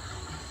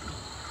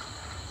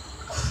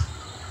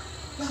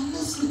 I'm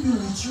not sleeping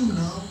with you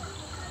now.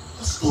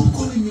 Stop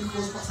calling me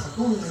false pastor. I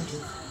don't like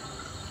it.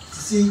 She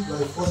say you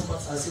are a false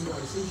pastor. I say no.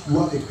 I say you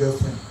have a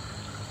girlfriend.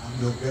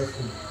 I'm your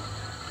girlfriend.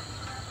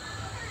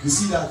 You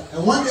see that?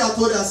 And one day I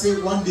told her, I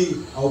said, one day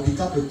I will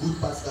become a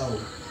good pastor.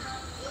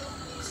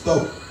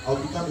 Stop. I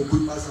will become a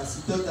good pastor.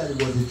 She thought that it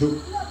was a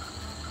joke.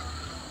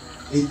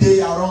 A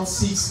day around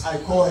 6, I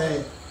called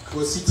her. She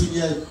was sitting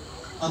here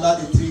under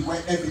the tree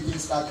when everything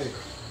started.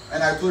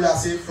 And I told her, I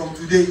said, from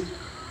today,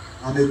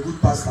 I'm a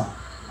good pastor.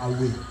 I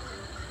will.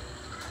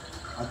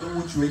 I don't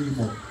want you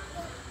anymore.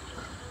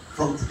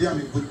 From today,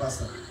 I'm a good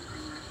pastor.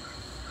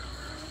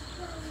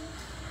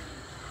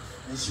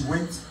 And she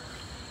went.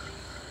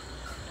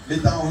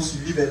 Later on, she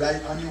lived a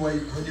life anyway,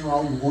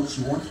 how you want,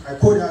 she wants. I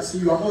called her and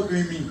said, you are not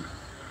doing me.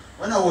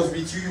 When I was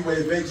with you, you were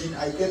a virgin.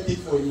 I kept it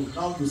for you.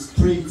 Now you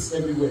spray it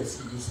everywhere.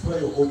 See, you spoil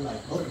your own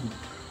life, not me.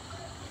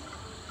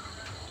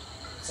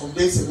 Some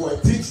days ago, I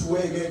preached you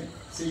again.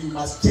 Say you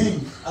must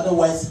change,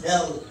 otherwise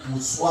hell will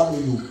swallow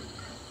you.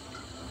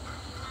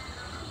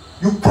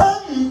 You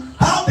can't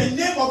have the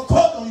name of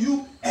God on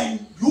you,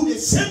 and you the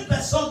same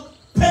person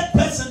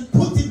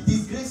putting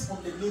disgrace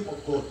on the name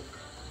of God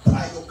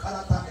by your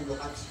character and your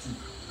attitude.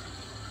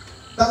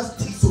 That's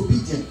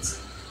disobedient.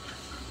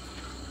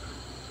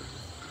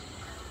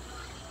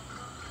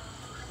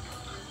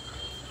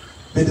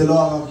 May the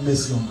Lord have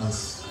mercy on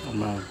us.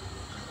 Amen.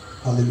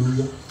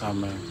 Hallelujah.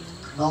 Amen.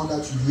 Now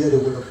that you hear the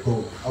word of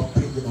God, I'll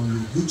bring it on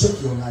you. You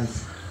check your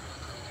life.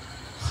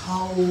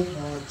 How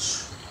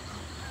much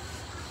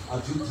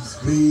have you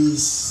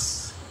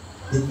disgraced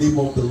the name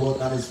of the Lord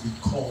that has been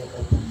called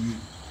upon you?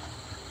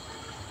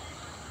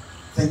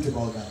 Think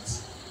about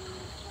that.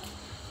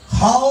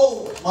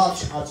 How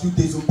much have you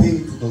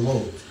disobeyed to the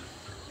Lord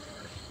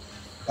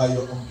by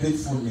your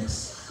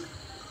ungratefulness?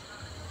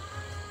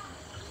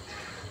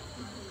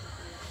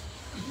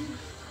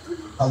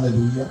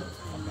 Hallelujah.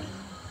 Amen.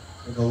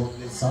 May the Lord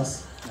bless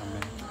us.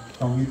 Amen.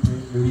 Can we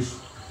pray, please?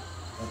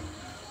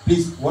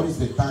 Please, what is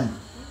the time?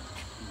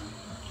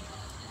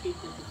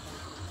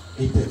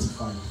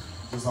 8:35.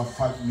 Just have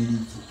 5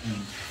 minutes to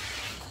end.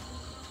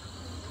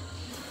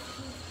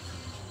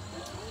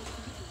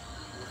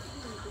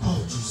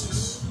 Oh,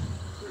 Jesus.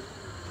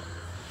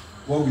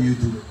 What will you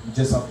do? You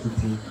just have to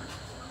pray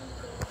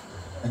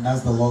and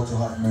ask the Lord to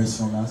have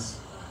mercy on us.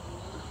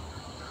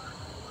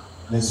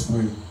 Let's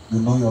pray. You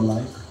know your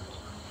life.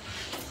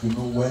 You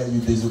know where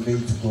you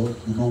disobeyed to God.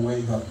 You know where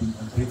you have been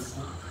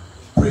ungrateful.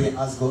 Pray and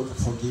ask God to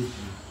forgive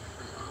you.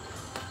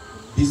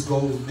 This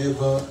God will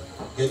never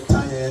get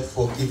tired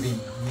forgiving.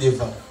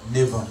 Never,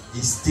 never.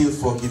 He's still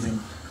forgiving.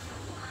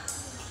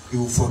 He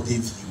will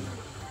forgive you.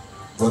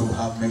 God will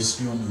have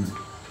mercy on you.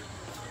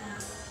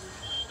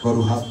 God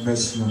will have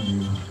mercy on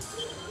you.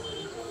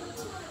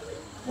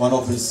 One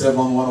of the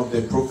servants, one of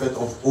the prophets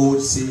of old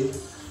said,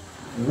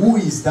 who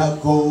is that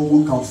God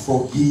who can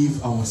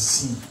forgive our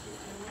sin?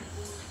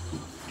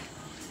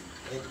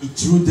 And he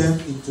threw them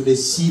into the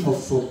sea of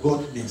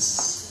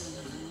forgottenness.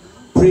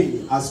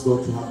 Pray, ask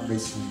God to have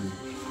mercy on you.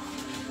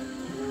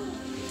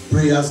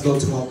 Pray, ask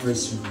God to have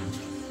mercy on you.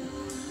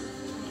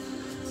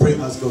 Pray,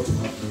 ask God to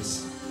have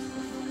mercy.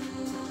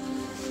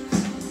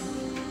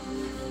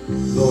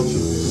 Lord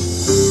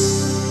Jesus.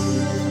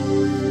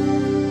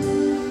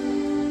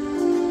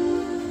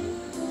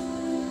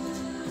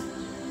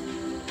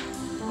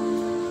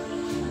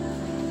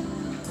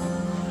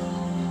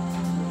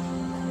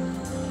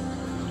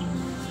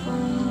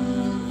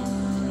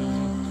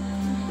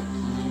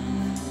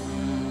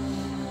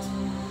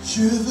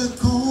 Je veux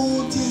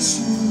compter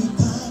sur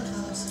ta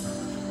grâce.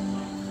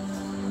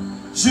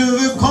 Je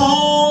veux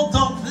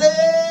contempler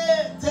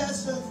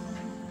tes œuvres.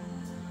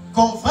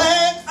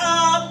 Convaincre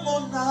à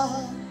mon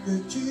âme que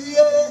tu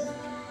es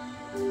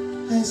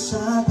un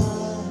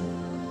Shabbat.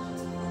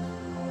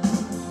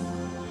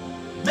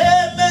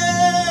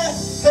 M'aimer,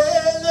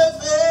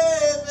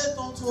 élever vers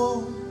ton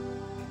trône.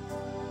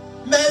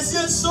 Mes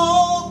yeux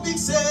sont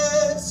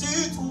fixés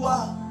sur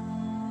toi.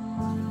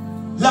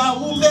 Là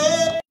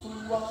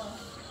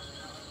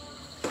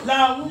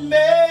où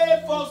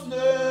mes forces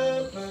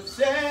ne peuvent,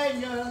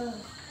 Seigneur,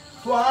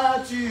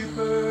 toi tu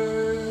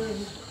peux.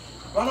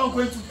 We're not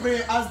going to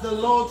pray, ask the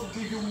Lord to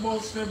give you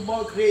more strength,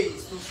 more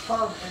grace to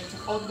stand and to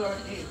honor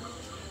Him,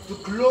 to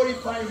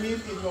glorify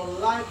Him in your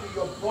life, in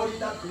your body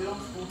that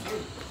belongs to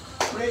Him.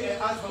 Pray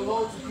and ask the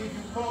Lord to give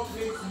you more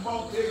grace,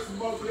 more grace,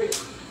 more grace.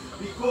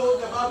 Because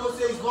the Bible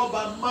says it's not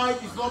by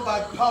might, it's not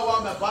by power,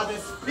 but by the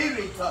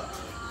Spirit.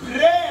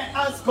 Pray and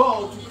ask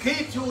God to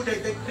give you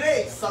the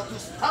grace to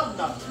stand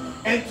up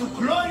and to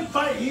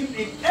glorify Him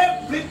in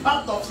every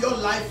part of your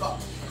life.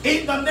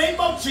 In the name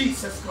of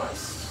Jesus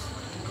Christ.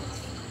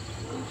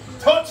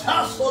 Touch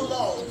us, O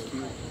Lord.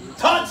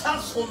 Touch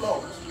us, O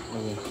Lord.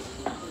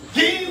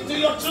 Give to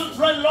your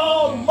children,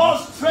 Lord, more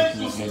strength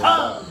to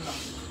stand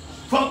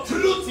for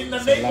truth in the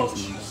name of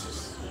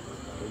Jesus.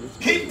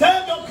 Give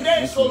them your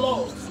grace, O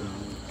Lord.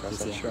 Thank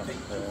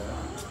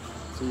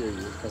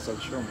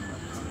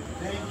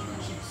you,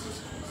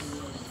 Jesus.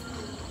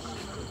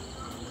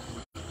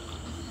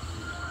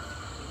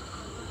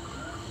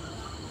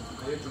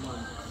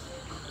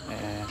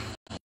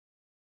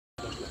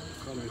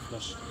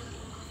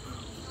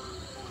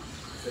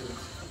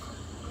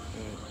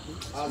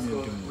 Ask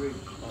God to pray.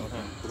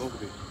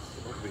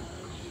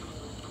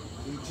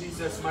 In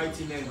Jesus'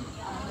 mighty name.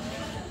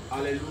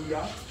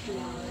 Hallelujah.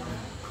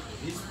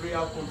 This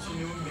prayer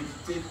continue,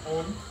 meditate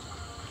on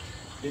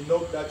the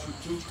note that you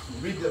took,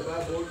 read the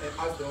Bible and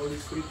ask the Holy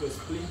Spirit to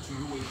explain to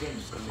you again.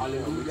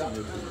 Hallelujah.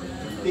 To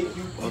take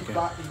you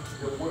deeper into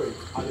the word.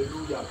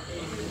 Hallelujah.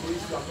 In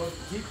case you are not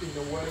deep in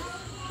the word,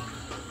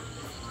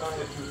 God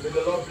help you. May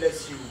the Lord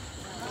bless you.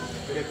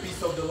 May the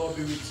peace of the Lord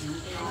be with you.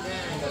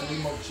 Amen. In the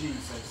name of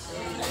Jesus.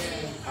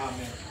 Amen.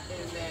 Amen.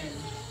 Amen.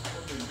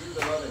 Give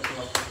the Lord a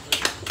clap.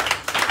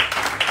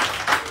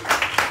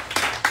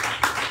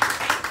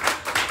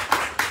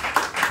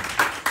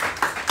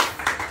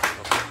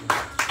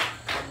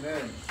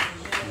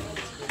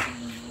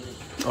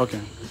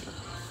 Okay.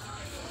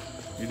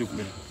 You do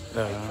me.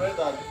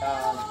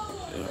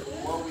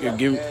 You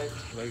give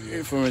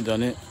me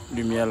Danny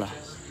Lumiela.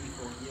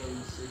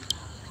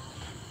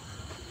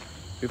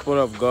 People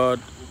of God,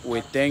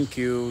 we thank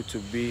you to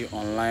be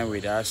online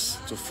with us,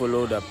 to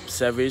follow the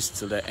service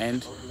to the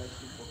end.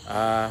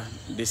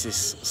 This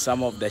is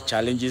some of the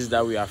challenges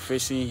that we are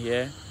facing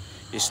here.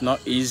 It's not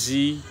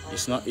easy.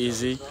 It's not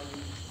easy.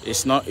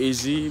 It's not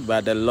easy,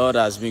 but the Lord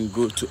has been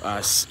good to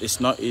us. It's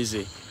not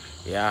easy.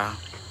 Yeah,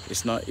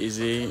 it's not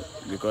easy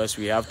because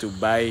we have to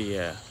buy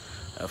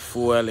a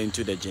fuel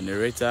into the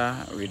generator.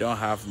 We don't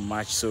have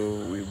much, so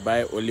we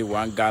buy only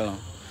 1 gallon.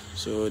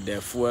 So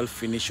the fuel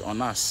finish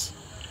on us.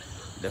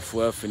 The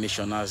fuel finish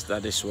on us.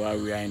 That is why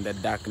we are in the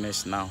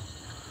darkness now.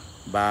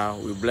 But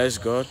we bless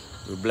God.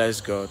 We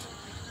bless God.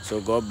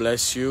 So God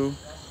bless you.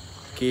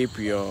 Keep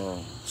your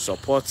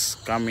support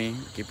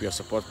coming. Keep your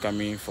support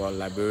coming for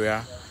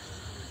Liberia.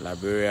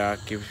 Liberia,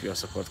 keep your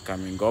support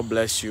coming. God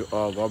bless you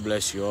all. God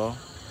bless you all.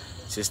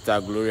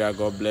 Sister Gloria,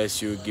 God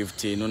bless you.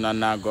 Gifty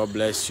Nunana, God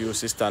bless you.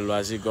 Sister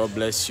Loazi, God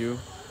bless you.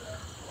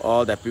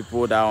 All the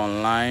people that are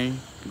online,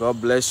 God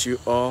bless you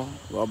all.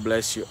 God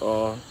bless you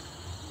all.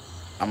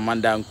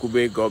 Amanda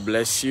Nkube, God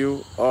bless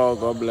you all.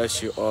 God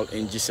bless you all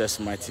in Jesus'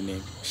 mighty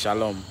name.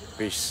 Shalom.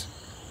 Peace.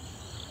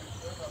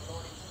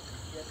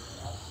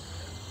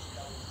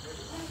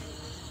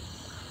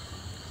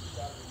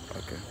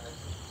 Okay.